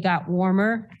once it got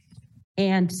warmer.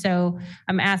 And so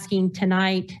I'm asking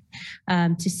tonight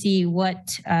to see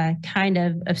what kind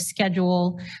of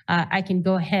schedule I can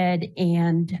go ahead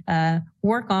and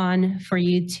work on for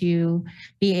you to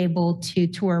be able to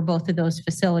tour both of those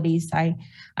facilities. I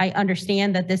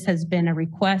understand that this has been a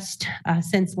request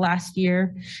since last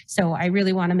year, so I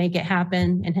really want to make it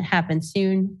happen and it happen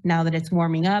soon now that it's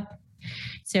warming up.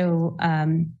 So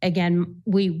again,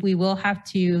 we will have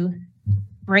to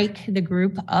break the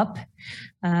group up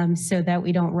so that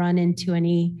we don't run into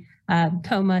any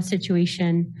coma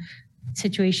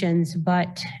situations.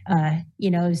 But,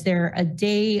 is there a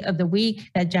day of the week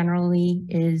that generally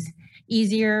is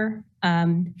easier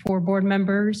for board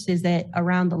members? Is it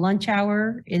around the lunch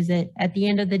hour? Is it at the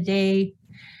end of the day?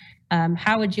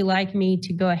 How would you like me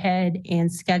to go ahead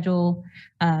and schedule,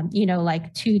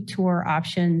 like 2 tour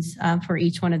options for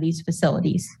each one of these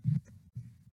facilities?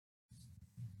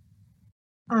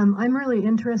 I'm really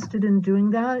interested in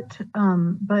doing that,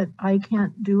 but I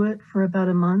can't do it for about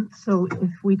a month. So if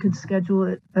we could schedule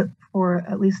it for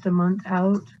at least a month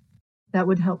out, that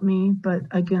would help me. But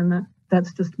again,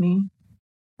 that's just me.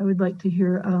 I would like to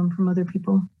hear from other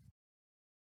people.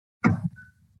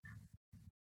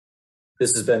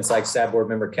 This has been Sykes SAB board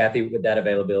member. Kathy, would that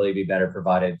availability be better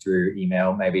provided through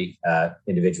email, maybe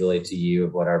individually to you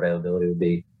of what our availability would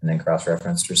be and then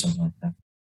cross-referenced or something like that?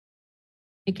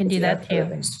 You can do that too.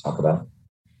 Things to talk about.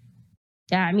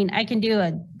 Yeah, I mean, I can do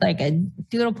a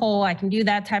doodle poll. I can do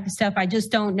that type of stuff. I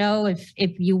just don't know if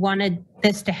you wanted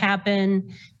this to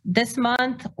happen this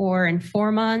month or in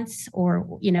 4 months,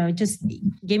 or just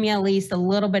give me at least a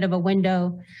little bit of a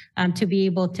window to be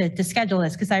able to schedule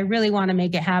this, because I really want to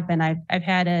make it happen. I've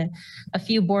had a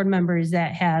few board members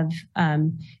that have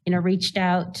reached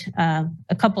out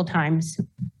a couple times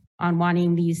on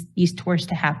wanting these tours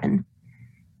to happen.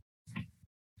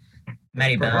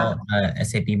 Maddie Bell,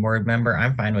 SAP board member.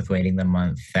 I'm fine with waiting the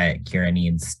month that Kira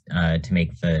needs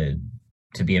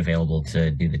to be available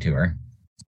to do the tour.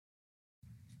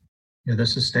 Yeah,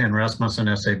 this is Stan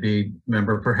Rasmussen, SAB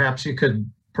member. Perhaps you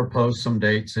could propose some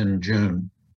dates in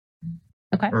June.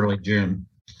 Okay. Early June.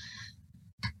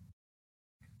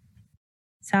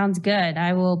 Sounds good.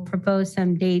 I will propose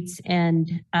some dates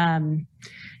and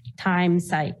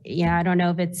times. I don't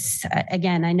know if it's,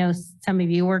 again, I know some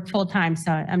of you work full time,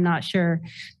 so I'm not sure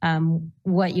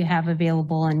what you have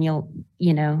available, and you'll,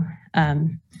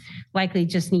 likely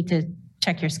just need to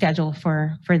check your schedule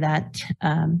for that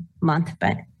month,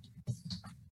 but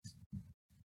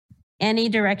any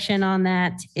direction on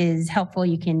that is helpful.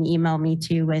 You can email me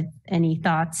too with any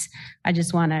thoughts. I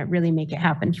just want to really make it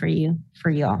happen for you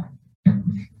all.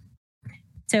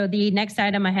 So the next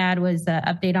item I had was the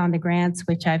update on the grants,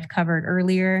 which I've covered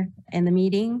earlier in the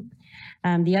meeting.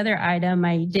 The other item,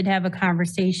 I did have a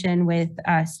conversation with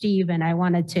Steve, and I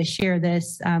wanted to share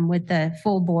this with the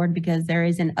full board because there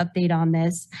is an update on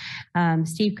this.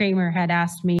 Steve Kramer had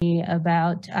asked me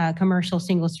about commercial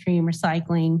single stream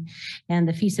recycling and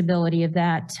the feasibility of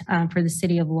that for the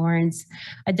city of Lawrence.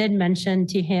 I did mention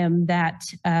to him that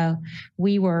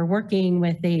we were working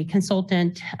with a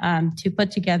consultant to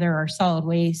put together our solid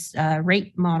waste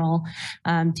rate model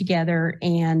together,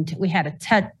 and we had a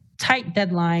tight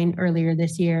deadline earlier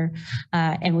this year,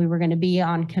 and we were going to be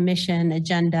on commission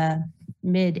agenda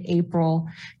mid-April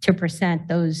to present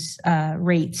those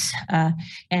rates.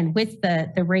 And with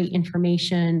the rate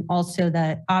information, also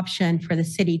the option for the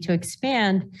city to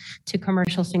expand to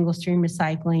commercial single stream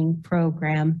recycling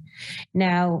program.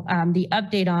 Now, the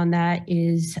update on that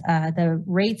is the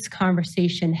rates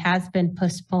conversation has been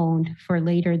postponed for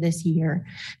later this year.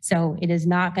 So it is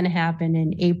not going to happen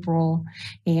in April.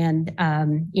 And,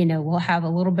 we'll have a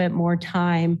little bit more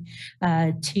time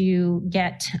to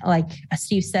get, like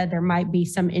Steve said, there might be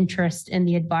some interest in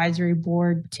the advisory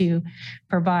board to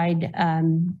provide,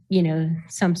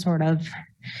 some sort of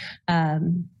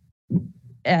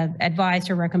advice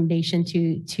or recommendation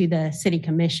to the city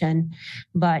commission.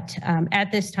 But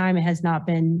at this time, it has not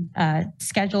been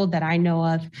scheduled that I know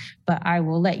of, but I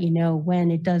will let you know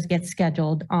when it does get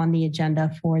scheduled on the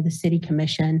agenda for the city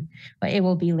commission. But it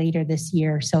will be later this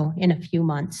year, so in a few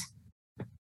months.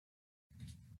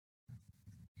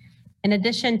 In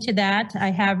addition to that, I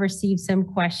have received some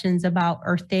questions about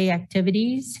Earth Day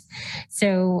activities.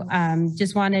 So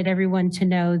just wanted everyone to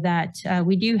know that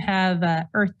we do have a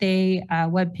Earth Day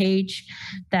webpage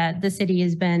that the city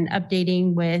has been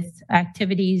updating with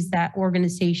activities that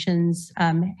organizations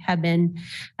have been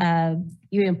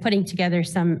putting together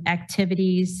some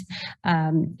activities.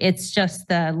 It's just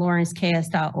the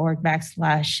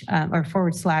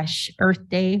lawrenceks.org/Earth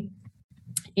Day.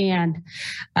 And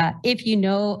if you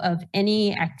know of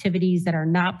any activities that are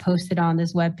not posted on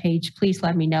this webpage, please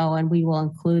let me know and we will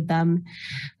include them.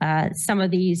 Some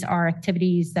of these are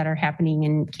activities that are happening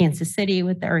in Kansas City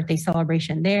with the Earth Day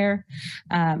celebration there.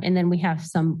 And then we have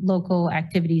some local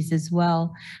activities as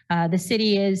well. The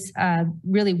city is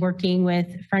really working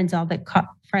with Friends of the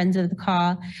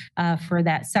Kaw for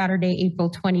that Saturday, April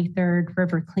 23rd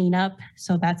river cleanup.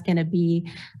 So that's going to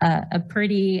be a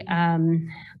pretty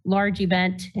large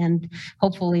event and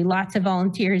hopefully lots of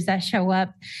volunteers that show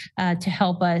up to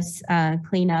help us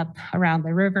clean up around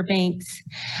the riverbanks.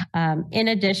 In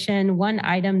addition, one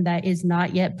item that is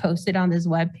not yet posted on this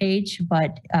webpage,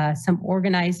 but some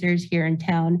organizers here in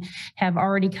town have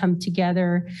already come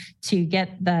together to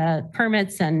get the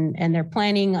permits and their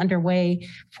planning underway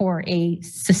for a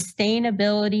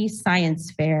sustainability science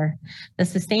fair. The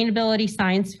sustainability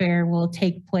science fair will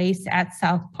take place at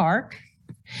South Park.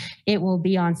 It will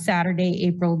be on Saturday,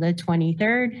 April the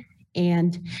 23rd,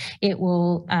 and it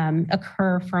will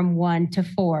occur from 1 to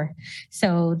 4.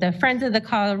 So the Friends of the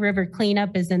Kaw River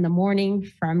cleanup is in the morning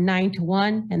from 9 to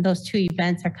 1, and those two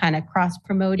events are kind of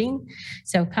cross-promoting.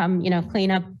 So come,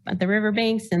 clean up at the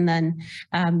riverbanks and then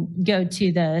go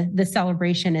to the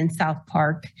celebration in South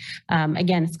Park.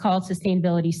 Again, it's called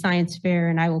Sustainability Science Fair,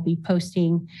 and I will be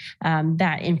posting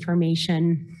that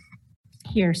information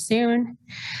here soon.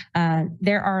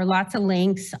 There are lots of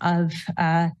links of,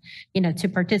 to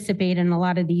participate in a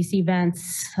lot of these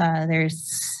events. There's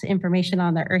information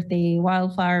on the Earth Day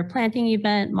wildflower planting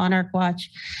event, Monarch Watch,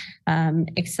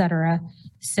 etc.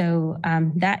 So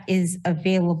that is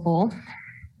available.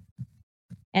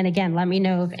 And again, let me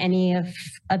know of any of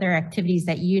other activities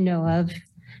that you know of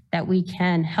that we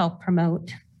can help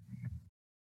promote.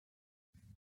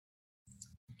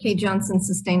 Kay Johnson,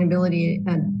 Sustainability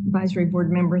Advisory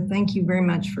Board member. Thank you very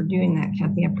much for doing that,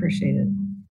 Kathy. I appreciate it.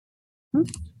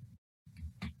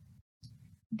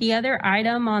 The other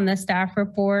item on the staff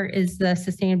report is the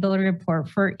sustainability report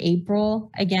for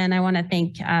April. Again, I want to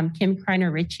thank Kim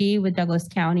Kreiner Ritchie with Douglas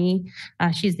County.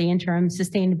 She's the interim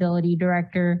sustainability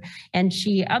director, and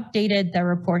she updated the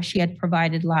report she had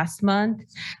provided last month.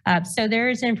 So there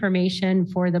is information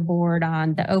for the board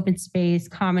on the open space,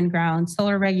 common ground,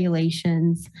 solar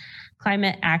regulations,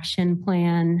 climate action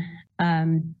plan,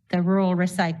 the rural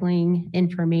recycling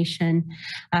information.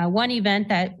 One event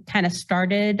that kind of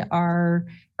started our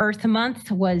Earth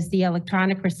Month was the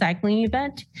electronic recycling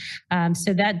event.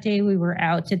 So that day we were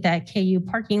out at that KU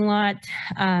parking lot.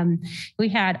 We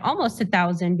had almost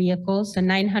 1,000 vehicles, so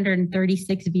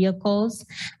 936 vehicles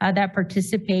that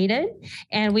participated.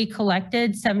 And we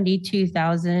collected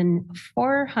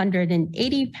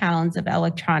 72,480 pounds of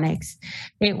electronics.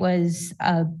 It was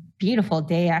a beautiful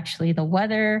day, actually. The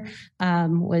weather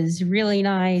was really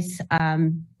nice.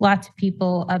 Lots of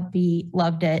people upbeat,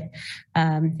 loved it.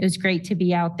 It was great to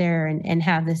be out there and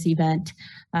have this event.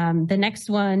 The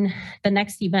next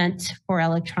event for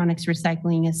electronics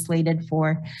recycling is slated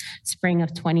for spring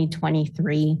of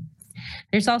 2023.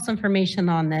 There's also information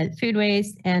on the food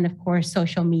waste and, of course,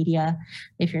 social media.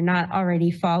 If you're not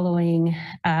already following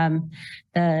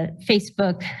the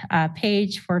Facebook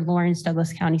page for Lawrence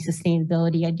Douglas County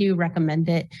Sustainability, I do recommend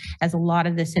it, as a lot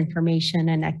of this information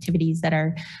and activities that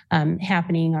are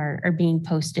happening are being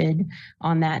posted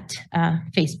on that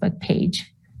Facebook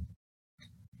page.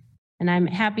 And I'm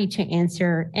happy to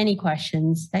answer any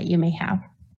questions that you may have.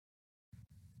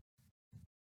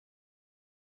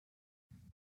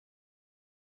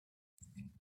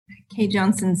 Kay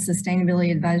Johnson,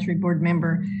 Sustainability Advisory Board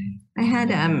member. I had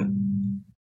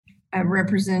a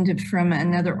representative from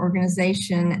another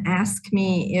organization ask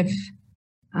me if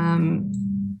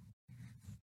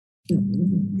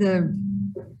the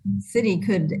city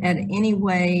could at any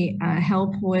way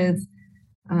help with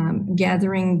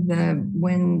gathering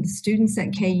when students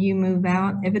at KU move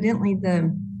out. Evidently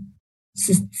the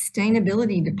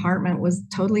sustainability department was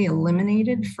totally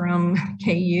eliminated from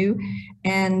KU,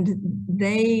 and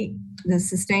the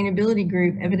sustainability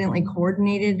group evidently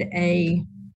coordinated a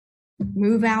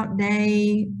move out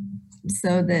day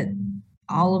so that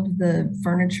all of the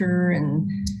furniture and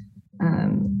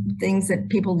things that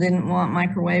people didn't want,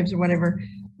 microwaves or whatever,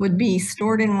 would be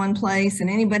stored in one place and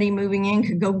anybody moving in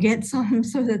could go get some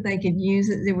so that they could use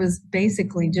it. It was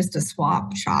basically just a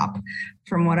swap shop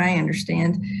from what I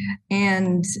understand.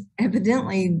 And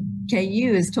evidently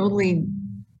KU is totally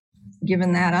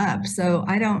given that up. So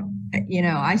I don't,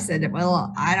 I said,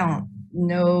 well, I don't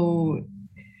know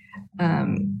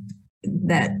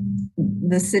that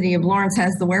the city of Lawrence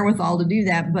has the wherewithal to do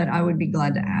that, but I would be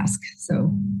glad to ask.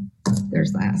 So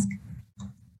there's the ask.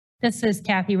 This is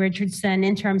Kathy Richardson,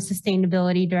 Interim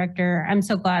Sustainability Director. I'm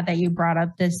so glad that you brought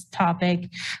up this topic.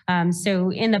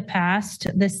 So in the past,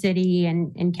 the city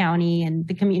and county and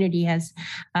the community has,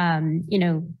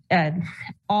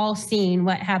 all seen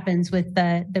what happens with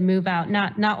the move out,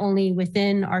 not only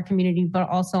within our community, but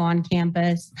also on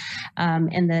campus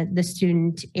and the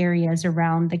student areas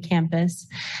around the campus.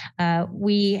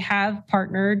 We have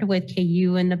partnered with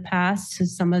KU in the past, so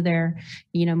some of their,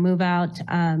 move out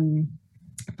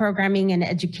programming and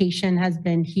education has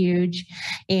been huge,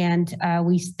 and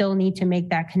we still need to make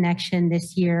that connection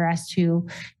this year as to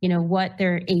what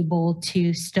they're able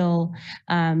to still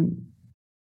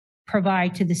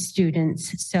provide to the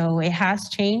students. So it has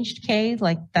changed, Kay,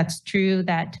 like that's true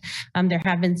that there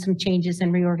have been some changes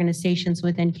and reorganizations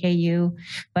within KU,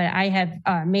 but I have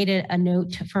made it a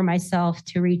note for myself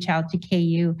to reach out to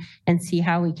KU and see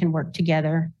how we can work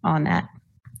together on that.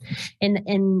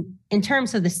 In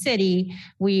terms of the city,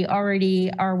 we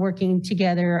already are working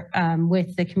together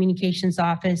with the communications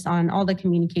office on all the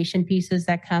communication pieces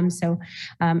that come. So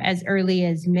as early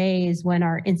as May is when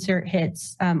our insert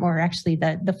hits, or actually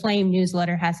the Flame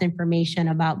newsletter has information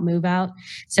about move out.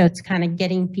 So it's kind of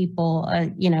getting people,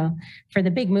 for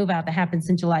the big move out that happens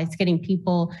in July, it's getting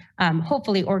people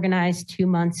hopefully organized 2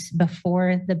 months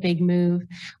before the big move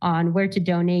on where to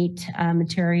donate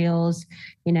materials,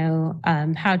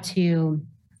 how to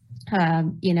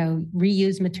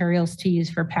reuse materials to use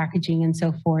for packaging and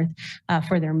so forth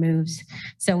for their moves.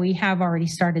 So we have already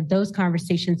started those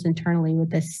conversations internally with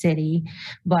the city,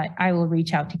 but I will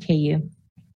reach out to KU.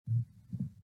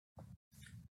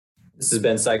 This has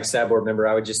been Sykes, staff board member.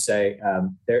 I would just say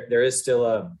there is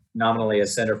still nominally a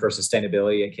Center for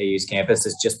Sustainability at KU's campus.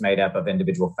 It's just made up of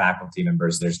individual faculty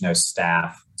members. There's no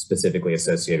staff specifically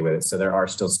associated with it. So there are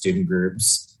still student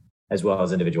groups as well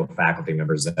as individual faculty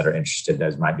members that are interested.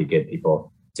 Those might be good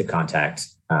people to contact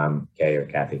Kay or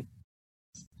Kathy.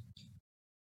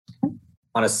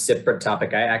 On a separate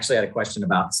topic, I actually had a question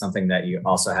about something that you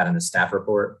also had in the staff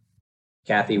report,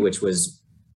 Kathy, which was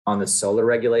on the solar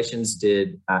regulations.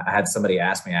 I had somebody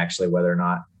ask me actually whether or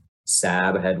not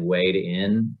SAB had weighed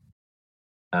in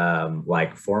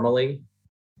formally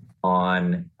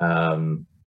on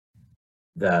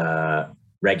the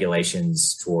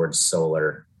regulations towards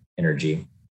solar energy.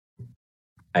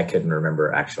 I couldn't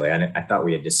remember actually. I thought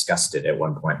we had discussed it at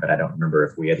one point, but I don't remember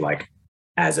if we had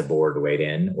as a board weighed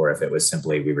in or if it was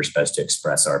simply we were supposed to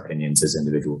express our opinions as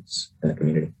individuals in the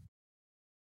community.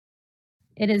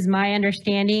 It is my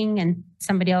understanding, and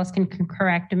somebody else can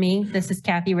correct me. This is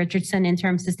Kathy Richardson,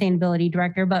 Interim Sustainability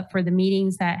Director, but for the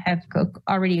meetings that have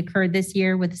already occurred this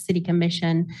year with the City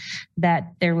Commission,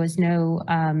 that there was no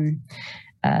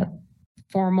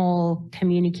formal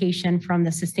communication from the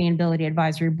Sustainability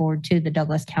Advisory Board to the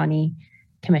Douglas County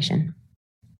Commission.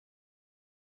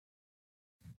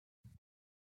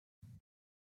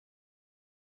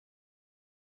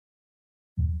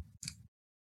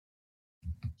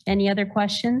 Any other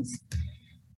questions?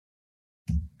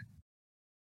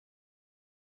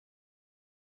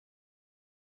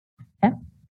 Okay.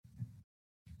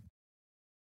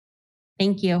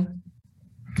 Thank you.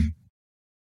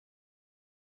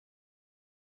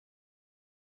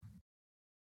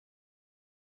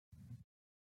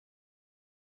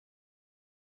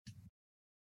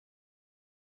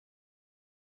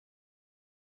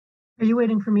 Are you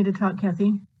waiting for me to talk,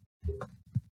 Kathy?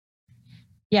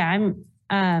 Yeah,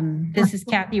 this is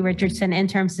Kathy Richardson,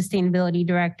 Interim Sustainability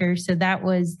Director. So that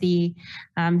was the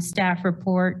staff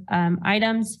report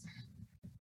items.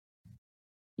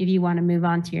 If you want to move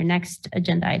on to your next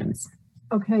agenda items.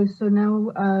 Okay, so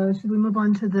now should we move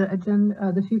on to the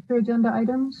agenda, the future agenda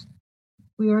items?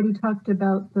 We already talked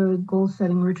about the goal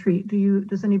setting retreat.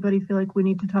 Does anybody feel like we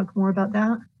need to talk more about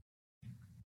that?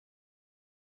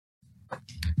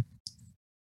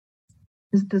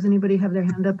 Does anybody have their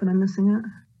hand up and I'm missing it?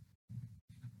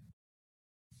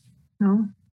 No?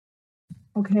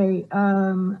 Okay,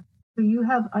 so you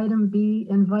have item B,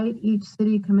 invite each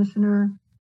city commissioner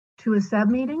to a SAB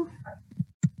meeting?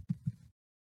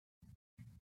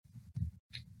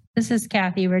 This is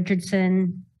Kathy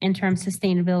Richardson, Interim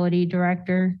Sustainability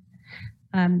Director.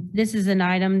 This is an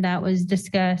item that was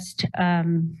discussed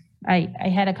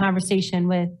I had a conversation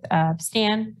with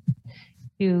Stan,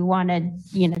 who wanted,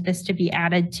 this to be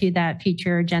added to that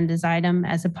future agendas item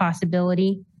as a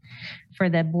possibility for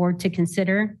the board to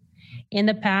consider. In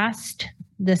the past,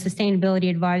 the Sustainability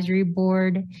Advisory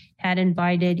Board had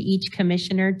invited each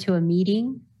commissioner to a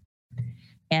meeting.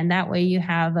 And that way you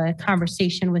have a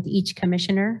conversation with each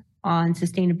commissioner on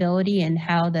sustainability and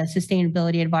how the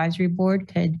Sustainability Advisory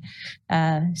Board could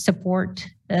support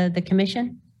the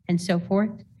commission and so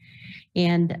forth.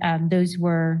 And those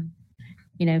were,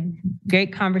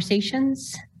 great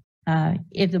conversations.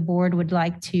 If the board would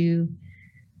like to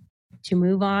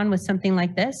move on with something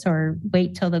like this, or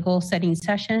wait till the goal setting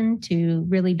session to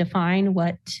really define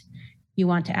what you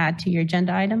want to add to your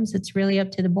agenda items, it's really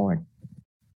up to the board.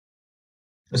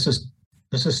 This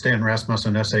is Stan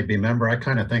Rasmussen, SAB member. I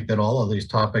kind of think that all of these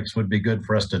topics would be good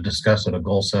for us to discuss at a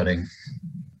goal setting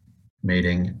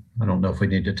meeting. I don't know if we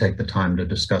need to take the time to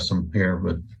discuss them here,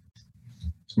 but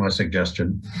it's my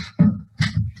suggestion.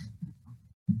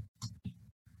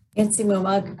 Nancy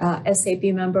Momug,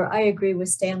 SAB member. I agree with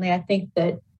Stanley. I think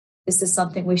that this is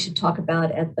something we should talk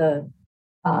about at the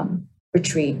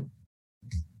retreat.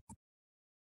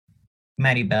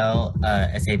 Maddie Bell,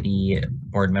 SAB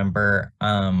board member.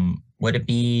 Would it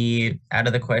be out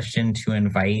of the question to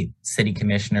invite city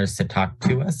commissioners to talk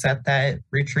to us at that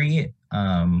retreat,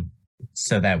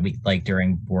 so that we, like,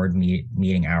 during board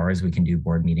meeting hours, we can do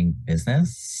board meeting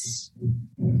business?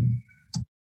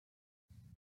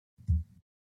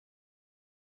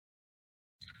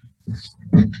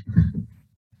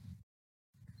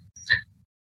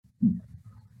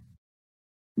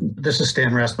 This is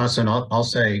Stan Rasmussen. I'll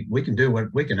say we can do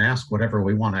what we can ask whatever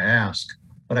we want to ask,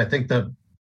 but I think the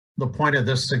point of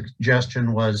this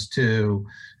suggestion was to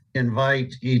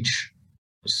invite each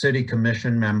city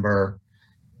commission member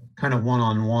kind of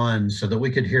one-on-one so that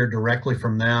we could hear directly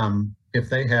from them if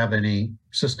they have any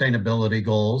sustainability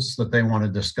goals that they want to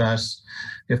discuss,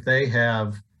 if they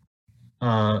have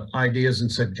ideas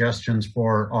and suggestions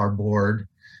for our board,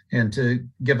 and to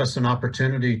give us an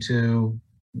opportunity to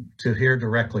hear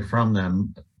directly from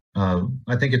them.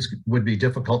 I think it would be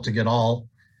difficult to get all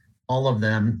of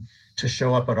them to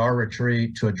show up at our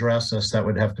retreat to address us. That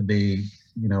would have to be,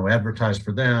 advertised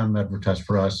for them, advertised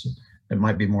for us. It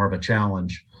might be more of a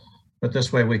challenge, but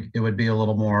this way it would be a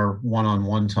little more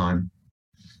one-on-one time.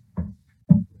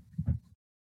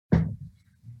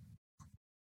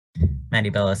 Maddie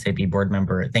Bell, SAB board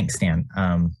member. Thanks, Stan.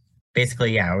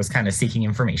 Basically, yeah, I was kind of seeking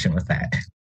information with that.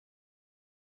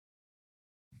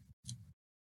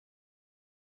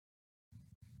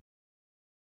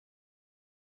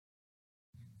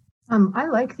 I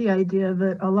like the idea of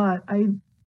it a lot. I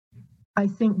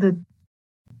think that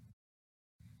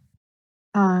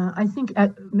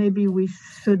maybe we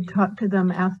should talk to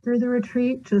them after the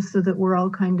retreat, just so that we're all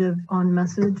kind of on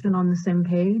message and on the same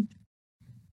page.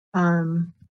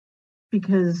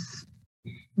 Because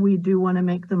we do want to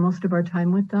make the most of our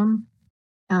time with them.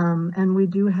 And we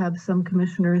do have some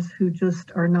commissioners who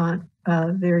just are not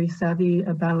very savvy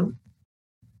about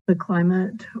the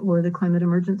climate or the climate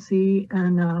emergency,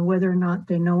 and whether or not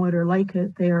they know it or like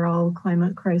it, they are all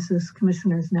climate crisis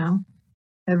commissioners now.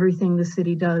 Everything the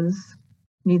city does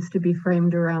needs to be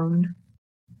framed around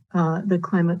the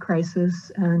climate crisis,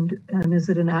 and is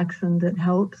it an action that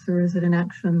helps, or is it an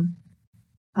action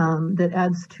that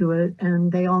adds to it?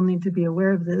 And they all need to be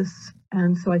aware of this.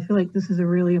 And so I feel like this is a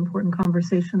really important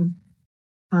conversation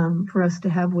for us to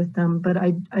have with them. But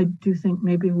I do think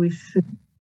maybe we should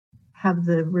have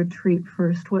the retreat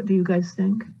first. What do you guys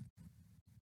think?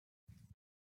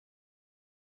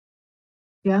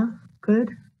 Yeah, good.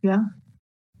 Yeah.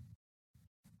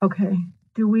 Okay.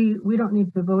 We don't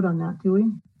need to vote on that, do we?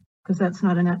 Because that's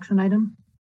not an action item?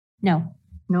 No.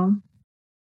 No?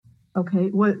 Okay,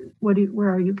 where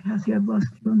are you, Kathy? I've lost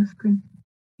you on the screen.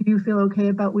 Do you feel okay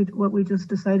about what we just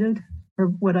decided, or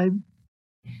what we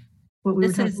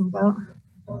were talking about?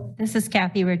 This is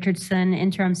Kathy Richardson,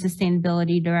 Interim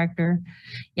Sustainability Director.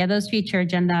 Yeah, those future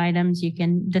agenda items you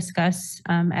can discuss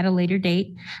at a later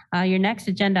date. Your next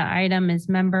agenda item is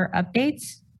member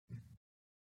updates.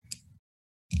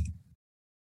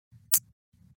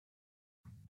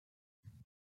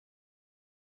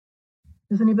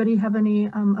 Does anybody have any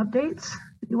updates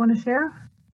that you want to share?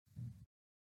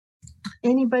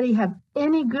 Anybody have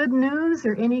any good news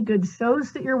or any good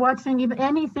shows that you're watching? Even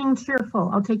anything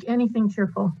cheerful. I'll take anything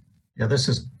cheerful. Yeah, this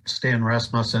is Stan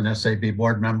Rasmussen, SAB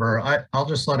board member. I'll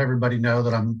just let everybody know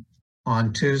that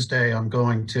on Tuesday, I'm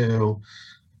going to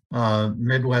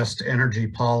Midwest Energy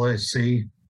Policy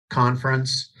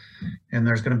Conference, and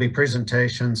there's going to be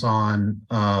presentations on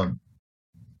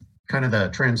kind of the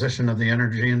transition of the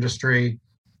energy industry,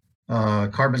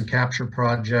 carbon capture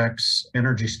projects,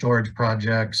 energy storage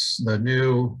projects. The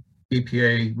new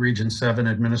EPA Region 7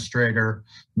 Administrator,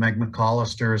 Meg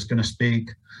McAllister, is going to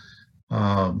speak.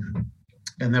 And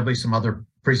there'll be some other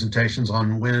presentations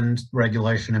on wind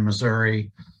regulation in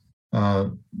Missouri,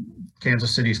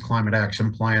 Kansas City's climate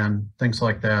action plan, things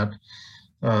like that.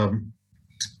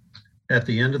 At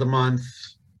the end of the month,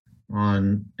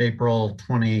 on April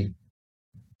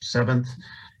 27th,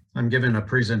 I'm giving a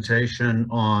presentation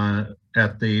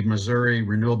at the Missouri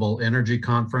Renewable Energy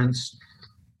Conference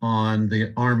on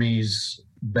the Army's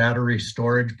battery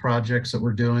storage projects that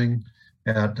we're doing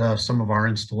at some of our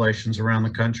installations around the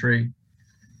country.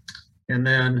 And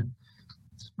then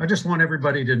I just want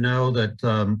everybody to know that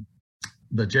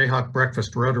the Jayhawk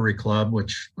Breakfast Rotary Club,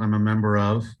 which I'm a member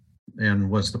of and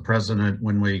was the president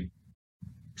when we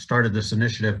started this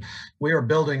initiative, we are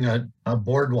building a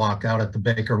boardwalk out at the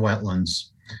Baker Wetlands.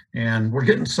 And we're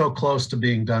getting so close to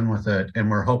being done with it. And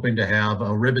we're hoping to have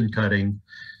a ribbon cutting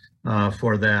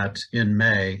for that in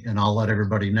May. And I'll let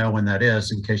everybody know when that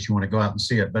is in case you want to go out and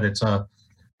see it. But it's a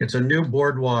new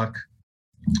boardwalk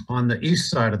on the east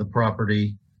side of the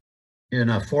property in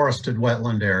a forested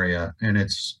wetland area. And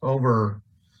it's over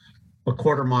a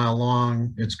quarter mile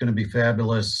long. It's going to be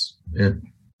fabulous.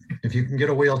 If you can get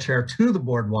a wheelchair to the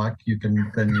boardwalk, you can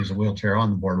then use a wheelchair on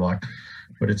the boardwalk.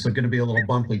 But it's going to be a little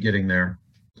bumpy getting there.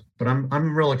 But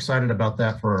I'm real excited about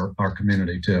that for our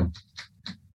community too.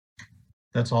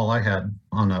 That's all I had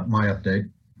on my update.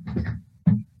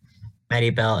 Maddie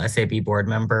Bell, SAB board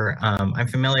member. I'm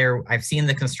familiar, I've seen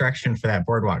the construction for that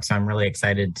boardwalk, so I'm really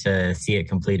excited to see it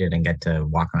completed and get to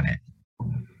walk on it.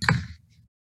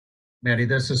 Maddie,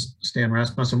 this is Stan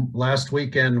Rasmussen. Last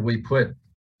weekend, we put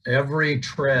every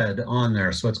tread on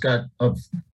there. So it's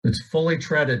fully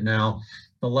treaded now.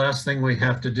 The last thing we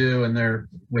have to do, and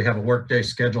we have a work day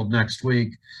scheduled next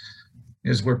week,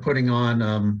 is we're putting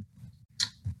on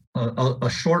a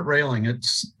short railing. It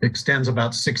extends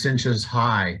about 6 inches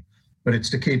high, but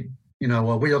it's to keep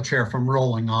a wheelchair from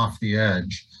rolling off the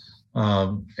edge.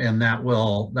 And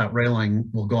that railing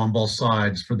will go on both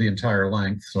sides for the entire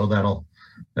length. So that'll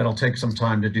take some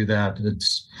time to do that.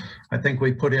 I think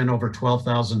we put in over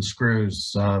 12,000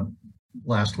 screws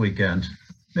last weekend.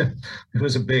 It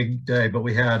was a big day, but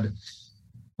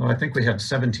I think we had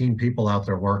 17 people out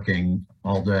there working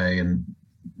all day, and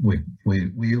we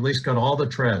at least got all the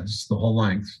treads, the whole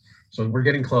length. So we're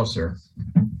getting closer.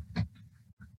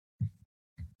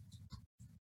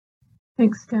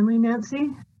 Thanks, Stanley. Nancy?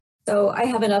 So I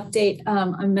have an update.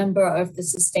 I'm a member of the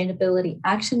Sustainability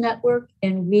Action Network,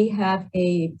 and we have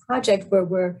a project where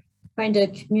we're trying to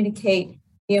communicate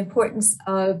the importance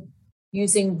of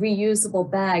using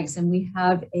reusable bags. And we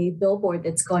have a billboard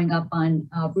that's going up on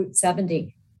Route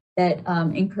 70 that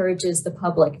encourages the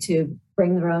public to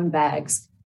bring their own bags.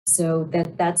 So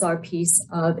that's our piece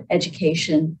of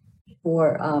education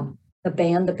for the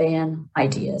ban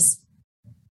ideas.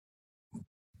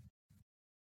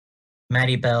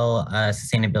 Maddie Bell,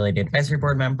 Sustainability Advisory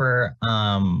Board member.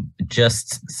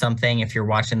 Just something, if you're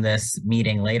watching this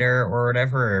meeting later or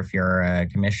whatever, or if you're a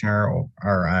commissioner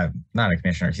or not a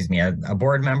commissioner, excuse me, a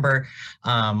board member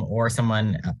or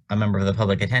a member of the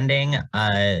public attending,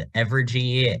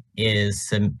 Evergy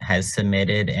has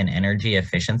submitted an energy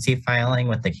efficiency filing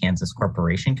with the Kansas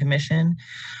Corporation Commission.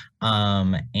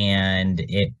 And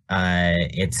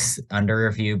it's under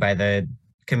review by the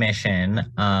Commission,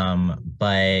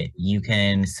 but you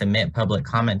can submit public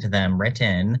comment to them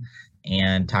written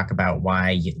and talk about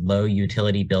why low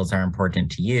utility bills are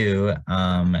important to you,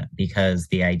 because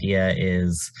the idea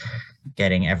is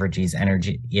getting Evergy's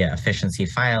energy efficiency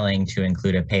filing to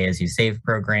include a pay-as-you-save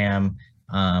program,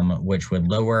 which would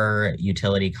lower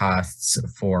utility costs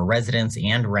for residents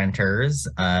and renters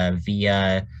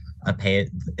via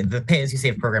the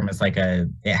pay-as-you-save program is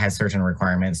it has certain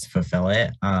requirements to fulfill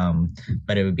it,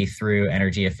 but it would be through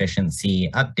energy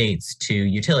efficiency updates to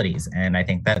utilities. And I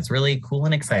think that's really cool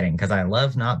and exciting because I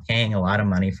love not paying a lot of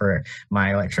money for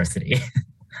my electricity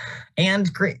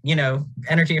and great,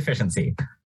 energy efficiency.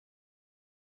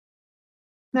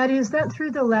 Maddie, is that through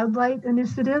the Loud Light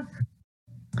initiative?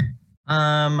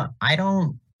 I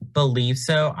don't believe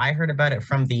so. I heard about it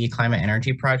from the Climate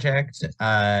Energy Project,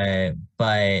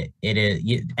 but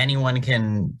anyone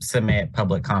can submit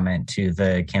public comment to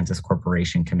the Kansas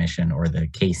Corporation Commission or the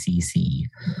KCC.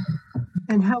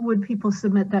 And how would people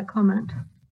submit that comment?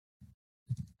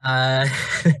 That's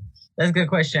a good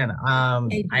question.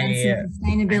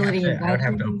 Sustainability I would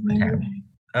have to open the tab.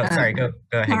 Oh, sorry, go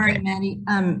ahead. Sorry, Maddie.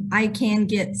 I can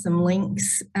get some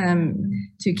links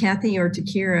to Kathy or to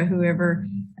Kira, whoever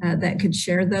that could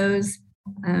share those.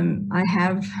 I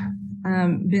have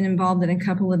been involved in a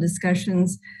couple of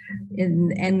discussions,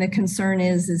 and the concern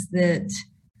is that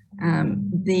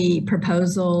the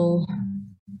proposal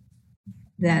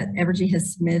that Evergy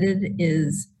has submitted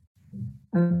is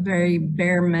a very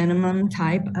bare minimum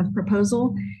type of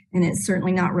proposal, and it's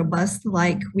certainly not robust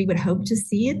like we would hope to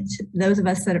see it, those of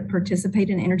us that participate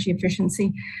in energy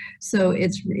efficiency. So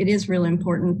it is really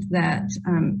important that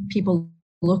people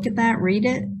look at that, read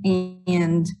it,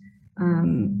 and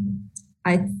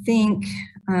I think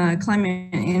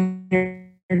Climate and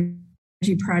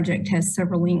Energy Project has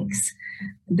several links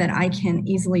that I can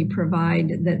easily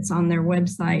provide that's on their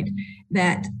website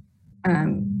that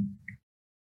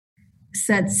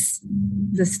sets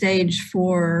the stage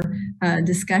for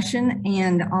discussion.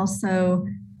 And also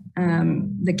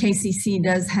the KCC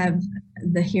does have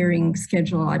the hearing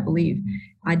schedule, I believe.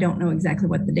 I don't know exactly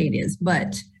what the date is,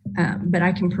 but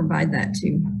I can provide that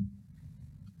too.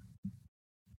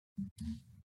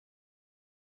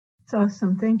 That's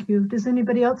awesome. Thank you. Does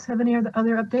anybody else have any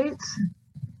other updates?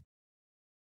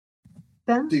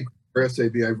 Ben? For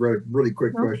SAB, I wrote a really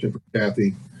quick question for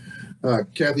Kathy.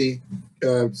 Kathy,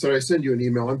 so I send you an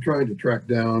email. I'm trying to track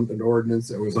down an ordinance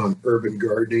that was on urban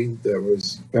gardening that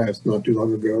was passed not too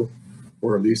long ago,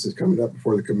 or at least is coming up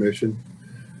before the commission.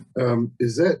 Can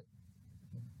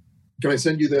I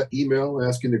send you that email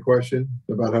asking the question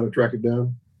about how to track it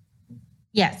down?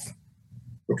 Yes.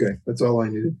 Okay, that's all I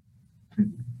needed.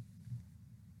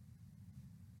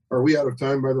 Are we out of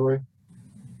time, by the way?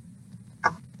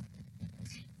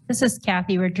 This is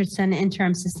Kathy Richardson,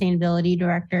 Interim Sustainability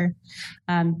Director.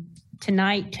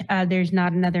 Tonight, there's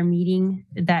not another meeting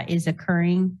that is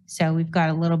occurring, so we've got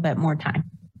a little bit more time.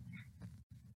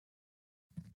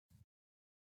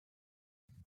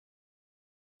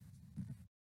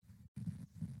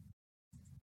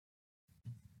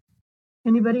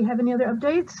 Anybody have any other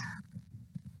updates?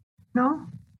 No?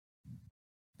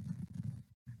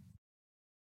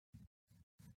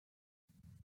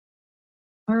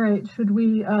 All right, should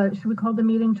we call the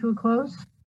meeting to a close?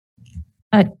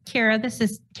 Kara, this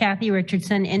is Kathy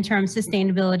Richardson, Interim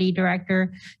Sustainability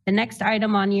Director. The next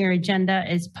item on your agenda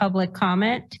is public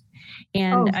comment.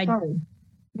 And sorry.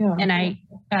 Yeah. And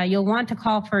you'll want to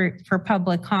call for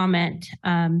public comment.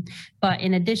 But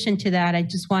in addition to that, I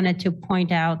just wanted to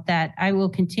point out that I will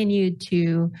continue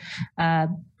to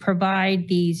provide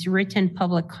these written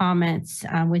public comments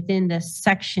within this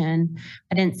section.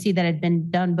 I didn't see that had been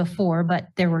done before, but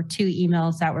there were 2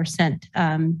 emails that were sent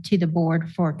to the board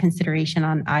for consideration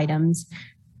on items.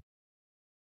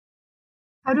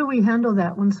 How do we handle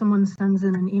that when someone sends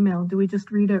in an email? Do we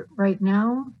just read it right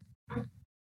now?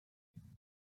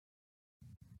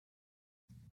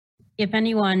 If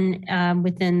anyone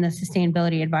within the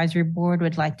Sustainability Advisory Board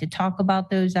would like to talk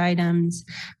about those items,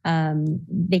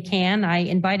 they can. I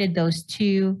invited those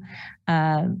 2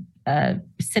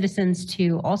 citizens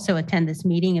to also attend this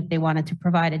meeting if they wanted to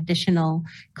provide additional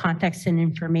context and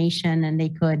information, and they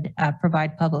could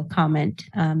provide public comment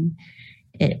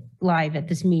live at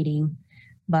this meeting.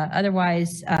 But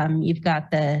otherwise, you've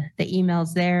got the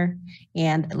emails there.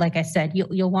 And like I said,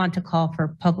 you'll want to call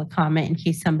for public comment in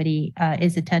case somebody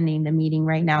is attending the meeting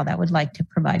right now that would like to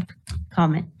provide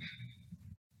comment.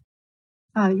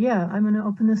 Yeah, I'm going to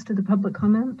open this to the public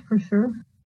comment for sure.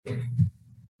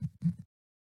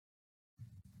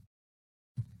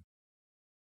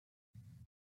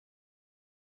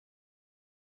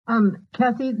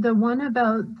 Kathy, the one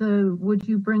about would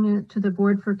you bring it to the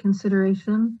board for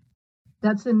consideration?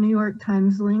 That's a New York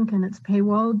Times link and it's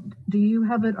paywalled. Do you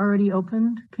have it already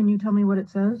opened? Can you tell me what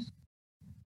it says?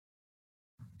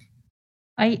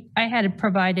 I had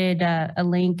provided a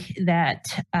link that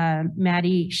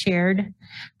Maddie shared,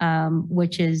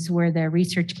 which is where the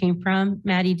research came from.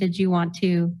 Maddie, did you want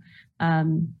to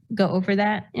go over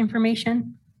that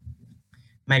information?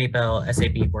 Maddie Bell,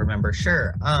 SAB board member.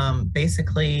 Sure.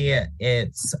 Basically,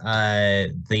 it's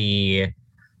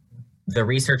the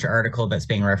research article that's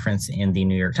being referenced in the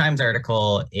New York Times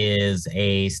article is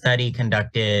a study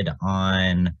conducted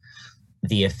on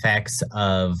the effects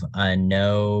of a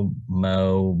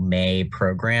no-mow-may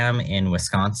program in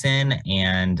Wisconsin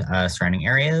and surrounding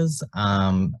areas,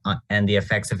 and the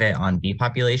effects of it on bee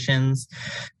populations.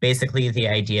 Basically, the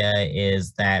idea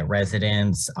is that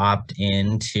residents opt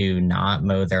in to not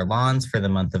mow their lawns for the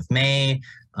month of May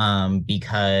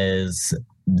because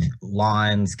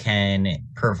lawns can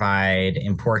provide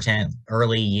important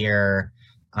early year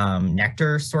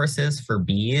nectar sources for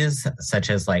bees, such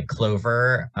as like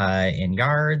clover in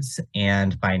yards.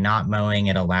 And by not mowing,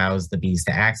 it allows the bees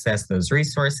to access those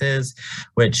resources,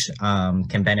 which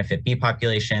can benefit bee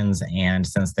populations. And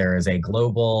since there is a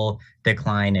global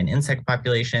decline in insect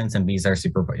populations, and bees are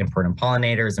super important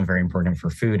pollinators and very important for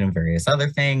food and various other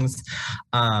things,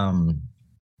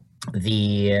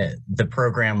 the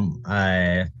program,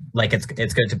 like it's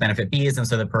good to benefit bees, and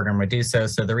so the program would do so.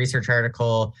 So the research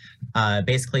article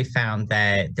basically found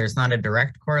that there's not a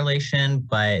direct correlation,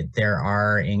 but there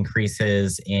are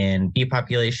increases in bee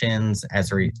populations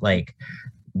as like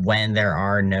when there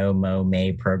are no mow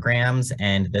May programs,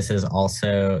 and this is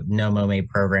also no mow May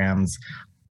programs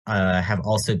have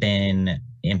also been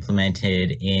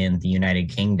implemented in the United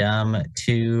Kingdom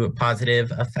to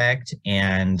positive effect.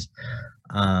 And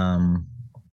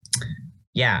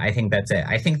yeah, I think that's it.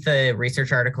 I think the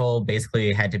research article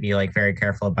basically had to be like very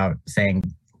careful about saying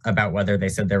about whether they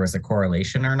said there was a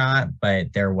correlation or not,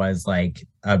 but there was like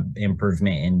a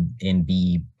improvement in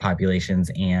bee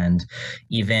populations, and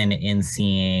even in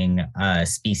seeing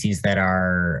species that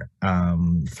are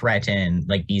threatened,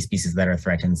 like bee species that are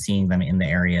threatened, seeing them in the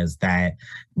areas that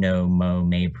no mow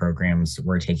May programs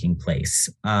were taking place.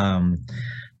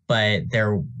 But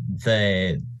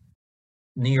the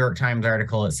New York Times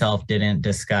article itself didn't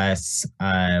discuss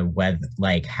whether,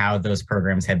 like, how those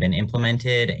programs have been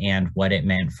implemented and what it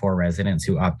meant for residents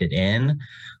who opted in.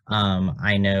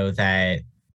 I know that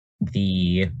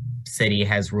the city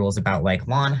has rules about like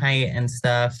lawn height and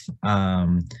stuff,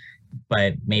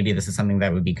 but maybe this is something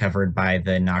that would be covered by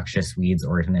the noxious weeds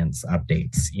ordinance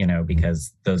updates, you know,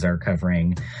 because those are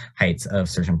covering heights of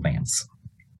certain plants.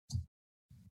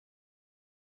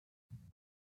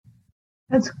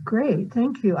 That's great.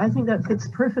 Thank you. I think that fits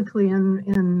perfectly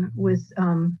in with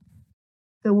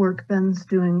the work Ben's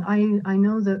doing. I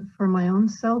know that for my own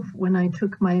self, when I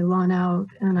took my lawn out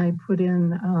and I put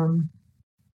in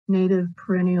native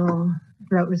perennial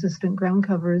drought-resistant ground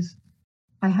covers,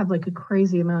 I have like a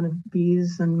crazy amount of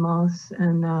bees and moths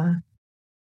and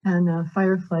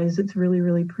fireflies. It's really,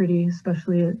 really pretty,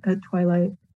 especially at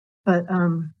twilight. But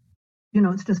you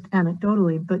know, it's just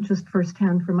anecdotally, but just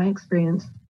firsthand from my experience,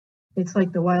 it's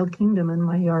like the wild kingdom in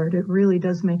my yard. It really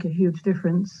does make a huge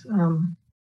difference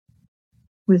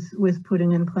with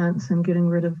putting in plants and getting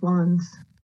rid of lawns.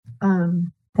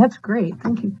 That's great.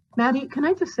 Thank you. Maddie, can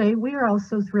I just say, we are all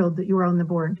so thrilled that you are on the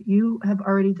board. You have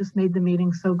already just made the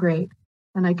meeting so great.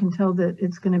 And I can tell that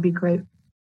it's going to be great.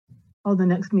 All the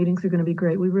next meetings are going to be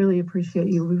great. We really appreciate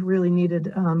you. We've really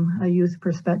needed a youth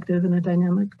perspective and a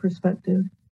dynamic perspective.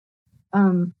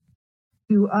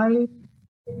 Do I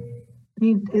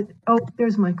need it? Oh,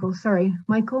 there's Michael. Sorry.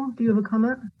 Michael, do you have a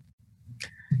comment?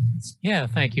 Yeah,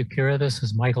 thank you, Kira. This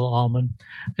is Michael Allman.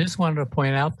 I just wanted to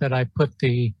point out that I put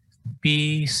the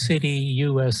Bee City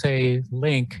USA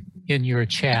link in your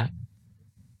chat.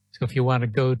 So if you want to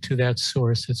go to that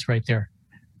source, it's right there.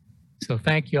 So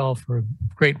thank you all for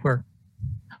great work.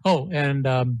 Oh, and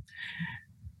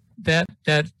that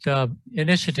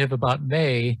initiative about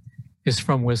May is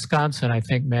from Wisconsin, I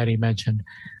think Maddie mentioned.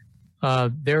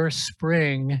 Their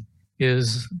spring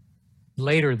is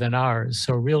later than ours.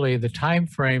 So really the time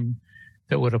frame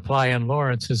that would apply in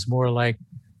Lawrence is more like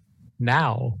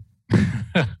now.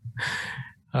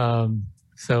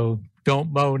 So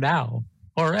don't mow now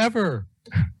or ever.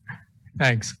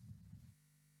 Thanks.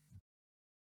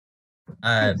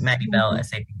 Maddie Bell,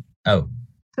 SAB. Oh.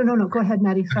 So no, go ahead,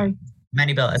 Maddie. Sorry.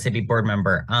 Maddie Bell, SAB board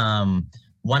member.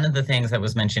 One of the things that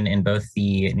was mentioned in both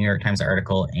the New York Times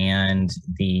article and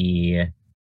the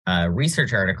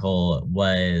research article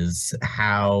was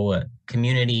how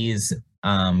communities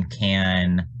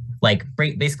can, like,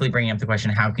 basically bringing up the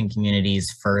question, how can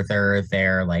communities further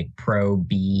their like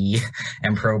pro-bee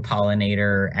and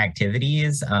pro-pollinator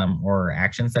activities or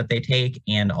actions that they take?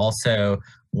 And also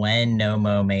when No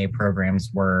Mow May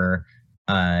programs were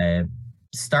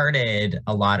started,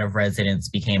 a lot of residents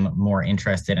became more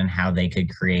interested in how they could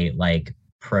create like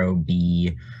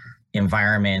pro-bee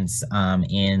environments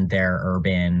in their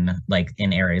urban, like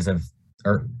in areas of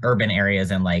urban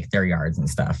areas and like their yards and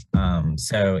stuff.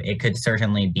 So it could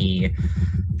certainly be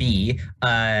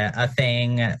a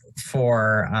thing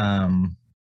for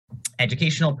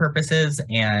educational purposes.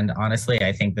 And honestly,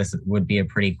 I think this would be a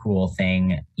pretty cool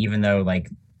thing, even though like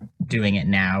doing it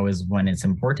now is when it's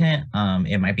important.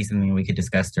 It might be something we could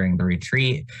discuss during the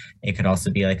retreat. It could also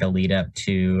be like a lead up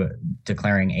to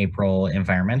declaring April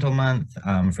Environmental Month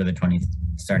for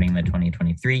starting the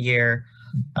 2023 year.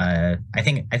 I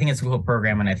think it's a cool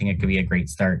program, and I think it could be a great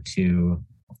start to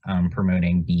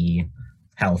promoting bee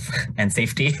health and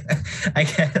safety, I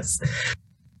guess.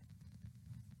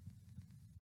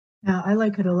 Yeah, I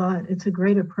like it a lot. It's a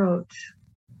great approach.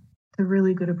 It's a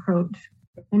really good approach.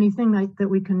 Anything that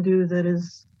we can do that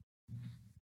is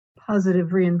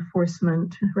positive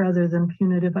reinforcement rather than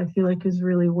punitive, I feel like is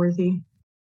really worthy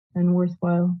and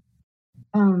worthwhile.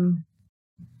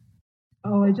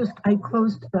 Oh, I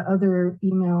closed the other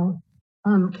email.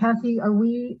 Kathy, are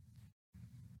we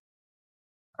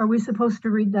supposed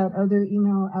to read that other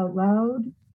email out loud?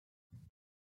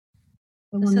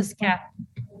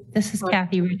 This is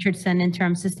Kathy Richardson,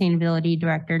 Interim Sustainability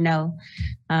Director. No,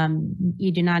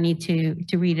 you do not need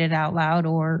to read it out loud,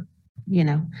 or,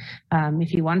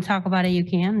 if you want to talk about it, you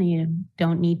can. You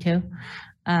don't need to.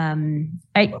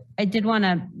 I did want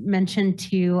to mention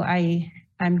too,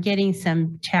 I'm getting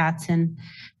some chats and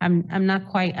I'm not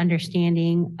quite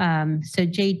understanding. So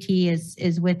JT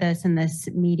is with us in this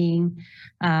meeting,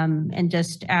 and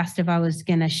just asked if I was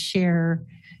going to share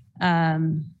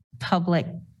public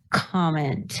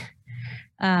comment.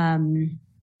 And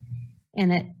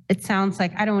it sounds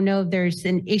like, I don't know if there's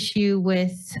an issue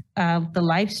with the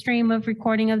live stream of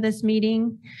recording of this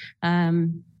meeting.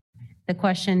 The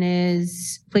question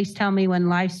is, please tell me when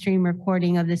live stream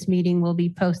recording of this meeting will be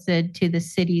posted to the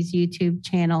city's YouTube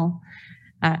channel.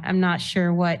 I'm not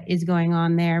sure what is going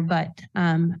on there, but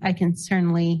I can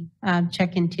certainly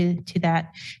check into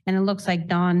that. And it looks like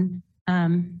Dawn,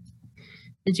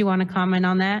 did you want to comment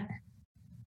on that?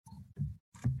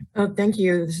 Oh, thank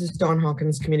you. This is Dawn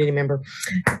Hawkins, community member.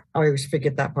 I always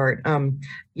forget that part.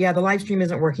 Yeah, the live stream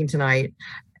isn't working tonight.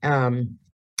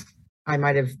 I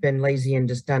might have been lazy and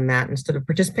just done that instead of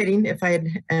participating if I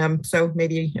had, so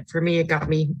maybe for me, it got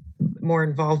me more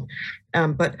involved.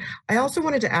 But I also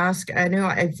wanted to ask, I know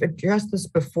I've addressed this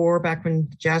before back when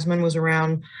Jasmine was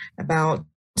around, about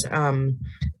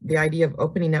the idea of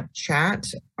opening up chat.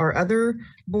 Are other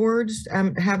boards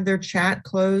have their chat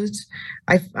closed?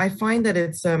 I find that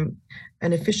it's an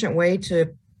efficient way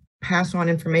to pass on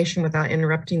information without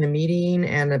interrupting the meeting,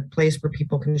 and a place where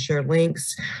people can share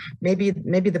links. Maybe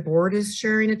the board is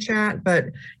sharing a chat, but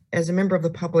as a member of the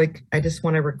public, I just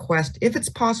want to request, if it's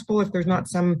possible, if there's not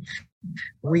some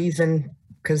reason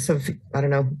because of, I don't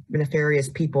know, nefarious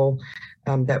people,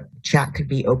 that chat could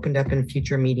be opened up in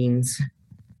future meetings.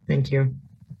 Thank you.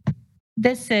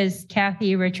 This is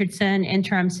Kathy Richardson,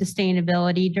 Interim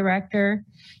Sustainability Director.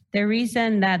 The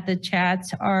reason that the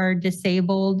chats are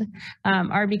disabled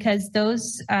are because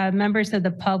those members of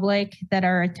the public that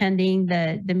are attending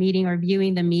the meeting or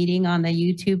viewing the meeting on the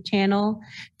YouTube channel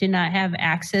do not have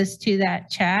access to that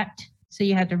chat. So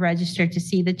you have to register to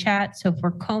see the chat. So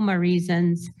for COMA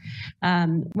reasons,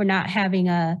 we're not having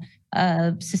a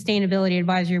Sustainability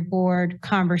Advisory Board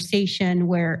conversation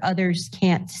where others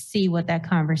can't see what that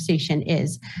conversation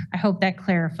is. I hope that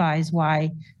clarifies why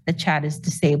the chat is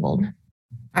disabled.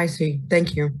 I see.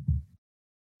 Thank you.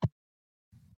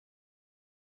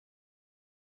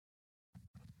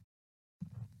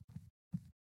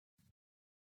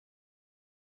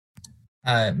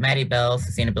 Maddie Bell,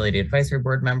 Sustainability Advisory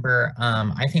Board member.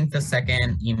 I think the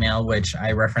second email, which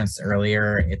I referenced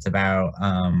earlier, it's about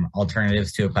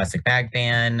alternatives to a plastic bag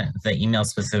ban. The email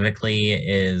specifically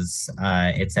is,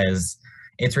 it says,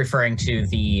 it's referring to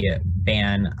the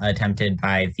ban attempted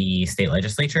by the state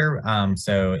legislature.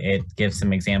 So it gives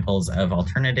some examples of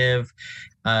alternative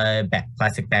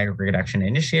plastic bag reduction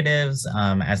initiatives,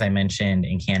 as I mentioned,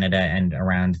 in Canada and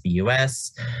around the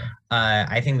US.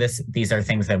 I think these are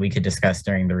things that we could discuss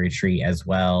during the retreat as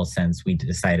well, since we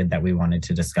decided that we wanted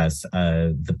to discuss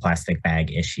the plastic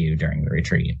bag issue during the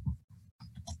retreat.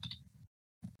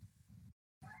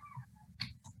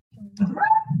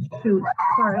 Shoot,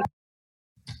 sorry.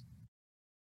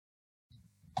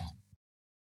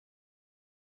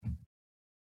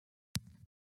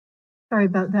 Sorry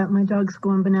about that. My dog's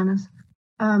going bananas.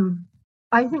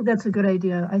 I think that's a good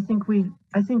idea. I think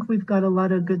we've got a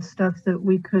lot of good stuff that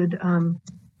we could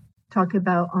talk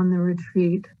about on the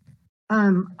retreat.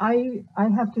 I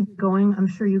have to get going. I'm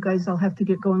sure you guys all have to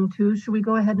get going too. Should we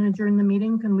go ahead and adjourn the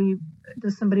meeting?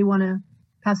 Does somebody want to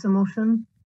pass a motion?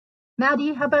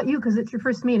 Maddie, how about you? Because it's your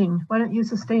first meeting. Why don't you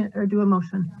sustain or do a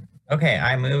motion? Okay,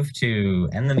 I move to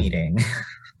end the meeting.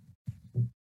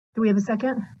 Do we have a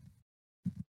second?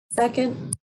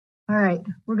 Second. All right,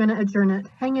 we're going to adjourn it.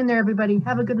 Hang in there, everybody.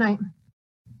 Have a good night.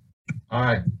 All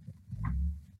right.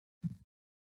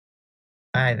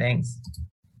 Bye, thanks.